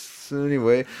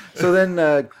 Anyway. So then,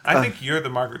 I think you're the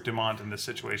Margaret Dumont in this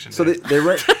situation. So they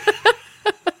went.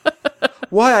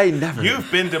 Why I never? You've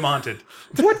been demonted.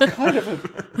 What kind of a?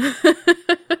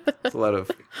 It's a lot of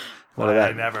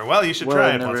that. I never. Well, you should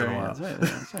try it once in a while.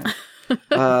 That's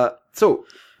right. So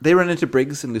they run into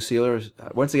Briggs and Lucille are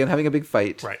once again having a big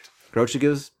fight. Right. Groucho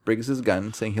gives Briggs his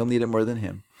gun, saying he'll need it more than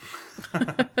him.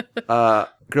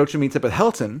 Groucho meets up with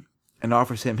Helton and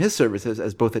offers him his services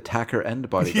as both attacker and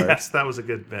bodyguard. Yes, that was a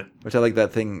good bit. Which I like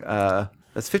that thing.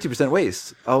 That's 50%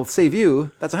 waste. I'll save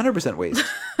you. That's 100% waste.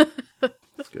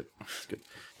 That's good. That's good.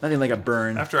 Nothing like a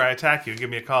burn. After I attack you, give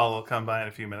me a call. We'll come by in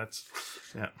a few minutes.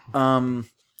 Yeah.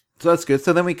 So that's good.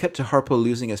 So then we cut to Harpo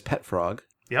losing his pet frog.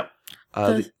 Yep.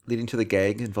 Leading to the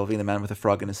gag involving the man with a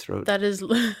frog in his throat. That is,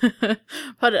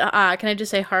 but can I just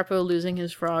say Harpo losing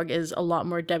his frog is a lot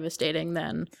more devastating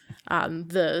than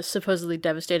the supposedly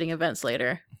devastating events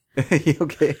later.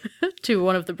 Okay. To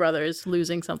one of the brothers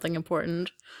losing something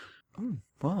important.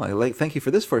 Well, thank you for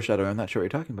this foreshadowing. I'm not sure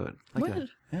what you're talking about. What? That.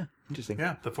 Yeah, interesting.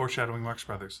 Yeah, the foreshadowing Marx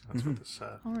Brothers. That's what this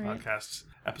podcast's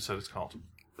episode is called.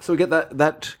 So we get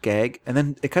that gag, and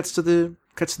then it cuts to the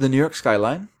New York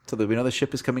skyline, so that we know the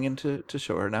ship is coming into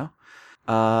shore now.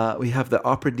 We have the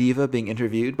opera diva being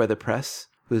interviewed by the press,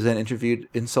 who's then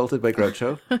insulted by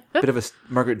Groucho. Bit of a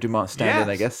Margaret Dumont stand-in,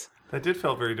 I guess. That did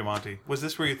feel very Dumont-y. Was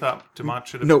this where you thought Dumont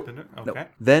should have been it? Okay. No.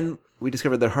 Then we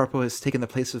discovered that Harpo has taken the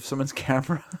place of someone's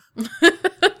camera.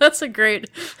 That's a great...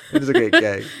 It is a great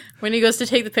gag. When he goes to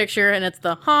take the picture and it's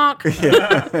the honk.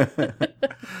 Yeah.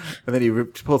 And then he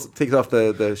takes off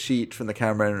the sheet from the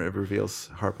camera and it reveals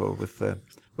Harpo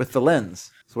with the lens.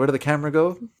 So where did the camera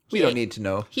go? We don't need to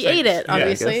know. He ate it,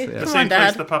 obviously. The same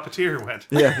place the puppeteer went.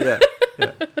 Yeah.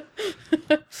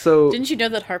 So didn't you know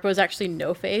that Harpo is actually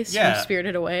No Face from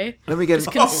Spirited Away? Then we get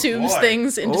just consumes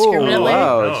things indiscriminately.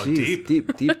 Oh wow,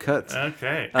 deep cuts.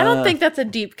 Okay. I don't think that's a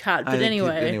deep cut, but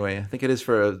anyway. I think it is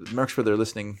for Marx for their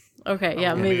listening. Okay,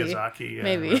 yeah, maybe. Miyazaki,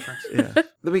 maybe. Yeah.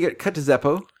 Then we get cut to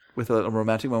Zeppo with a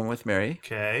romantic moment with Mary.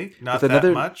 Okay, not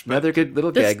that much. But another good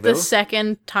little gag, though. The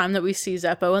second time that we see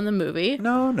Zeppo in the movie.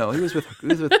 No, he was with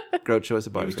Groucho as a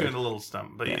bodyguard. He was doing a little stuff,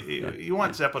 but you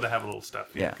want Zeppo to have a little stuff.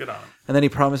 Yeah, good on him. And then he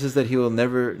promises that he will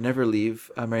never leave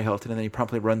Mary Helton, and then he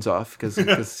promptly runs off because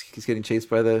he's getting chased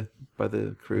by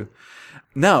the crew.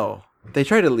 No, they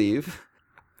try to leave.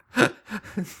 They're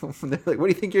like, "What do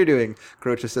you think you're doing?"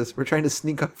 Groucho says, "We're trying to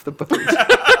sneak off the boat."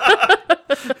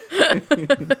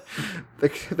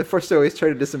 The first always try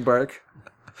to disembark.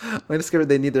 I discovered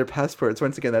they need their passports.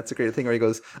 Once again, that's a great thing where he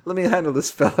goes, "Let me handle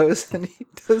this, fellows," and he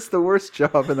does the worst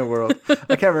job in the world.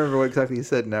 I can't remember what exactly he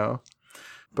said now,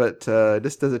 but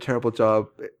just does a terrible job.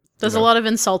 There's a lot of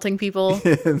insulting people,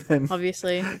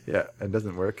 obviously. Yeah, it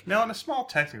doesn't work. Now, on a small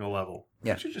technical level,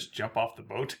 should you just jump off the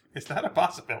boat? Is that a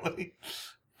possibility?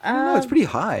 No, it's pretty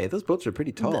high. Those boats are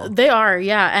pretty tall. They are,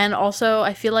 yeah. And also,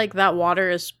 I feel like that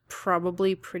water is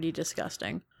probably pretty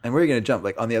disgusting. And where are you going to jump?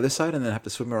 Like on the other side and then have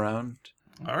to swim around?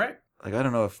 All right. Like, I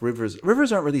don't know if rivers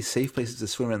aren't really safe places to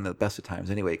swim in the best of times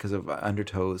anyway because of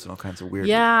undertows and all kinds of weird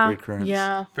currents.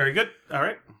 Yeah. Very good. All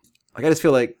right. Like, I just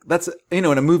feel like that's, in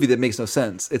a movie that makes no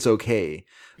sense, it's okay.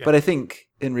 Yeah. But I think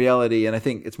in reality, and I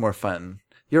think it's more fun,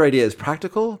 your idea is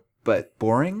practical but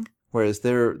boring. Whereas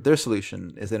their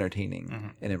solution is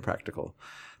entertaining and impractical.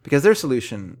 Because their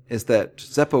solution is that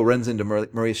Zeppo runs into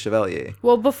Maurice Chevalier.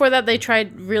 Well, before that, they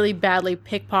tried really badly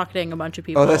pickpocketing a bunch of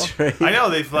people. Oh, that's right. I know,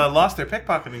 they've lost their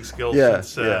pickpocketing skills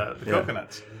since the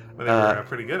Coconuts. But they were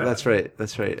pretty good at it.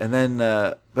 That's right. And then,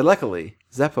 but luckily,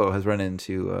 Zeppo has run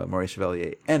into Maurice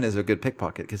Chevalier and is a good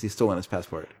pickpocket because he's stolen his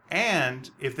passport. And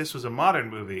if this was a modern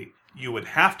movie, you would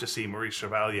have to see Maurice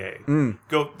Chevalier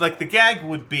go. Like, the gag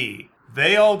would be,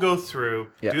 they all go through,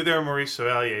 do their Maurice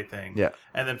Chevalier thing,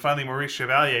 and then finally Maurice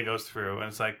Chevalier goes through, and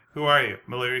it's like, "Who are you,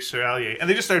 Maurice Chevalier?" And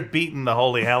they just start beating the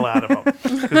holy hell out of him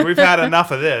because we've had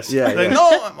enough of this. Like,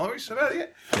 no, I'm Maurice Chevalier.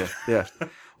 Yeah.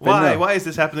 Why? No. Why is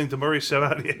this happening to Maurice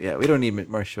Chevalier? Yeah, we don't need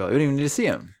Maurice Chevalier. We don't even need to see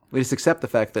him. We just accept the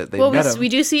fact that they met him. We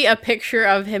do see a picture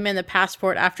of him in the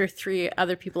passport after three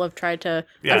other people have tried to.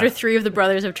 After three of the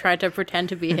brothers have tried to pretend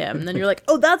to be him, and then you're like,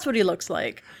 "Oh, that's what he looks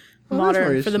like."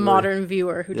 Modern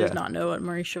viewer who does not know what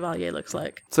Maurice Chevalier looks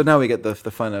like. So now we get the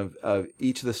fun of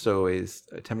each of the stowaways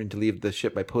attempting to leave the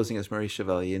ship by posing as Maurice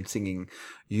Chevalier and singing,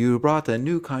 "You brought a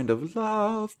new kind of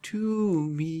love to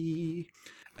me."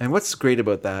 And what's great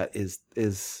about that is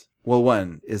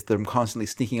one is them constantly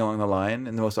sneaking along the line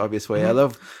in the most obvious way. I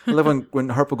love when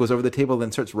Harpo goes over the table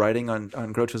and starts riding on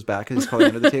Groucho's back as he's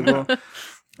crawling under the table.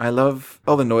 I love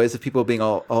all the noise of people being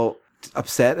all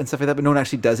upset and stuff like that, but no one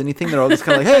actually does anything. They're all just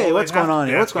kind of like, hey, what's going on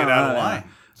here? What's going on?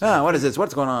 What is this?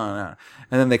 What's going on?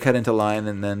 And then they cut into line,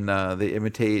 and then they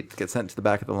imitate, get sent to the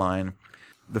back of the line.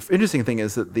 The interesting thing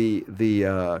is that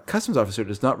the customs officer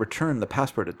does not return the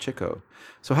passport to Chico.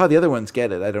 So how the other ones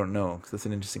get it, I don't know, because that's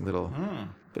an interesting little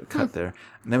bit cut there.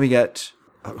 And then we get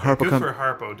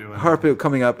Harpo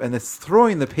coming up and it's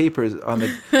throwing the papers on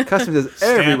the customs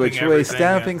every which way,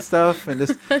 stamping stuff, and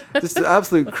just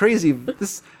absolute crazy.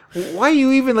 Why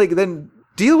you even then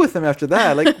deal with him after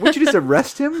that? Like, wouldn't you just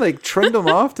arrest him? Like, trend him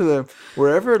off to the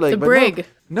wherever? Like, the brig.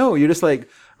 No, you're just like,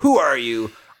 who are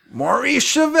you? Maurice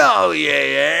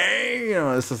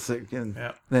Chevalier, it's just like, then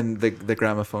the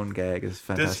gramophone gag is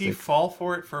fantastic. Does he fall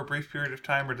for it for a brief period of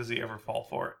time, or does he ever fall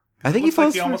for it? I think he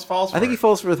falls. Almost falls for it. I think he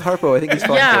falls with Harpo. I think he's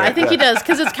falling for it. I think he does,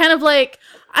 because it's kind of like,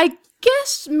 I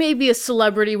guess maybe a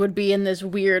celebrity would be in this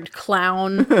weird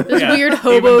clown, weird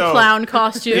hobo clown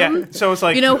costume. Yeah, so it's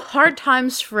like, hard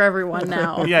times for everyone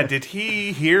now. Yeah, did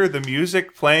he hear the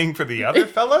music playing for the other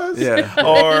fellas? Yeah,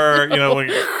 or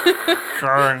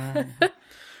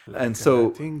and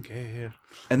so,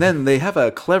 and then they have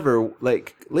a clever,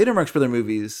 later Marx Brothers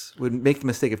movies would make the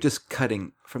mistake of just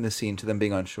cutting from the scene to them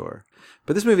being on shore.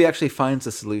 But this movie actually finds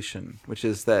a solution, which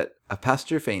is that a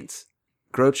passenger faints.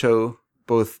 Groucho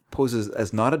both poses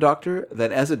as not a doctor,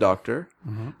 then as a doctor.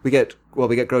 Mm-hmm. We get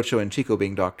Groucho and Chico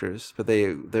being doctors, but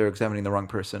they're examining the wrong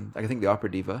person. I think the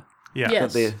opera diva. Yeah.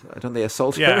 Yes. Don't they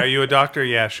assault her? Yeah, are you a doctor?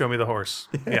 Yeah, show me the horse.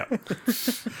 Yeah. And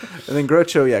then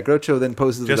Groucho then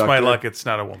poses just the doctor. Just my luck, it's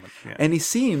not a woman. Yeah. And he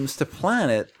seems to plan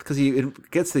it because he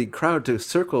gets the crowd to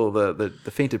circle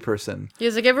the fainted person.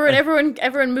 He's like,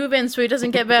 everyone move in so he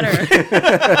doesn't get better.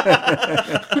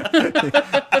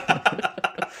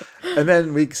 And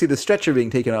then we see the stretcher being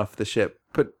taken off the ship,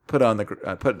 put down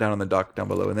on the dock down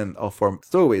below, and then all four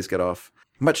stowaways get off.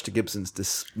 Much to Gibson's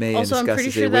dismay and disgust. Also, I'm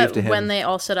pretty sure that when they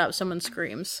all sit up, someone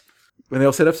screams. When they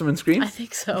all sit up, someone screams? I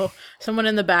think so. Someone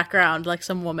in the background, like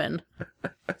some woman.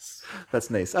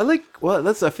 That's nice.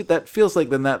 That feels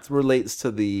like then that relates to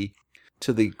the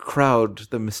crowd,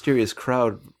 the mysterious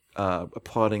crowd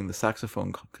applauding the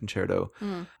saxophone concerto.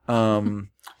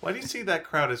 Why do you see that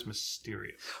crowd as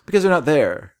mysterious? Because they're not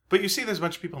there. But you see there's a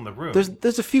bunch of people in the room.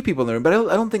 There's a few people in the room, but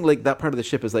I don't think that part of the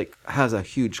ship is has a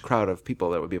huge crowd of people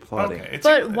that would be applauding. Okay.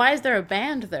 But why is there a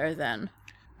band there then?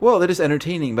 Well, they're just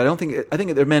entertaining, but I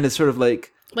think their band is sort of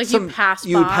like you would pass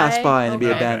by and there'd be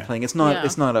a band playing. It's not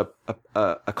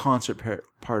a concert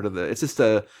part of it. It's just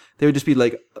they would just be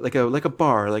like a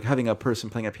bar, like having a person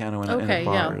playing a piano in a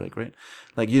bar, right?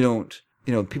 Like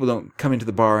people don't come into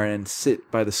the bar and sit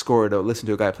by the score to listen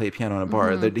to a guy play a piano in a bar.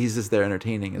 Mm-hmm. He's just there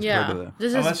entertaining as part of the...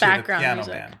 This is background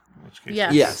music.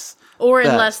 Man, yes. Or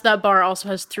unless that bar also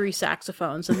has 3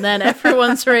 saxophones, and then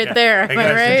everyone's right there. Am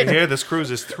I right? Did you hear? This cruise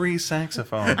is 3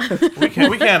 saxophones. we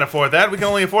can't afford that. We can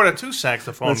only afford a 2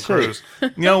 saxophone cruise.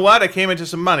 Right. You know what? I came into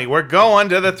some money. We're going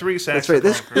to the 3 saxophone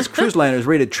That's right. This cruise liner is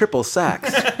rated triple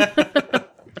sax.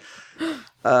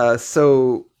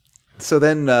 So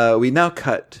then we now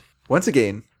cut... Once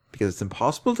again, because it's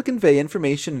impossible to convey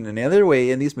information in any other way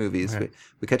in these movies,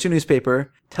 we catch a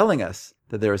newspaper telling us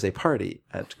that there is a party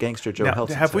at Gangster Joe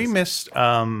Helson's. Have we missed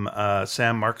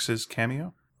Sam Marx's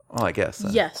cameo? Oh, I guess.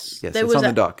 Yes. Yes, it's on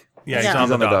the dock. Yeah, he's on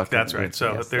the dock. That's right.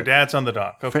 So their dad's on the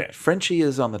dock. Okay. Frenchie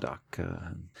is on the dock.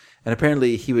 And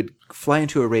apparently he would fly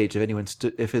into a rage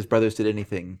if his brothers did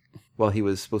anything while he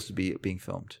was supposed to be being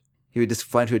filmed. He would just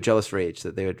fly into a jealous rage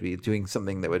that they would be doing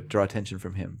something that would draw attention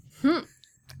from him.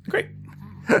 Great.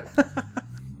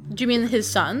 Do you mean his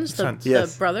sons?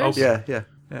 The brothers? Oh, yeah.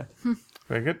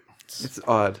 Very good. It's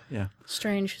odd, yeah.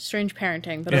 Strange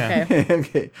parenting, but okay.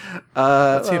 Okay.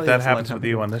 Let's see if that happens with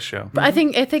you on this show. But I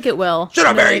think it will. Shut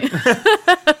up, Mary!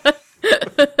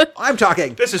 I'm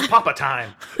talking. This is Papa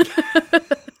time.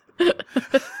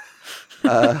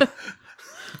 I'm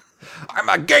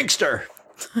a gangster.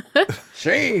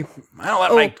 See? I don't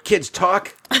let my kids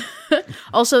talk.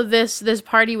 Also, this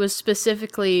party was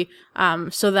specifically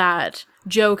so that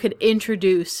Joe could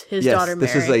introduce his daughter Mary.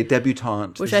 This is a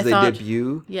debutante. Which this I is thought, a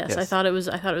debut. Yes, I thought it was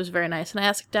very nice. And I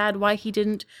asked Dad why he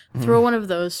didn't throw one of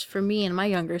those for me and my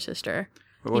younger sister.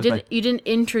 You didn't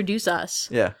introduce us.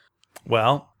 Yeah.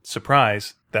 Well,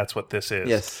 surprise. That's what this is.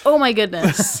 Yes. Oh my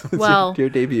goodness. Well, your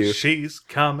debut. She's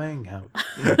coming out.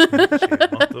 We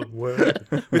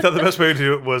thought the best way to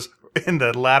do it was in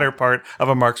the latter part of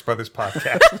a Marx Brothers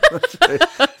podcast.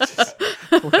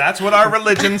 That's what our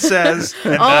religion says,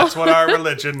 and that's what our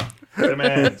religion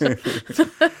demands.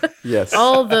 Yes.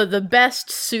 All the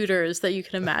best suitors that you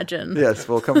can imagine. Yes,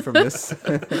 will come from this.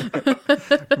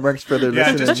 Marx Brother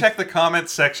Yeah, listening. just check the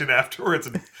comments section afterwards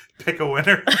and pick a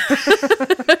winner.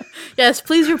 Yes,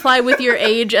 please reply with your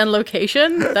age and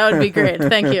location. That would be great.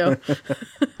 Thank you.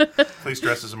 Please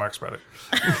dress as a Marx Brother.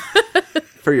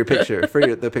 For your picture,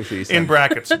 the picture you sent. In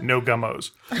brackets, no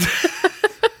gummos.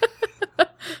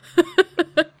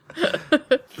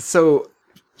 So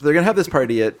they're going to have this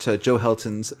party at Joe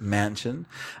Helton's mansion.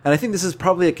 And I think this is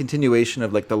probably a continuation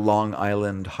of like the Long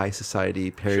Island high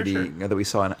society parody that we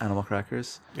saw in Animal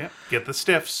Crackers. Yeah, get the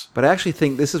stiffs. But I actually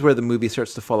think this is where the movie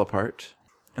starts to fall apart.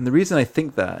 And the reason I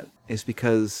think that is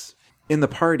because in the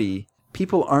party,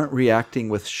 people aren't reacting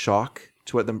with shock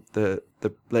to what the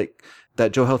like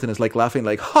that Joe Helton is like laughing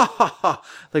like ha ha ha,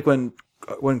 like when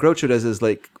Groucho does his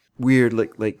like weird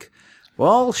like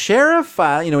well, sheriff,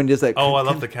 when he does that. Oh, I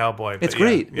love the cowboy. It's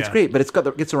great. It's great, but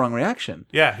gets the wrong reaction.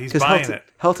 Yeah, he's buying Helton, it.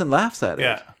 Helton laughs at it.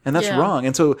 Yeah. And that's wrong.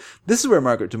 And so this is where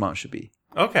Margaret Dumont should be.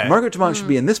 Okay. Margaret Dumont should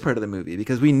be in this part of the movie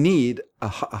because we need a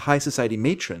high society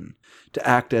matron to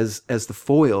act as the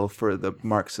foil for the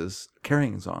Marx's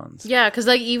carryings-ons. Yeah, because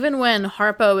like even when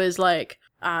Harpo is like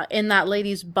in that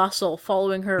lady's bustle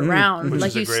following her around, Which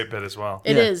like is a great bit as well.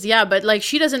 It is, yeah, but like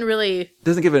she doesn't really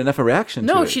Doesn't give it enough of a reaction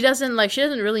to it. she doesn't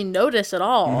really notice at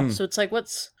all. So it's like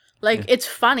it's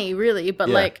funny really, but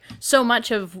like so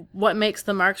much of what makes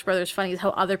the Marx Brothers funny is how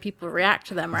other people react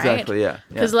to them, right? Exactly, yeah.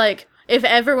 Because like if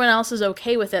everyone else is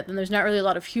okay with it, then there's not really a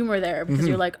lot of humor there because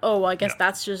you're like, oh, well, I guess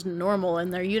that's just normal in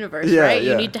their universe, right?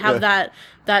 You need to have that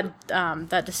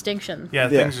distinction. Yeah,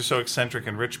 things are so eccentric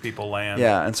and rich people land.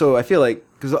 Yeah, and so I feel like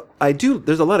because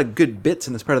there's a lot of good bits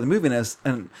in this part of the movie,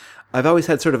 and I've always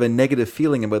had sort of a negative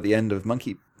feeling about the end of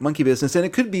Monkey Business, and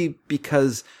it could be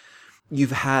because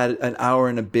you've had an hour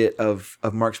and a bit of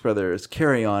Marx Brothers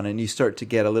carry on, and you start to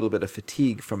get a little bit of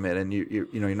fatigue from it, and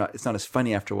you're not. It's not as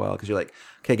funny after a while because you're like,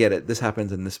 okay, I get it. This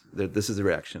happens, and this is a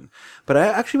reaction. But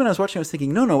when I was watching, I was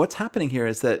thinking, no, what's happening here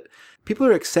is that people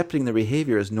are accepting the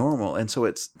behavior as normal, and so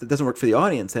it doesn't work for the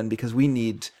audience then because we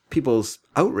need people's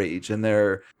outrage and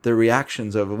their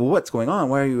reactions of, well, what's going on?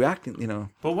 Why are you acting?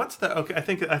 But what's the okay? I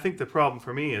think the problem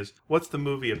for me is what's the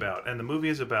movie about? And the movie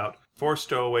is about 4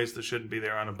 stowaways that shouldn't be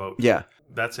there on a boat. Yeah.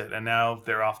 That's it. And now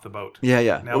they're off the boat.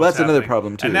 Yeah. Now Well, that's another happening?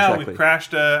 problem too. And now exactly. we've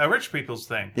crashed a rich people's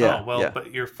thing. Yeah, Oh, well, yeah.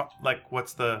 but you're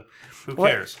what's the? Who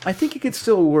Well, cares? I think it could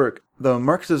still work. The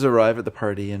Marxes arrive at the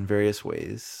party in various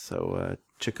ways. So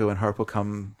Chico and Harpo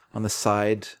come on the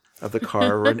side of the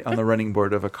car, on the running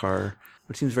board of a car,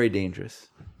 which seems very dangerous.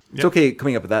 It's okay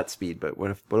coming up at that speed, but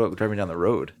what about driving down the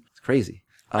road? It's crazy.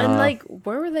 And like,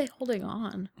 where were they holding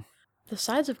on? The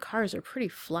sides of cars are pretty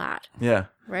flat. Yeah.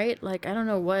 Right? Like, I don't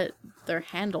know what their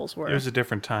handles were. It was a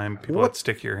different time. People would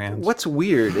stick your hands. What's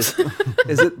weird is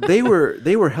that they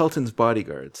were Helton's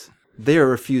bodyguards. They are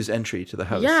refused entry to the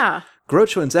house. Yeah.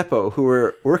 Groucho and Zeppo, who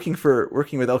were working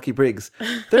with Elkie Briggs,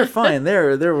 they're fine.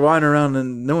 They're wandering around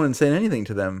and no one's saying anything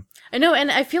to them. I know, and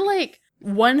I feel like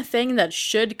one thing that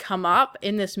should come up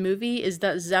in this movie is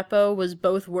that Zeppo was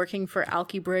both working for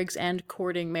Elkie Briggs and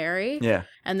courting Mary. Yeah.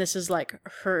 And this is like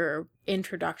her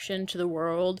introduction to the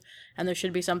world. And there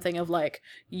should be something of like,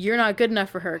 you're not good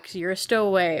enough for her because you're a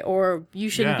stowaway, or you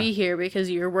shouldn't be here because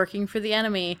you're working for the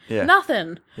enemy. Yeah.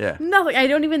 Nothing. Yeah. Nothing. I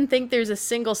don't even think there's a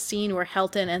single scene where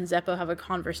Helton and Zeppo have a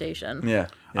conversation. Yeah.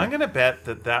 I'm going to bet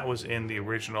that was in the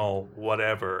original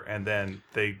whatever, and then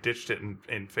they ditched it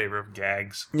in favor of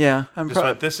gags. Yeah.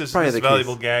 This is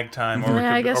valuable gag time, or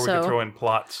I we guess could so. throw in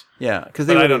plots. Yeah. Because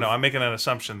I don't know. I'm making an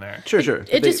assumption there. Sure.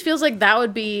 It just feels like that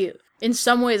would be, in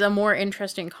some ways, a more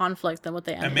interesting conflict than what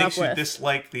they ended It makes up you with.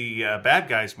 dislike the bad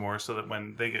guys more, so that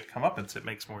when they get comeuppance, it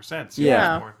makes more sense.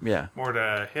 Yeah. More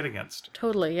to hit against.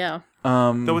 Totally, yeah.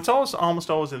 Though it's almost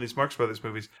always in these Marx Brothers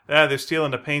movies, they're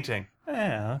stealing a painting.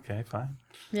 Yeah, okay, fine.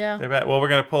 Yeah. They're bad. Well, we're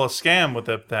going to pull a scam with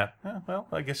that. Well,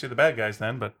 I guess you're the bad guys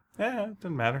then, but it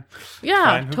doesn't matter. Yeah,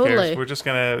 Fine, who totally. cares? We're just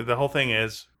going to, the whole thing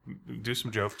is do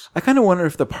some jokes. I kind of wonder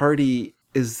if the party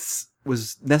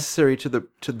was necessary to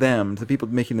the people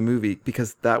making the movie,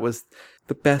 because that was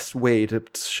the best way to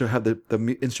have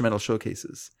the instrumental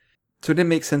showcases. So it didn't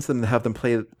make sense then to have them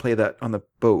play that on the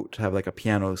boat, to have like a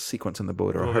piano sequence on the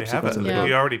boat or a harp sequence on the boat.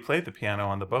 We already played the piano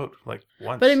on the boat like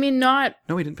once. But I mean, not.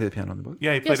 No, we didn't play the piano on the boat.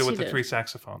 Yeah, he played it with he the did. 3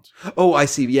 saxophones. Oh, I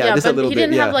see. Yeah, just but a little he bit.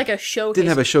 didn't Yeah. have like a showcase. Didn't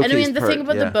have a showcase And I mean, the part, thing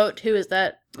about yeah. the boat too is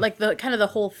that like the kind of the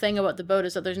whole thing about the boat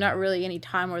is that there's not really any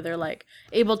time where they're like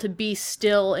able to be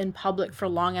still in public for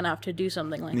long enough to do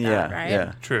something like that, right?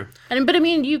 Yeah. True. But I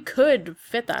mean, you could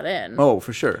fit that in. Oh,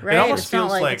 for sure. Right? It almost It's not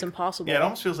feels like it's impossible. Yeah, it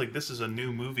almost feels like this is a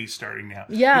new movie starting now.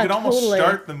 Yeah, you could almost totally.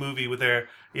 start the movie with their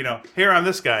here I'm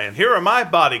this guy, and here are my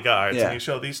bodyguards, Yeah. and you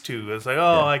show these two. It's like,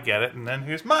 oh, I get it, and then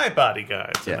here's my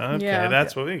bodyguards. Yeah. Okay,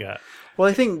 that's what we got. Well,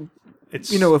 I think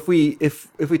It's if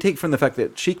we take from the fact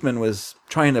that Sheikman was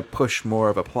trying to push more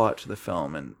of a plot to the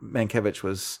film, and Mankiewicz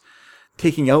was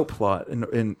taking out plot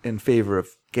in favor of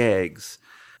gags,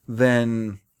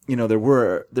 then there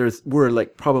were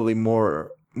like probably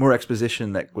more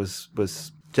exposition that was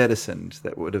jettisoned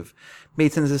that would have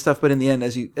made sense of stuff. But in the end,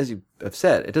 as you have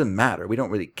said, it doesn't matter. We don't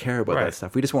really care about that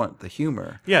stuff. We just want the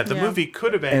humor. Yeah, the movie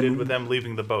could have ended with them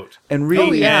leaving the boat. And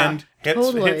really, end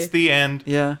hits the end.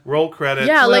 Yeah. Roll credits.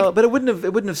 Yeah, Well, but it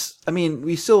wouldn't have. I mean,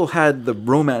 we still had the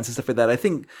romance and stuff like that. I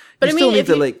think you still need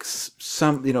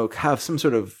to have some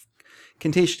sort of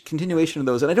continuation of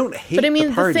those. And I don't hate. But I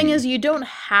mean, the the thing is, you don't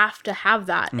have to have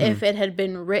that if it had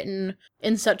been written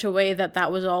in such a way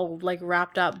that was all like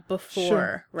wrapped up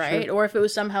before, right? Or if it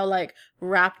was somehow like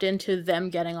wrapped into them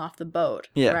getting off the boat,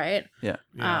 right? Yeah.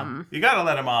 You gotta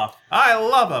let him off. I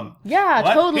love him. Yeah,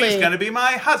 What? totally. He's gonna be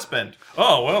my husband.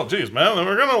 Oh, well, geez, man,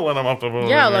 we're gonna let him off the boat.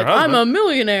 Yeah, like I'm a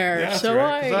millionaire, That's so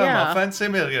right, 'cause I'm yeah. a fancy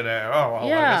millionaire. Oh, well,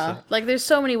 Yeah, like there's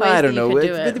so many ways I don't that you know. could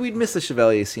do it. We'd miss the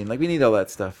Chevalier scene. Like we need all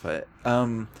that stuff.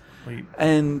 And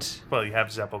Well, you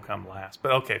have Zeppel come last,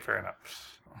 but okay, fair enough.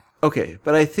 okay,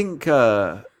 but I think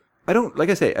I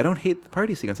don't hate the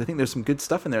party sequence. I think there's some good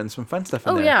stuff in there and some fun stuff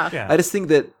in there. Yeah. I just think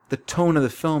that the tone of the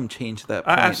film changed at that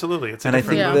point. Absolutely, it's a And I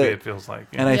different think movie. that- It feels like.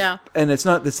 And it's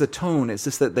not this the tone. It's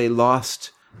just that they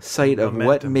lost sight of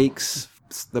what Momentum. makes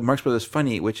the Marx Brothers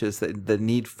funny, which is the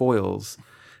need foils.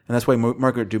 And that's why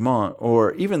Margaret Dumont,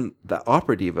 or even the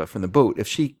opera diva from the boat, if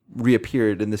she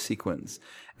reappeared in this sequence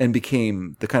and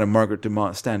became the kind of Margaret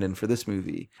Dumont stand-in for this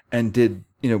movie, and did,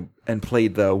 and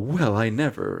played the "well, I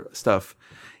never" stuff,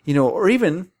 or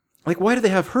even, like, why do they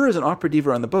have her as an opera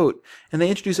diva on the boat, and they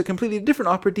introduce a completely different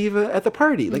opera diva at the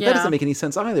party? Like, that doesn't make any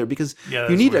sense either, because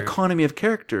you need weird. economy of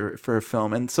character for a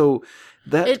film, and so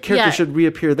that character should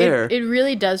reappear there. It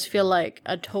really does feel like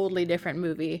a totally different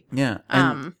movie. Yeah.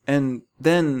 And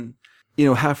then,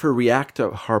 have her react to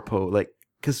Harpo, like,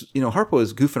 because, Harpo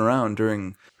is goofing around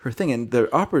during her thing, and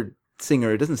the opera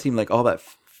singer doesn't seem like all that,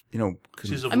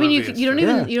 She's I mean, oblivious you don't to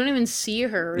it. even even see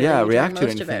her really during react to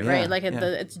most of it, anything, right? yeah, Like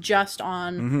it's just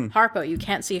on Harpo. You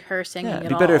can't see her singing it'd at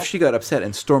be all. better if she got upset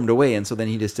and stormed away, and so then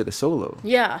he just did a solo,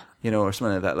 Yeah. or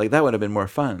something like that. Like, that would have been more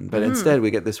fun. But instead,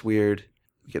 we get this weird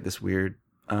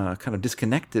kind of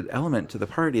disconnected element to the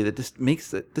party that just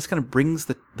makes it, this kind of brings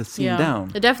the scene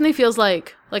down. It definitely feels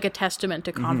like a testament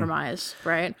to compromise,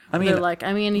 right? I mean, they're like,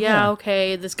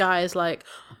 okay, this guy is like,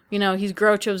 he's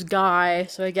Groucho's guy,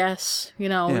 so I guess, we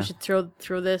should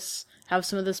throw this, have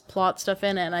some of this plot stuff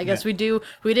in it. And I guess we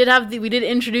did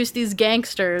introduce these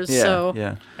gangsters, so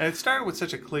Yeah. And it started with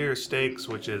such a clear stakes,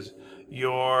 which is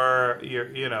your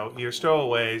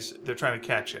stowaways. They're trying to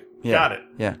catch it. Yeah. Got it.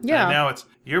 Yeah. Yeah. And now it's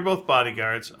you're both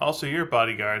bodyguards. Also, you're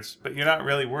bodyguards, but you're not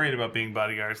really worried about being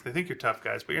bodyguards. They think you're tough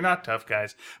guys, but you're not tough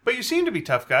guys. But you seem to be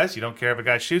tough guys. You don't care if a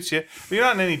guy shoots you. But you're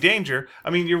not in any danger.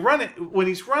 I mean, you're running when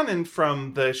he's running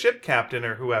from the ship captain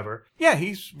or whoever. Yeah,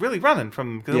 he's really running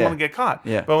from because he want to get caught.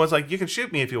 Yeah. But it's like you can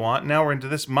shoot me if you want. Now we're into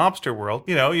this mobster world.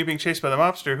 You're being chased by the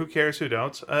mobster. Who cares? Who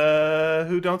don't?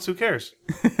 Who don't? Who cares?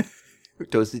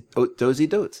 Dozy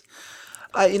dotes.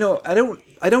 I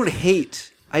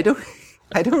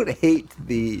don't hate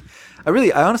the.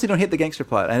 I honestly don't hate the gangster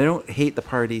plot. And I don't hate the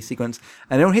party sequence.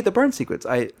 And I don't hate the barn sequence.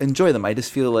 I enjoy them. I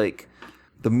just feel like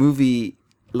the movie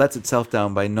lets itself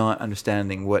down by not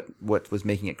understanding what was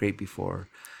making it great before.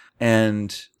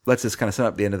 And let's just kind of sum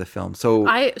up the end of the film. So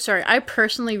I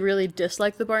personally really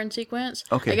dislike the barn sequence.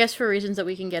 Okay. I guess for reasons that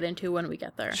we can get into when we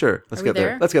get there. Sure, let's Are we get there.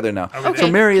 there? Let's get there now. Okay,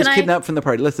 So Mary is can I- kidnapped from the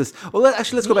party. Let's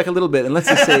go back a little bit and let's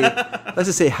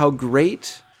just say how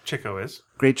great Chico is.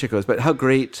 Chico's, but how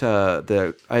great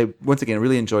I once again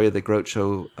really enjoy the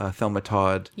Groucho Thelma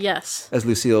Todd Yes. as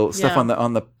Lucille stuff Yeah.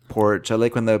 on the porch. I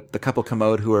like when the couple come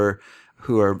out who are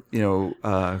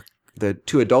the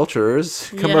two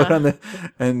adulterers come out on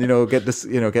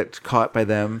get caught by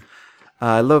them.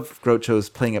 I love Groucho's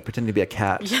playing it pretending to be a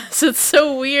cat. Yes, it's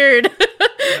so weird.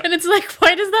 And it's like,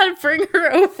 why does that bring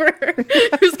her over?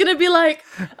 Who's going to be like,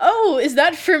 oh, is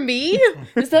that for me?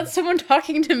 Is that someone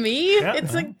talking to me? Yeah.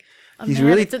 It's like,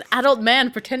 it's an adult man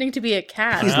pretending to be a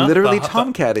cat. He's Yeah. literally The-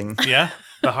 tomcatting, Yeah.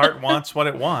 The heart wants what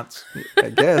it wants. I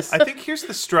guess. I think here's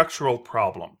the structural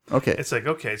problem. Okay. It's like,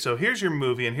 okay, so here's your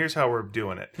movie and here's how we're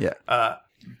doing it. Yeah.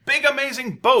 Big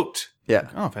amazing boat. Yeah.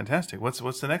 Oh, fantastic. What's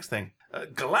the next thing?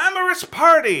 Glamorous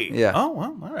party. Yeah. Oh,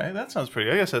 well, all right. That sounds pretty.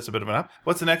 I guess that's a bit of an up.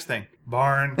 What's the next thing?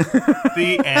 Barn.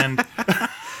 The end.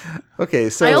 Okay,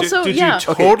 so I also Did yeah.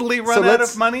 you totally run out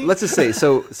let's- of money? Let's just say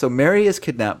so Mary is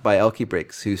kidnapped by Elkie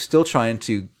Briggs, who's still trying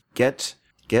to get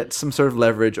some sort of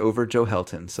leverage over Joe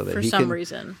Helton so that For he some can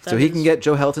reason. so he can get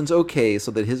Joe Helton's okay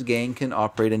so that his gang can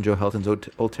operate in Joe Helton's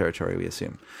old territory, we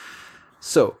assume.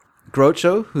 So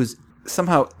Groucho, who's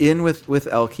somehow in with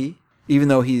Elkie, even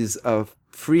though he's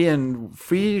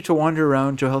free to wander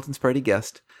around Joe Helton's party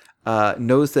guest,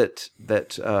 knows that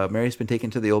Mary's been taken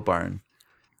to the old barn.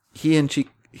 He and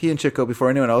Chico, before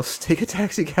anyone else, take a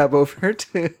taxi cab over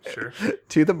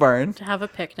to the barn to have a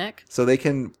picnic. so they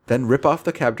can then rip off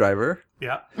the cab driver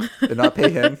Yeah. and not pay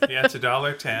him. Yeah, it's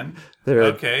 $1.10. They're-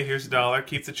 Okay, here's $1.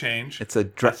 Keep the change. It's a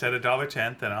I said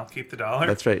 $1.10, then I'll keep the $1.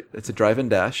 That's right. It's a drive and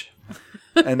dash.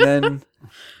 And then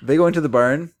they go into the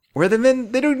barn where they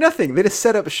do nothing. They just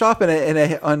set up shop on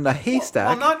a haystack.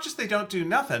 Well, not just they don't do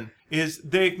nothing, is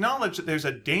they acknowledge that there's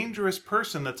a dangerous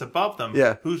person that's above them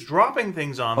Yeah. who's dropping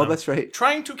things on them. Oh, that's right.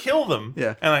 Trying to kill them.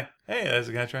 Yeah. And like, hey, there's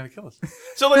a guy trying to kill us.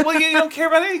 So like, well, you don't care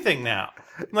about anything now.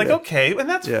 I'm like, okay, and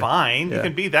that's Yeah. fine. You Yeah.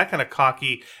 can be that kind of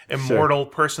cocky, immortal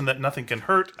person that nothing can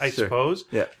hurt, I Sure. suppose.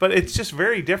 Yeah. But it's just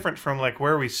very different from like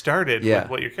where we started Yeah. with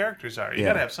what your characters are. You Yeah.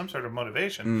 got to have some sort of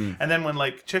motivation. And then when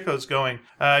like Chico's going,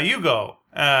 you go.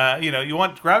 You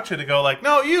want Groucho to go like,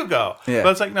 no, you go. Yeah.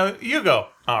 But it's like, no, you go.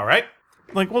 All right.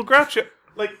 I'm like, well, Groucho,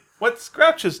 like, what's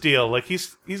Groucho's deal? Like,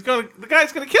 the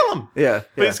guy's gonna kill him. Yeah,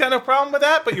 But yeah. he's got no problem with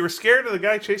that. But you were scared of the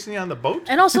guy chasing you on the boat.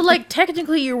 And also, like,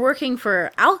 technically you're working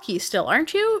for Alki still,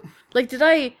 aren't you? Like,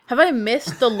 have I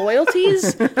missed the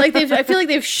loyalties? Like, I feel like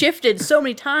they've shifted so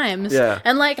many times. Yeah.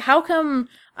 And, like, how come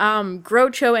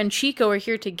Groucho and Chico are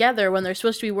here together when they're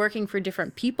supposed to be working for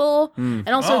different people? And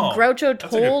also, Oh, Groucho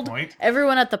that's a good told point.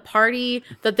 everyone at the party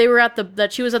that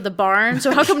that she was at the barn.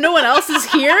 So how come no one else is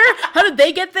here? How did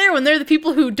they get there when they're the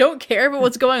people who don't care about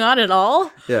what's going on at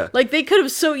all? Yeah. Like, they could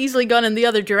have so easily gone in the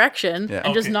other direction Yeah.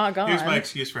 and just Okay, not gone. Here's my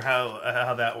excuse for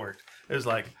how that worked. It was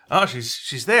like, oh,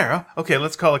 she's there. Huh? Okay,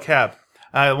 let's call a cab.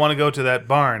 I want to go to that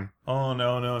barn. Oh,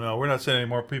 no. We're not sending any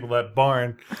more people to that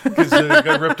barn because they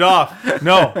got ripped off.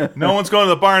 No one's going to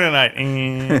the barn tonight.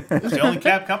 It's the only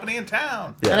cab company in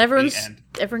town. And The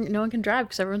end. no one can drive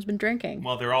because everyone's been drinking.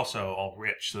 Well, they're also all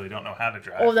rich, so they don't know how to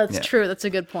drive. Oh, that's Yeah. true. That's a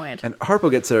good point. And Harpo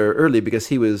gets there early because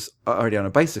he was already on a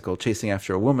bicycle chasing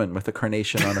after a woman with a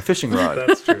carnation on a fishing rod.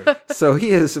 That's true. So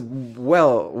he is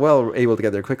well able to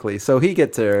get there quickly. So he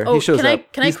gets there. Oh, he shows can up.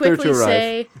 I He's third to quickly arrive.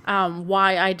 say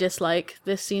why I dislike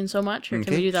this scene so much, or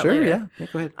can we do that sure, later? yeah,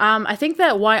 go ahead. I think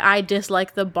that why I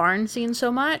dislike the barn scene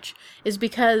so much is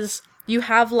because you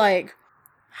have like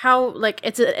how like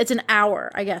it's an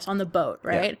hour, I guess, on the boat,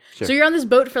 right? sure. So you're on this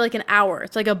boat for like an hour.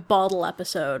 It's like a bottle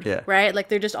episode, Yeah. right? Like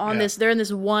they're just on Yeah. they're in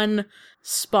this one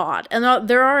spot, and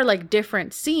there are like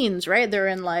different scenes, right? They're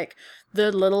in like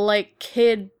the little like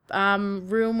kid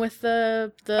room with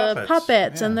the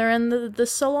puppets yeah. and they're in the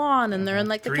salon, and they're in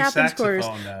like the 3 captain's quarters,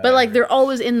 saxophone, but like they're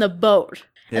always in the boat.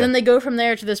 Yeah. And then they go from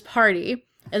there to this party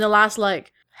in the last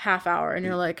like half hour, and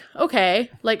you're like, okay,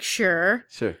 like sure.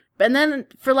 Sure. And then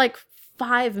for like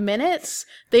 5 minutes,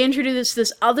 they introduce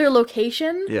this other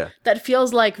location Yeah. that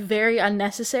feels like very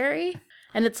unnecessary.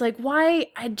 And it's like, why?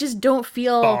 I just don't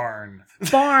feel Barn.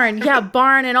 yeah,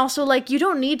 barn. And also, like, you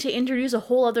don't need to introduce a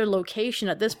whole other location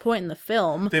at this point in the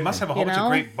film. They must have a whole bunch know? of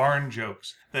great barn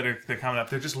jokes they're coming up.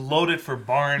 They're just loaded for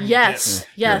barn. Yes, bits.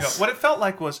 yes. What it felt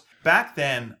like was back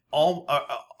then,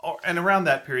 and around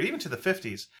that period, even to the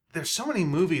 50s, there's so many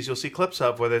movies you'll see clips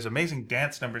of where there's amazing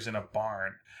dance numbers in a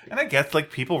barn. And I guess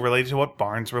like people related to what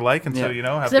barns were like, and so Yeah.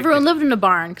 have Because everyone lived in a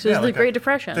barn because it was the like Great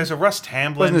Depression. There's a Russ It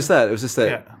Tamblyn. wasn't just that. It was just that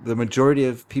Yeah. the majority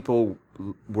of people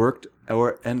worked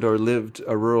or lived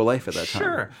a rural life at that time.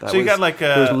 Sure. That So you got, like,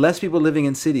 there was less people living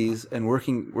in cities and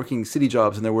working city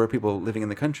jobs than there were people living in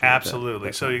the country. at that- Absolutely.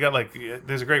 that So time. you got like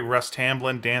there's a great Russ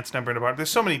Tamblyn dance number in a barn. There's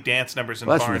so many dance numbers in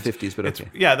Well, that's barns. from the 50s, but It's- okay.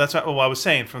 Yeah, that's what I was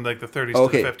saying, from like the 30s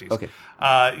Okay, to the 50s.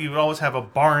 okay. You would always have a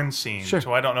barn scene. Sure.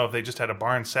 So I don't know if they just had a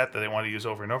barn set that they want to use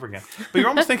over and over again. But you're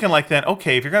almost thinking like then,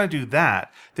 okay, if you're going to do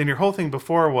that, then your whole thing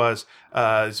before was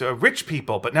rich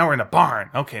people, but now we're in a barn.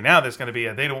 Okay, now there's going to be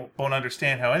they won't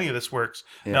understand how any of this works.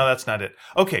 No, that's not it.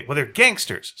 Okay, well, they're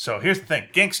gangsters. So here's the thing.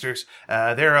 Gangsters,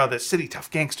 they're the city tough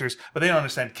gangsters, but they don't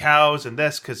understand cows and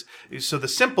this, so the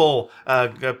simple,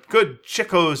 good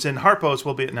Chicos and Harpos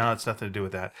will be, no, it's nothing to do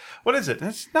with that. What is it?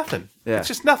 It's nothing. Yeah. It's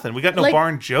just nothing. We got no like,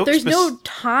 barn jokes. There's no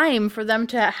time for them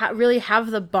to really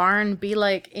have the barn be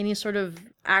like any sort of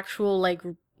actual like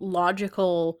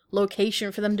logical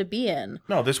location for them to be in.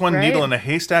 No, there's one needle in a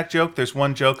haystack joke. There's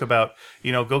one joke about,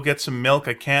 go get some milk.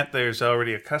 I can't. There's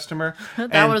already a customer.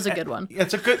 That was a good one.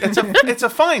 It's a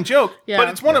fine joke, but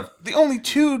it's one of the only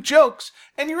 2 jokes,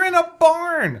 and you're in a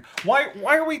barn. Why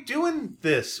are we doing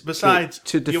this? Besides,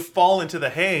 you fall into the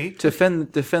hay. To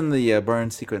defend the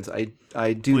barn sequence,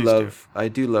 I do love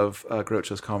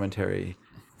Groucho's commentary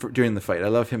during the fight. I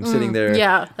love him sitting there.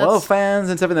 Yeah, well, fans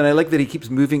and stuff, and then I like that he keeps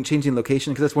changing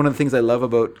location, because that's one of the things I love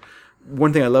about.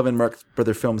 One thing I love in Marx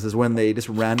Brothers films is when they just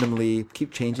randomly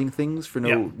keep changing things for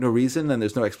no reason, and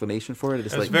there's no explanation for it.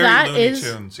 It's like that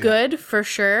is good for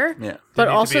sure. Yeah, but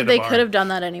also they could have done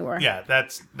that anywhere. Yeah,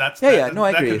 that's no,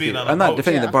 I agree with you. I'm not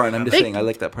defending the barn. I'm just saying I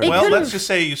like that part. Well, let's just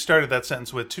say you started that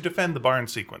sentence with "to defend the barn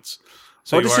sequence."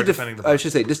 So you are defending the barn. I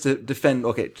should say just to defend.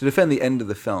 Okay, to defend the end of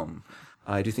the film.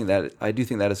 I do think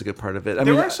that is a good part of it.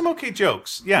 There are some okay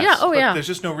jokes, yes. Yeah, but there's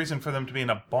just no reason for them to be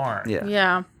in a barn.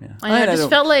 Yeah. I know. It just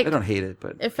felt like I don't hate it,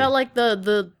 but it felt like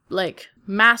the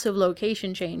massive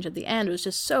location change at the end was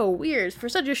just so weird for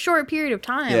such a short period of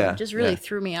time. It just really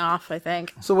threw me off, I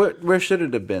think. So where should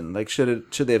it have been? Like,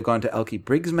 should they have gone to Elkie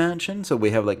Briggs' mansion? So we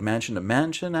have like mansion to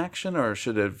mansion action, or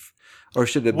should it have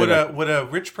been? Would a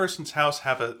rich person's house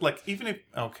have even if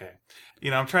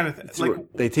I'm trying to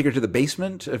they take her to the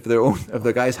basement of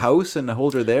the guy's house and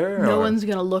hold her there. No one's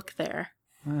gonna look there.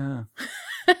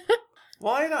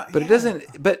 Why not? But it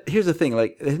doesn't. But here's the thing: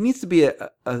 like, it needs to be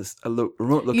a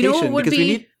remote location because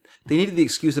they needed the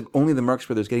excuse of only the Marx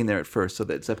Brothers getting there at first, so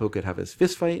that Zeppo could have his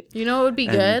fist fight. You know what would be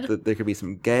good? There could be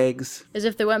some gags. Is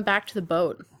if they went back to the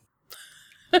boat.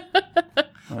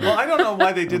 Well, I don't know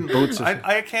why they didn't.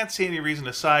 I can't see any reason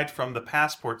aside from the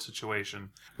passport situation,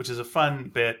 which is a fun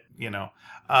bit,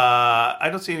 I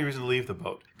don't see any reason to leave the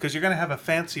boat, because you're going to have a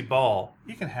fancy ball.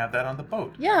 You can have that on the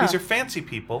boat. Yeah. These are fancy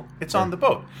people. It's on the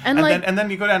boat. And then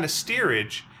you go down to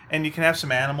steerage, and you can have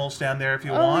some animals down there if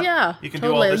you want. Yeah, you can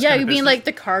totally. do all this. You mean like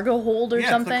the cargo hold or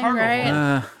something,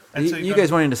 right? You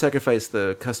guys wanting to sacrifice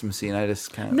the custom scene? I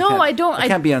just can't. I don't. I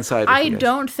can't be on side. I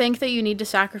don't think that you need to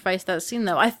sacrifice that scene,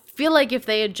 though. I feel like if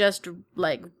they had just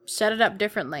set it up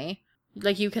differently,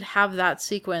 you could have that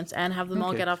sequence and have them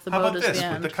all get off the boat at the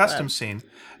end. With the custom scene,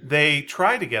 they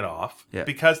try to get off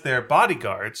because they're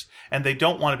bodyguards and they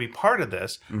don't want to be part of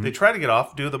this. Mm-hmm. They try to get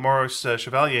off, do the Maurice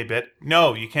Chevalier bit.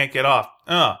 No, you can't get off.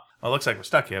 Well, it looks like we're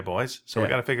stuck here, boys. So we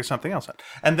got to figure something else out.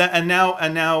 And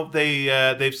now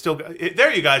they've still got,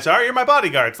 there you guys are. You're my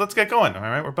bodyguards. Let's get going. All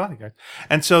right, we're bodyguards.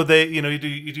 And so they, you do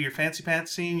your fancy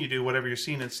pants scene. You do whatever you're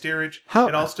seeing in steerage.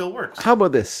 It all still works. How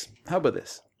about this?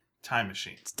 Time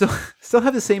machine. Still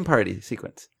have the same party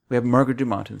sequence. We have Margaret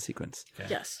Dumont in the sequence. Okay.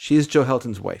 Yes. She is Joe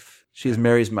Helton's wife. She is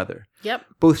Mary's mother. Yep.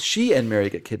 Both she and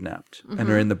Mary get kidnapped and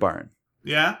are in the barn.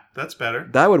 Yeah, that's better.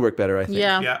 That would work better, I think.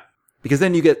 Yeah. Because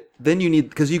then you get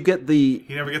the.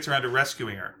 He never gets around to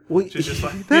rescuing her. Well, she's just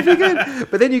like that'd be good.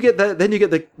 But then you get that. Then you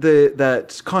get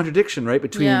that contradiction, right,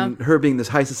 between her being this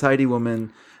high society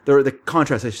woman. The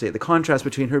contrast, I should say, the contrast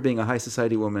between her being a high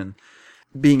society woman,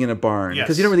 being in a barn.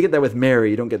 Because you don't really get that with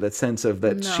Mary. You don't get that sense of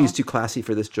that she's too classy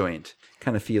for this joint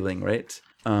kind of feeling, right?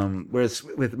 Whereas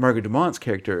with Margaret Dumont's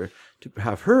character, to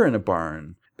have her in a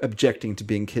barn, objecting to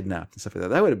being kidnapped and stuff like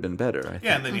that would have been better, I think.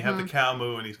 Yeah, and then you have the cow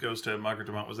moo and he goes to Margaret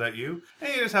Dumont, was that you?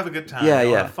 And you just have a good time. Yeah.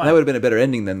 That would have been a better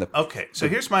ending than the Okay, so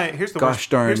here's the gosh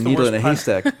darn needle in a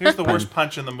haystack. Here's the worst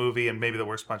punch in the movie and maybe the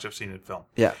worst punch I've seen in film.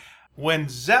 Yeah. When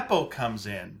Zeppo comes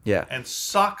in and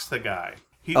socks the guy.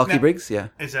 Elkie Briggs, yeah.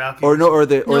 Is it Elkie Briggs? Or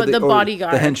the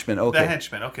bodyguard. The henchman, okay. The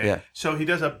henchman, okay. Yeah. So he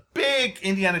does a big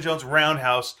Indiana Jones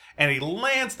roundhouse, and he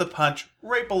lands the punch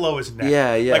right below his neck.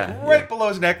 Yeah. Below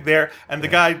his neck there, and the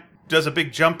guy does a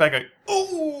big jump back,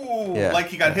 like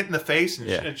he got hit in the face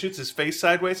and shoots his face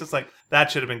sideways. It's like,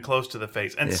 that should have been close to the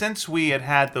face. And since we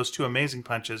had those two amazing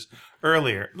punches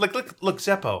earlier, look,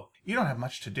 Zeppo, you don't have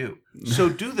much to do. So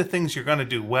do the things you're going to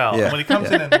do well. And when he comes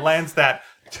in and lands that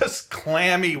just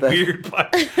clammy, weird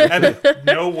punch out of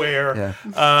nowhere,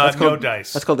 no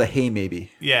dice. That's called a hay maybe.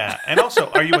 Yeah. And also,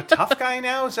 are you a tough guy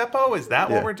now, Zeppo? Is that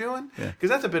what we're doing? Because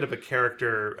that's a bit of a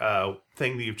character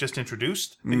thing that you've just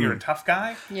introduced, that you're a tough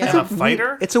guy and a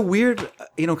fighter. It's a weird,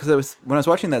 because when I was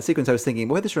watching that sequence, I was thinking,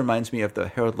 boy, this reminds me of the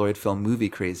Harold Lloyd film Movie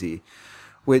Crazy,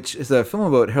 which is a film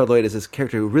about Harold Lloyd as this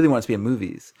character who really wants to be in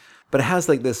movies. But it has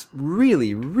like this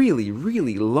really, really,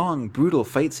 really long, brutal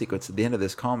fight sequence at the end of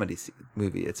this comedy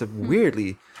movie. It's a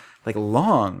weirdly,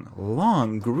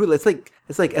 long, gorilla. It's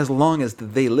like as long as the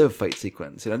They Live fight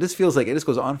sequence. It just feels like it just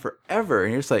goes on forever.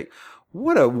 And you're just like,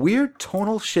 what a weird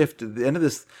tonal shift at the end of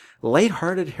this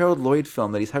lighthearted Harold Lloyd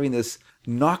film that he's having this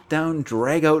knockdown,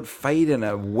 drag-out fight in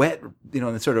a wet, in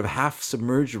a sort of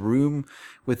half-submerged room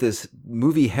with this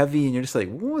movie heavy, and you're just like,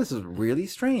 whoa, this is really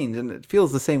strange. And it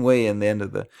feels the same way in the end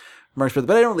of the Marx Brothers,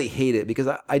 but I don't really hate it because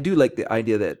I do like the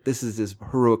idea that this is this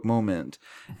heroic moment,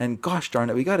 and gosh darn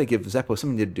it, we got to give Zeppo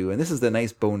something to do, and this is the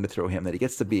nice bone to throw him, that he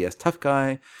gets to be a tough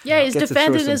guy. Yeah, he's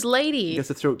defending his lady. Gets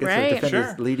to defend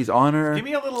his lady's honor. Give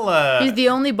me a little. He's the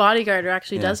only bodyguard who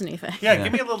actually does anything. Yeah,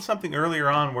 give me a little something earlier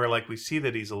on where like we see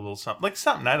that he's a little something, like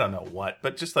something I don't know what,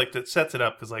 but just like that sets it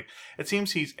up because like it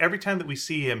seems he's every time that we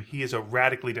see him, he is a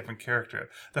radically different character.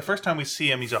 The first time we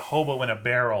see him, he's a hobo in a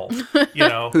barrel.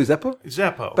 Who's Zeppo?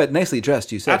 Zeppo, but nicely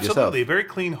dressed. You said. Absolutely, yourself. a very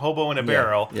clean hobo in a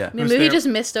barrel. Yeah. I mean, maybe he just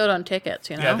missed out on tickets,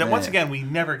 Yeah, then once again, we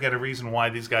never get a reason why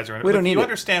these guys are in it. We don't need You it.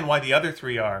 understand why the other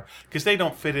three are, because they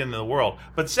don't fit into the world.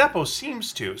 But Zeppo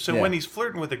seems to. So when he's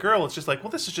flirting with a girl, it's just like,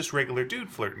 well, this is just regular dude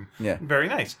flirting. Yeah. Very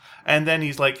nice. And then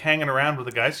he's like hanging around with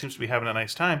the guy, seems to be having a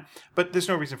nice time. But there's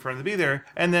no reason for him to be there.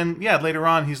 And then, later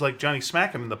on, he's like Johnny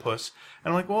Smack him in the puss.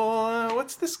 And I'm like, well,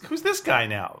 what's this? Who's this guy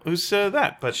now? Who's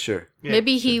that? But sure. Yeah,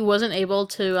 maybe he wasn't able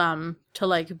to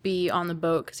like be on the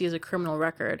boat because he has a criminal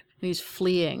record and he's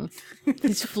fleeing.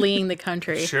 He's fleeing the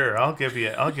country. Sure, I'll give you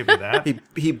that.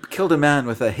 He killed a man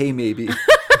with a hey maybe.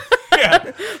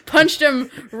 Yeah. Punched him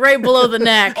right below the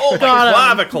neck. Oh, Got my him.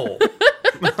 clavicle.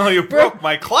 Oh, you broke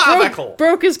my clavicle.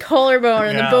 Broke his collarbone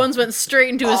and the bones went straight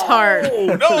into his heart.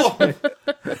 Oh, no.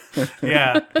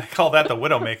 Yeah, I call that the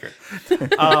Widowmaker.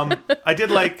 I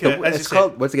did like, It's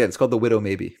called the Widow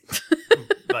maybe.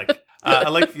 I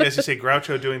like, as you say,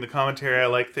 Groucho doing the commentary. I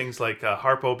like things like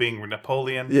Harpo being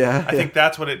Napoleon. Yeah, I think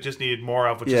that's what it just needed more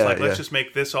of, which is like, let's just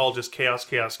make this all just chaos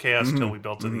until we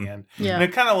build to the end. Yeah. And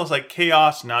it kind of was like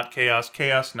chaos, not chaos,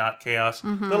 chaos, not chaos.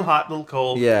 Little hot, little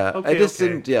cold. Yeah, okay, I just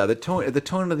didn't. Yeah, the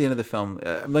tone of the end of the film.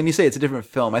 When you say it's a different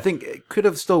film, I think it could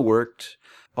have still worked.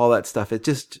 All that stuff. They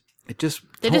just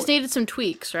needed some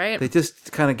tweaks, right? They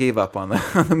just kind of gave up on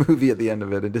the movie at the end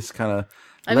of it and just kind of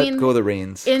let go of the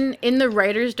reins. In the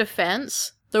writer's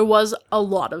defense, there was a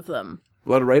lot of them. A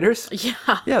lot of writers? Yeah,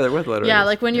 there was a lot of writers. Yeah,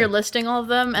 like when you're listing all of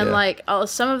them, and like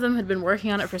some of them had been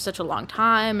working on it for such a long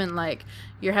time, and like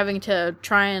you're having to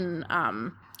try and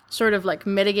sort of like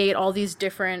mitigate all these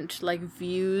different like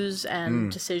views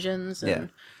and decisions, and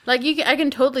like I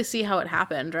can totally see how it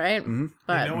happened, right? Mm-hmm.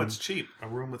 But you know what's cheap? A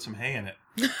room with some hay in it.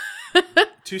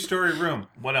 2-story room.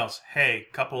 What else? Hay,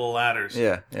 couple of ladders.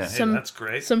 Yeah. Hey, that's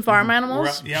great. Some farm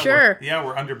animals? Sure.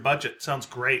 We're under budget. Sounds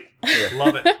great.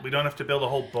 Love it. We don't have to build a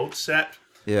whole boat set.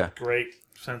 Yeah. Great.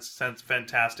 Sounds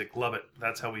fantastic. Love it.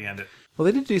 That's how we end it. Well,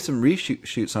 they did do some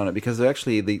reshoots on it because they're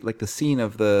actually the scene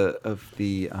of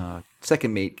the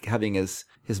second mate having his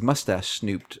mustache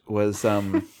snooped was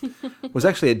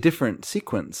actually a different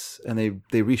sequence, and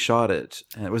they reshot it,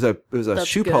 and it was a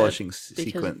shoe polishing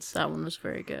sequence. That one was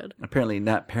very good. Apparently,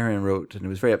 Nat Perrin wrote, and he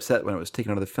was very upset when it was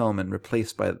taken out of the film and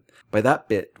replaced by that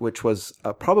bit, which was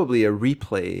probably a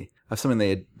replay of something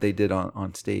they did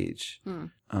on stage,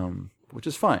 which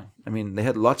is fine. I mean, they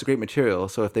had lots of great material,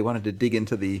 so if they wanted to dig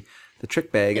into the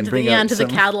trick bag and bring out the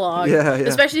catalog. Yeah.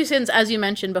 Especially since, as you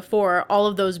mentioned before, all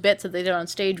of those bits that they did on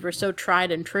stage were so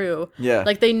tried and true. Yeah.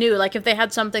 Like they knew, like if they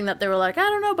had something that they were like, I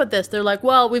don't know about this, they're like,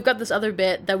 well, we've got this other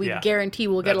bit that we guarantee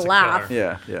will get a laugh.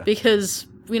 Yeah. Because,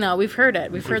 we've heard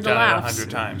it. We've heard the laughs.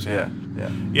 100 times. Yeah.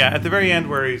 Yeah, at the very end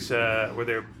where where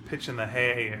they're pitching the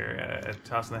hay or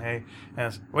tossing the hay, and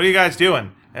it's, what are you guys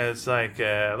doing? And it's like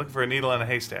looking for a needle in a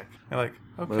haystack. You're like,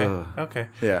 okay.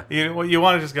 Yeah. You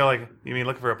want to just go like, you mean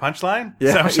looking for a punchline? Yeah.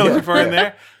 Is that what you're looking for in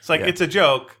there? It's like it's a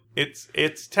joke.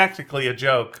 It's technically a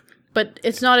joke, but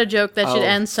it's not a joke that should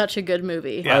end such a good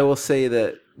movie. Yeah. I will say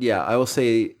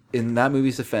in that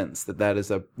movie's defense that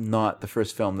is not the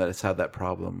first film that has had that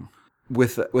problem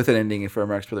with an ending for a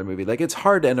Marx Brothers movie. Like, it's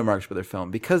hard to end a Marx Brothers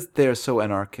film because they're so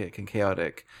anarchic and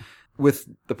chaotic, with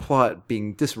the plot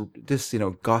being this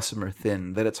gossamer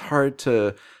thin, that it's hard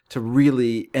to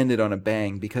really end it on a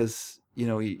bang because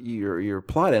your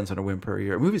plot ends on a whimper,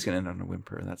 your movie's going to end on a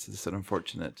whimper, and that's just an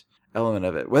unfortunate element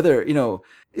of it. Whether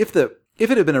if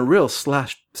it had been a real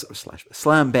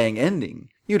slam bang ending,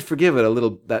 you'd forgive it a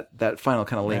little, that final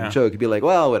kind of lame joke. You'd be like,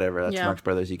 well, whatever, that's Marx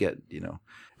Brothers. You get it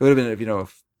would have been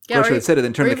if Groucho had said it,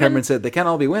 then turned to the camera and said, they can't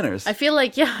all be winners. I feel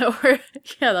like, that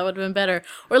would have been better.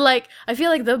 Or, like, I feel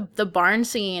like the barn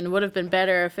scene would have been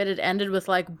better if it had ended with,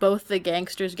 like, both the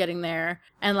gangsters getting there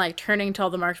and, like, turning to all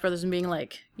the Marx Brothers and being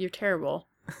like, you're terrible.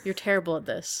 You're terrible at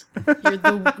this.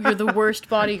 You're the worst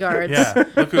bodyguards. Yeah,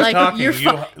 look who's like, talking.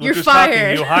 You're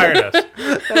fired. You hired us.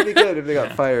 That'd be good if they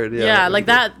got fired. Yeah, like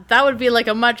that would be like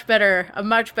a much better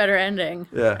ending.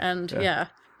 Yeah. And,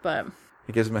 but...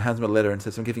 He hands him a letter and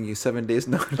says, "I'm giving you 7 days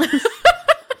notice."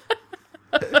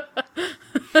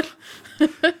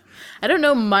 I don't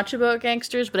know much about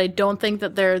gangsters, but I don't think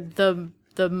that they're the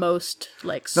most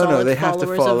like solid they have to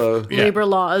followers follow of labor They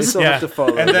laws. still have to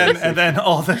follow. And then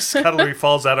all this cutlery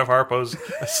falls out of Harpo's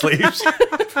sleeves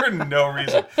for no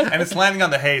reason, and it's landing on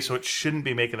the hay, so it shouldn't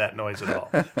be making that noise at all.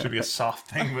 It should be a soft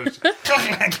thing. But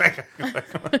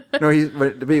No,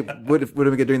 would have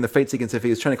been good during the fight sequence if he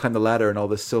was trying to climb the ladder and all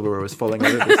this silverware was falling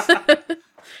out of his.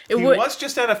 He was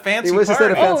just at a fancy He was just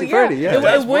at a party. fancy party.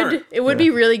 Yeah, It would be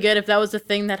really good if that was the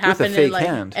thing that happened in like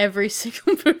hand. every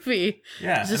single movie.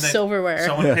 Yeah, Just silverware.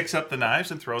 Someone picks up the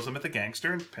knives and throws them at the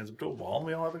gangster and pins them to a wall, and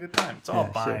we all have a good time. It's all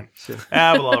fine. Sure.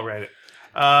 We'll all write it.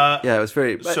 Yeah, it was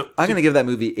very. So, I'm going to give that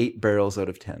movie 8 barrels out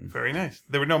of 10. Very nice.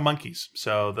 There were no monkeys,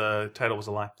 so the title was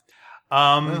a lie.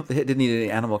 Well, they didn't need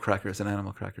any animal crackers and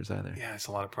animal crackers either. Yeah, there's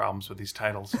a lot of problems with these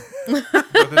titles. Were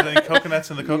there any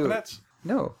coconuts in the coconuts?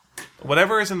 No.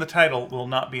 Whatever is in the title will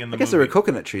not be in the movie. I guess there were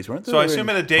coconut trees, weren't there? So I assume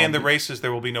in A Day in the Races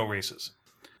there will be no races.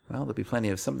 Well, there'll be plenty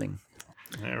of something.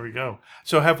 There we go.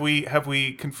 So have we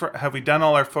done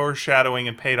all our foreshadowing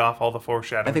and paid off all the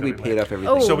foreshadowing? I think we paid off everything.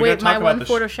 Oh, So we gotta wait, my talk about one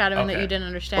foreshadowing that you didn't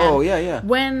understand. Oh, yeah.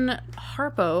 When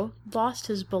Harpo lost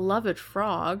his beloved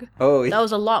frog, Oh, yeah. that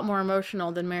was a lot more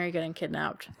emotional than Mary getting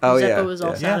kidnapped. Oh, Zeppo yeah, was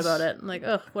all yeah. sad Yes. about it. Like,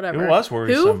 ugh, whatever. It was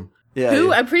worrisome. Yeah, Who?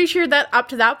 yeah. I'm pretty sure that up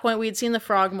to that point we had seen the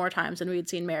frog more times than we had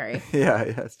seen Mary. Yeah,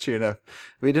 it's true enough.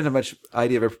 We didn't have much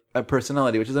idea of her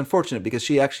personality, which is unfortunate because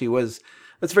she actually was.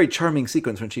 That's a very charming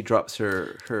sequence when she drops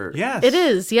her Yes. It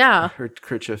is, yeah. her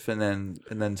kerchief, and then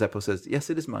Zeppo says, "Yes,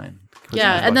 it is mine."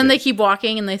 Yeah, and then they keep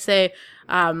walking and they say,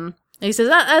 and he says,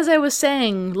 as I was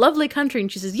saying, lovely country.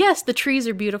 And she says, yes, the trees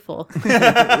are beautiful.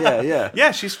 yeah.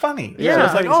 Yeah, she's funny. Yeah. So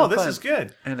it's like, Funny, oh, so this fun. is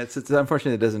good. And it's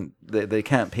unfortunate they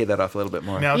can't pay that off a little bit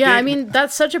more. Now, Yeah, Dave- I mean,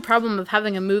 that's such a problem of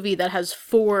having a movie that has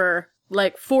four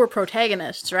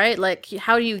protagonists, right? Like,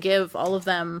 how do you give all of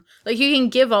them, like, you can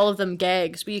give all of them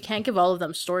gags, but you can't give all of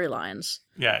them storylines.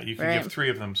 yeah, you can Right. give 3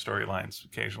 of them storylines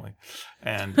occasionally,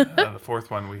 and the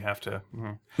 4th one we have to.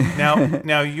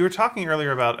 Now you were talking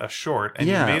earlier about a short, and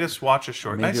Yeah. you made us watch a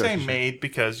short. And I Made you say watch a short. made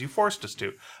because you forced us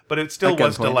to, but it still At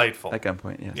was gunpoint. delightful. At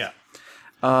gunpoint, yes.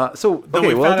 Yeah. So Though okay,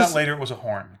 we well, found out later it was a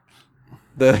horn.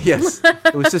 Yes,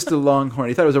 it was just a long horn.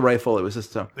 He thought it was a rifle. It was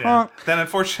just a Yeah. honk. Then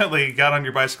unfortunately, you got on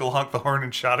your bicycle, honked the horn,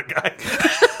 and shot a guy.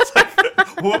 It's like,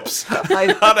 whoops! How'd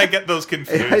I get those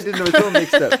confused? I didn't know it was all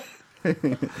mixed up.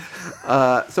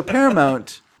 So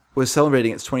Paramount was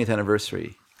celebrating its 20th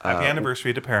anniversary. Happy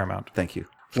anniversary to Paramount. Thank you.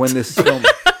 When this film,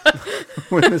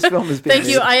 when this film is being Thank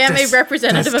you. I am a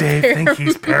representative of Dave Paramount. think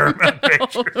he's Paramount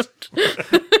Pictures?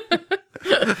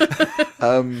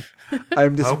 I'm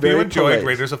just I hope very you enjoyed polite.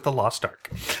 Raiders of the Lost Ark.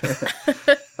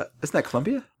 Isn't that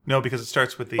Columbia? No, because it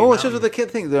starts with the. Oh, it shows with the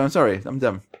kid thing. I'm sorry, I'm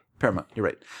dumb. Paramount, you're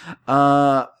right.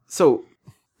 So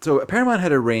Paramount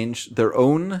had arranged their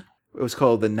own. It was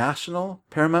called the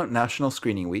Paramount National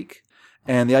Screening Week,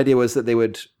 and the idea was that they were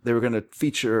going to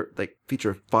feature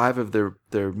 5 of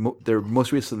their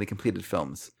most recently completed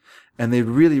films, and they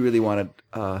really wanted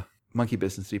Monkey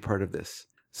Business to be part of this.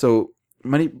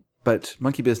 But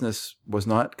Monkey Business was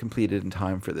not completed in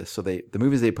time for this. So the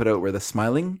movies they put out were The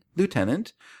Smiling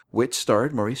Lieutenant, which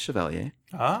starred Maurice Chevalier,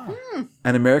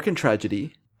 An American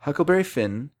Tragedy, Huckleberry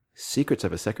Finn, Secrets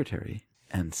of a Secretary,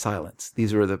 and Silence.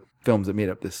 These were the films that made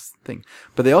up this thing.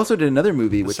 But they also did another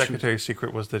movie, The Secretary's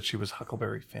secret was that she was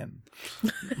Huckleberry Finn.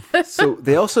 so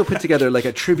they also put together like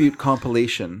a tribute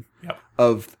compilation Yep.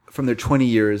 from their 20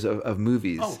 years of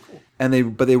movies. Oh, cool. And they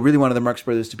really wanted the Marx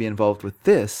Brothers to be involved with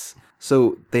this.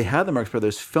 So they had the Marx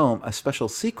Brothers film a special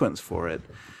sequence for it.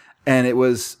 And it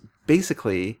was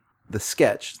basically the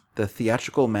sketch, the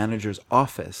theatrical manager's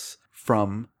office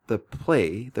from the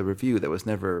play, the review that was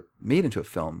never made into a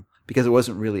film, because it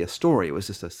wasn't really a story. It was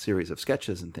just a series of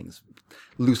sketches and things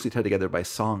loosely tied together by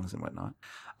songs and whatnot,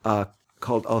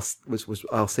 called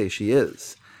I'll Say She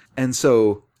Is. And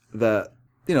so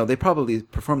they probably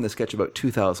performed the sketch about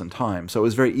 2,000 times. So it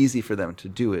was very easy for them to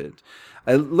do it.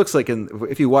 It looks like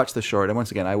if you watch the short, and once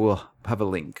again, I will have a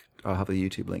link. I'll have a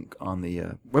YouTube link on the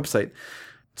website.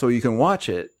 So you can watch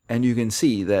it and you can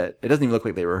see that it doesn't even look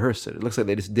like they rehearsed it. It looks like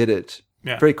they just did it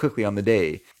very quickly on the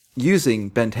day using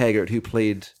Ben Taggart, who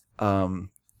played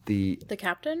the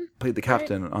captain? Played the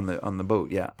captain on the boat,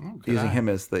 yeah. good Using eye. him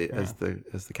as the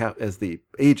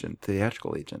agent, the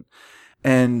theatrical agent.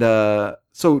 And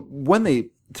so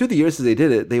through the years as they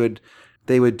did it,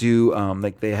 they would do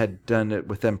like they had done it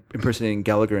with them impersonating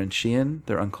Gallagher and Sheehan,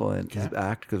 their uncle in his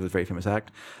act, because it was a very famous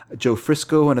act. Joe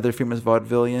Frisco, another famous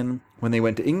vaudevillian. When they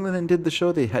went to England and did the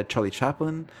show, they had Charlie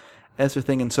Chaplin as their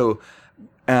thing. And so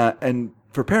and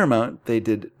for Paramount, they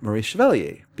did Maurice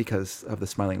Chevalier because of The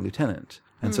Smiling Lieutenant.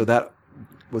 And so that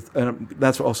was,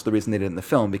 that's also the reason they did it in the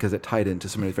film, because it tied into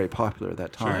something very popular at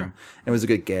that time. Sure. And it was a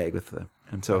good gag with the,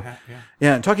 and so,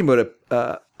 Yeah. and talking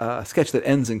about a sketch that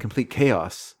ends in complete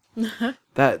chaos.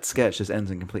 That sketch just ends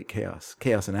in complete chaos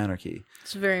and anarchy.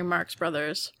 It's very Marx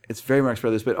Brothers. It's very Marx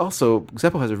Brothers, but also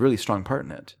Zeppo has a really strong part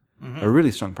in it. A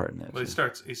really strong part in it. Well, he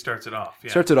starts it off. Yeah.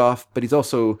 Starts it off, but he's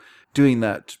also doing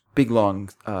that big long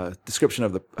description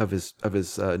of his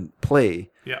play.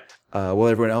 Yeah. While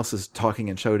everyone else is talking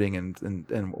and shouting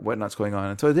and whatnot's going on,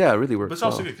 and so yeah, it really works. But it's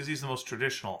also well. good because he's the most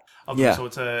traditional of them. Yeah. So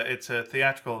it's a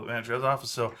theatrical manager's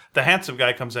office. So the handsome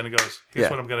guy comes in and goes,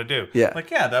 "Here's what I'm going to do." Yeah. Like,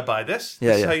 they'll buy this. Yeah,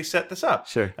 This is yeah. how you set this up.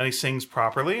 Sure. And he sings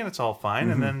properly, and it's all fine,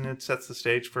 and then it sets the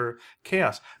stage for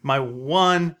chaos. My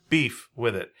one beef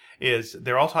with it is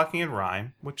they're all talking in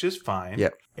rhyme, which is fine.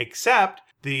 Yep. Except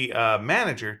the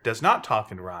manager does not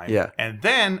talk in rhyme. Yeah. And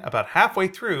then about halfway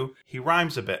through, he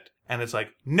rhymes a bit, and it's like,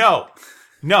 no,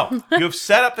 you have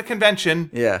set up the convention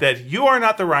Yeah. that you are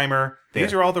not the rhymer.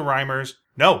 These are all the rhymers.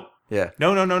 No. Yeah.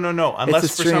 No. Unless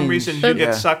It's a for some strange- reason you But- get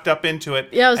Yeah. sucked up into it.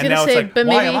 Yeah, I was and gonna now say, it's like, but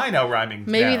why maybe- am I now rhyming?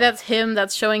 Maybe now? that's him.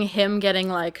 That's showing him getting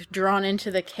like drawn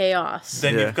into the chaos.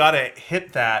 Then Yeah. you've got to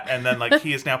hit that, and then like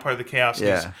he is now part of the chaos. And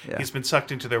Yeah, yeah. He's been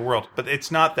sucked into their world, but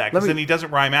it's not that, Let because me- then he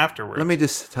doesn't rhyme afterwards. Let me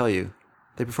just tell you,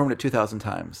 they performed it 2,000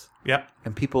 times, Yep,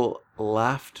 and people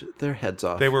laughed their heads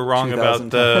off. they were wrong 2,000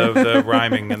 about the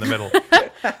rhyming in the middle.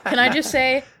 Can I just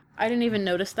say, I didn't even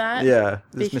notice that. Yeah,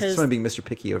 this Because someone being Mr.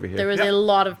 Picky over here. There was Yep. a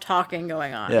lot of talking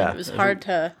going on. Yeah. It was hard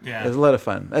to. Yeah, It was a lot of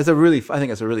fun. I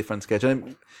think it's a really fun sketch, and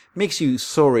it makes you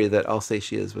sorry that I'll Say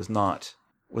She Is was not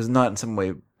in some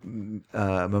way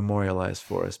memorialized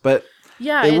for us. But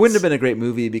Yeah, it wouldn't have been a great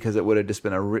movie because it would have just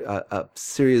been a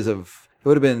series of. It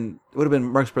would have been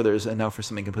Marx Brothers, and now for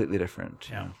something completely different.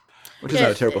 Yeah. Which is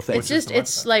not a terrible thing. It's just,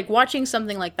 it's like watching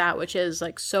something like that, which is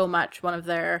like so much one of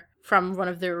their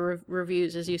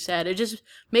reviews, as you said. It just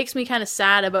makes me kind of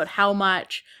sad about how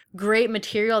much great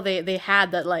material they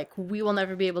had that like we will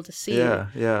never be able to see. Yeah.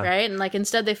 Right? And like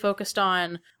instead they focused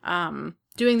on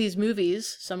doing these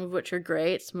movies, some of which are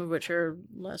great, some of which are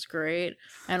less great,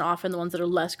 and often the ones that are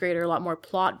less great are a lot more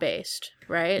plot based,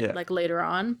 right? Yeah. Like later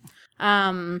on.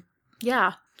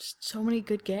 Yeah, just so many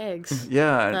good gags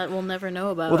Yeah. that we'll never know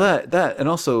about. Well, that and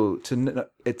also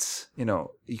it's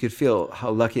you could feel how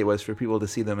lucky it was for people to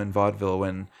see them in vaudeville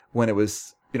when it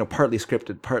was partly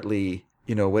scripted, partly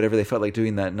whatever they felt like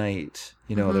doing that night.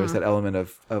 There was that element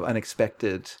of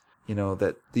unexpected.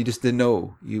 That you just didn't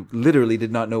know. You literally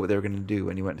did not know what they were going to do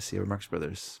when you went to see a Marx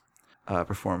Brothers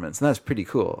performance, and that's pretty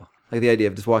cool. Like the idea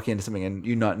of just walking into something and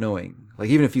you not knowing. Like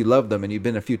even if you love them and you've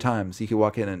been a few times, you could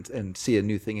walk in and see a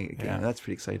new thing again. Yeah. That's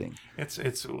pretty exciting. It's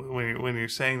when you're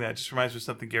saying that, it just reminds me of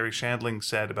something Gary Shandling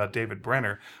said about David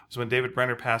Brenner. Was when David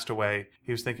Brenner passed away,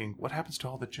 he was thinking, what happens to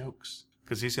all the jokes?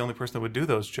 Because he's the only person that would do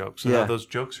those jokes. And now those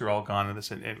jokes are all gone, and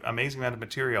this amazing amount of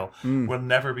material will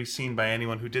never be seen by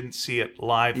anyone who didn't see it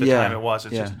live the time it was.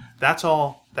 It's just that's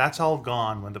all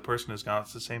gone when the person is gone.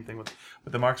 It's the same thing with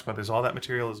the Marx Brothers. All that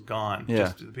material is gone. Yeah.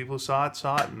 Just the people who saw it,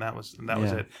 and that was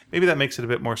it. Maybe that makes it a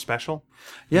bit more special.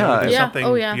 Yeah. There's Yeah. something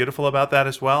Oh, yeah. beautiful about that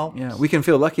as well. Yeah, we can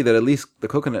feel lucky that at least the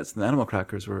coconuts and the animal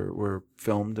crackers were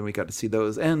filmed and we got to see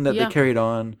those, and that they carried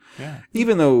on. Yeah.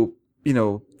 Even though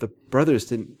the brothers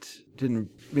didn't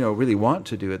really want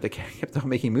to do it, they kept on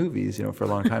making movies for a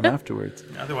long time afterwards.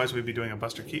 Otherwise, we'd be doing a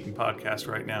Buster Keaton podcast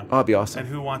right now. Oh, that'd be awesome. And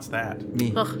who wants that?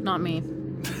 Me. Ugh, not me.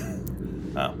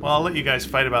 Well, I'll let you guys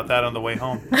fight about that on the way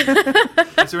home.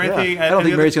 Is there anything? I don't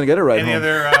think Mary's going to get it right Any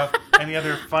home. any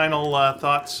other final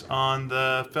thoughts on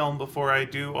the film before I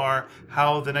do, or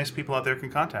how the nice people out there can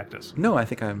contact us? No, I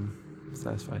think I'm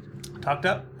satisfied. Talked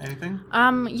up? Anything?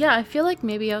 Yeah, I feel like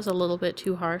maybe I was a little bit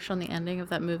too harsh on the ending of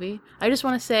that movie. I just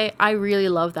want to say I really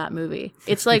love that movie.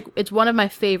 It's like it's one of my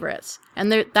favorites,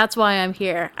 and that's why I'm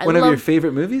here. One of your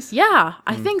favorite movies? Yeah,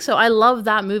 I think so. I love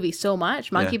that movie so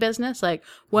much. Monkey Business. Like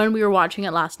when we were watching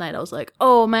it last night, I was like,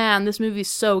 "Oh man, this movie's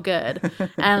so good."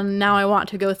 And now I want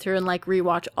to go through and like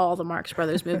rewatch all the Marx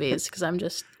Brothers movies because I'm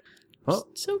just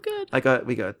so good.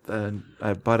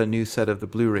 I bought a new set of the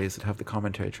Blu-rays that have the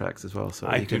commentary tracks as well. So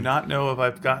I do not know if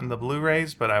I've gotten the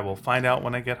Blu-rays, but I will find out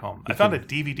when I get home. I found a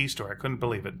DVD store. I couldn't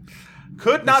believe it.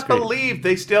 Could not great. believe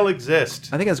they still exist.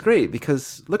 I think that's great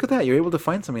because look at that. You're able to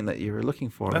find something that you were looking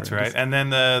for. That's right. It's- And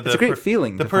then it's a great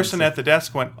feeling The to find person at the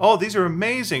desk went, "Oh, these are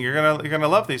amazing. You're gonna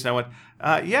love these." And I went,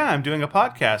 "Yeah, I'm doing a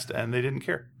podcast," and they didn't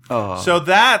care. Oh. So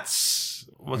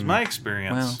was my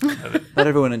experience. Well, not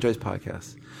everyone enjoys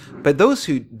podcasts. But those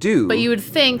who do, But you would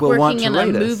think will want working to in a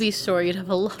write us. movie store, you'd have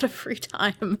a lot of free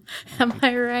time. Am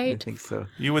I I right? think so.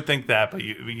 You would think that, but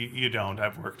you don't.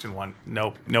 I've worked in one.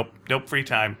 Nope. Free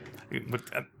time.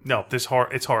 No, it's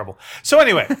horrible. So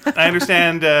anyway, I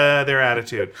understand their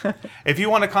attitude. If you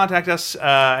want to contact us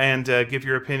and give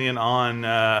your opinion on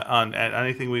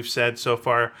anything we've said so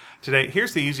far today,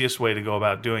 here's the easiest way to go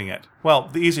about doing it. Well,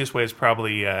 the easiest way is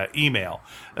probably email,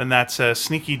 and that's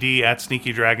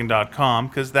sneakyd@sneakydragon.com,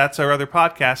 because that's our other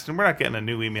podcast, and we're not getting a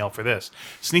new email for this.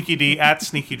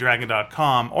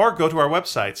 sneakyd@sneakydragon.com, or go to our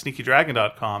website,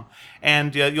 sneakydragon.com,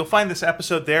 and you'll find this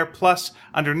episode there. Plus,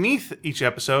 underneath each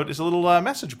episode is a little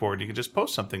message board. You can just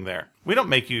post something there. We don't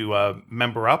make you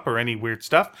member up or any weird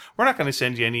stuff. We're not going to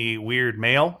send you any weird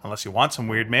mail unless you want some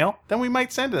weird mail. Then we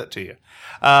might send it to you.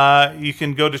 You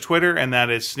can go to Twitter, and that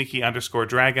is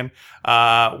sneaky_dragon.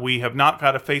 We have not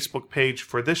got a Facebook page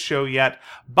for this show yet,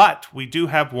 but we do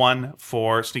have one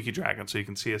for Sneaky Dragon, so you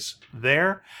can see us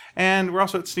there. And we're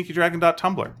also at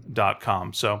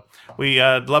sneakydragon.tumblr.com. So we'd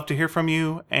love to hear from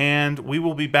you, and we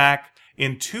will be back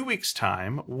in 2 weeks'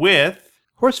 time with...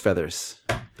 Horse feathers.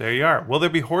 There you are. Will there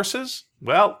be horses?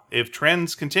 Well, if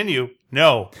trends continue,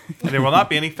 no. And there will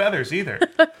not be any feathers either.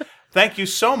 Thank you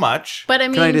so much. But I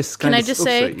mean, can I just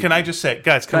say, Can I just say,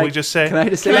 guys, can we just say? Can I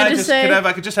just say? If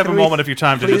I could just have a moment of your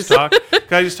time to just talk.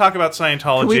 Can I just talk about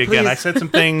Scientology again? I said some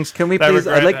things. Can we that I please?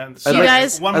 regret,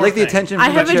 guys, one I'd more like the thing. attention. I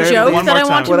from have the a chair. joke One that more I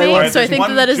want to time. make, so I Just think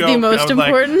one that is the joke. most I was like,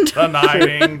 important. the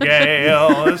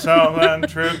nightingale is so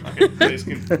untrue. Okay, please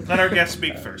let our guest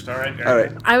speak first. All right. All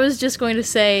right. I was just going to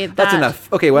say that That's enough.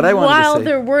 Okay, what I wanted while to say.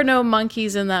 there were no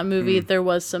monkeys in that movie, there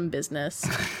was some business.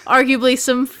 Arguably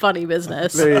some funny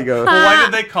business. There you go. Well, why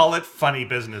did they call it funny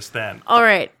business then? All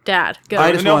right, Dad, go.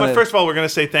 I just No, wanna- but first of all, we're going to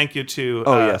say thank you to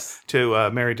yes.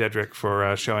 Mary Dedrick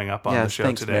for showing up on the Yes, show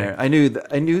thanks, today. Mary. I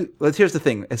knew. Here's the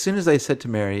thing. As soon as I said to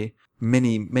Mary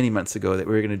many months ago that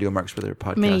we were going to do a Marx Brother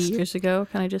podcast, Many years ago,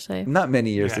 can I just say? not many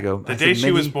years ago, The I day said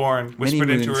she was many- born, many whispered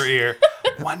into moons. her ear,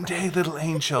 "One day, little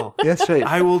angel, That's right.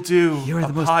 I will do You are a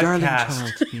the most darling podcast.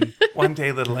 child to me. One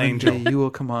day, little One angel, day you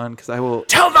will come on because I will.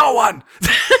 tell no one."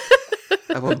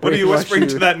 I will What are you brainwash whispering you.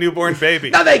 to that newborn baby?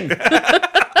 Nothing.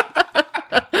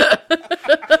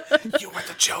 You were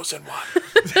the chosen one.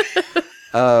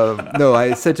 No,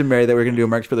 I said to Mary that we are going to do a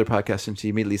Marx Brother podcast, and she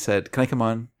immediately said, "Can I come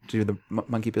on to do the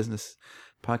Monkey Business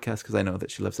podcast?" Because I know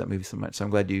that she loves that movie so much. So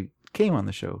I'm glad you came on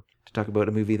the show to talk about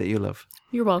a movie that you love.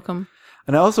 You're welcome.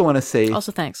 And I also want to say,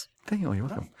 Also, thanks. thank you. You're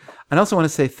welcome. And I also want to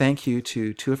say thank you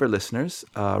to two of our listeners,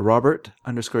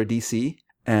 Robert_DC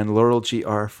and Laurel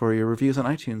GR, for your reviews on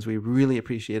iTunes. We really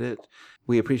appreciate it.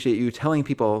 We appreciate you telling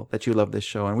people that you love this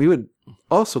show, and we would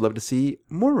also love to see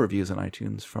more reviews on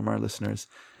iTunes from our listeners.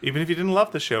 Even if you didn't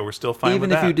love the show, we're still fine Even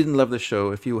with if that. you didn't love the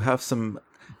show, if you have some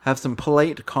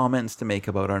polite comments to make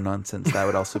about our nonsense, that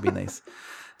would also be nice.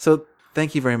 So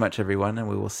thank you very much, everyone, and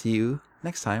we will see you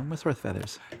next time with Horse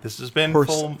Feathers. This has been Horse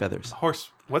full feathers. Horse.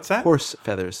 What's that? Horse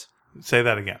Feathers. Say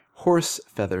that again. Horse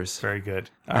Feathers. Very good.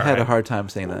 I had a hard time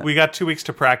saying that. We got 2 weeks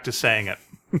to practice saying it.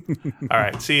 All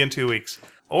right. See you in 2 weeks.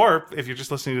 Or if you're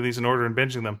just listening to these in order and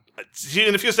binging them, see you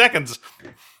in a few seconds.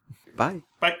 Bye.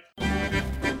 Bye.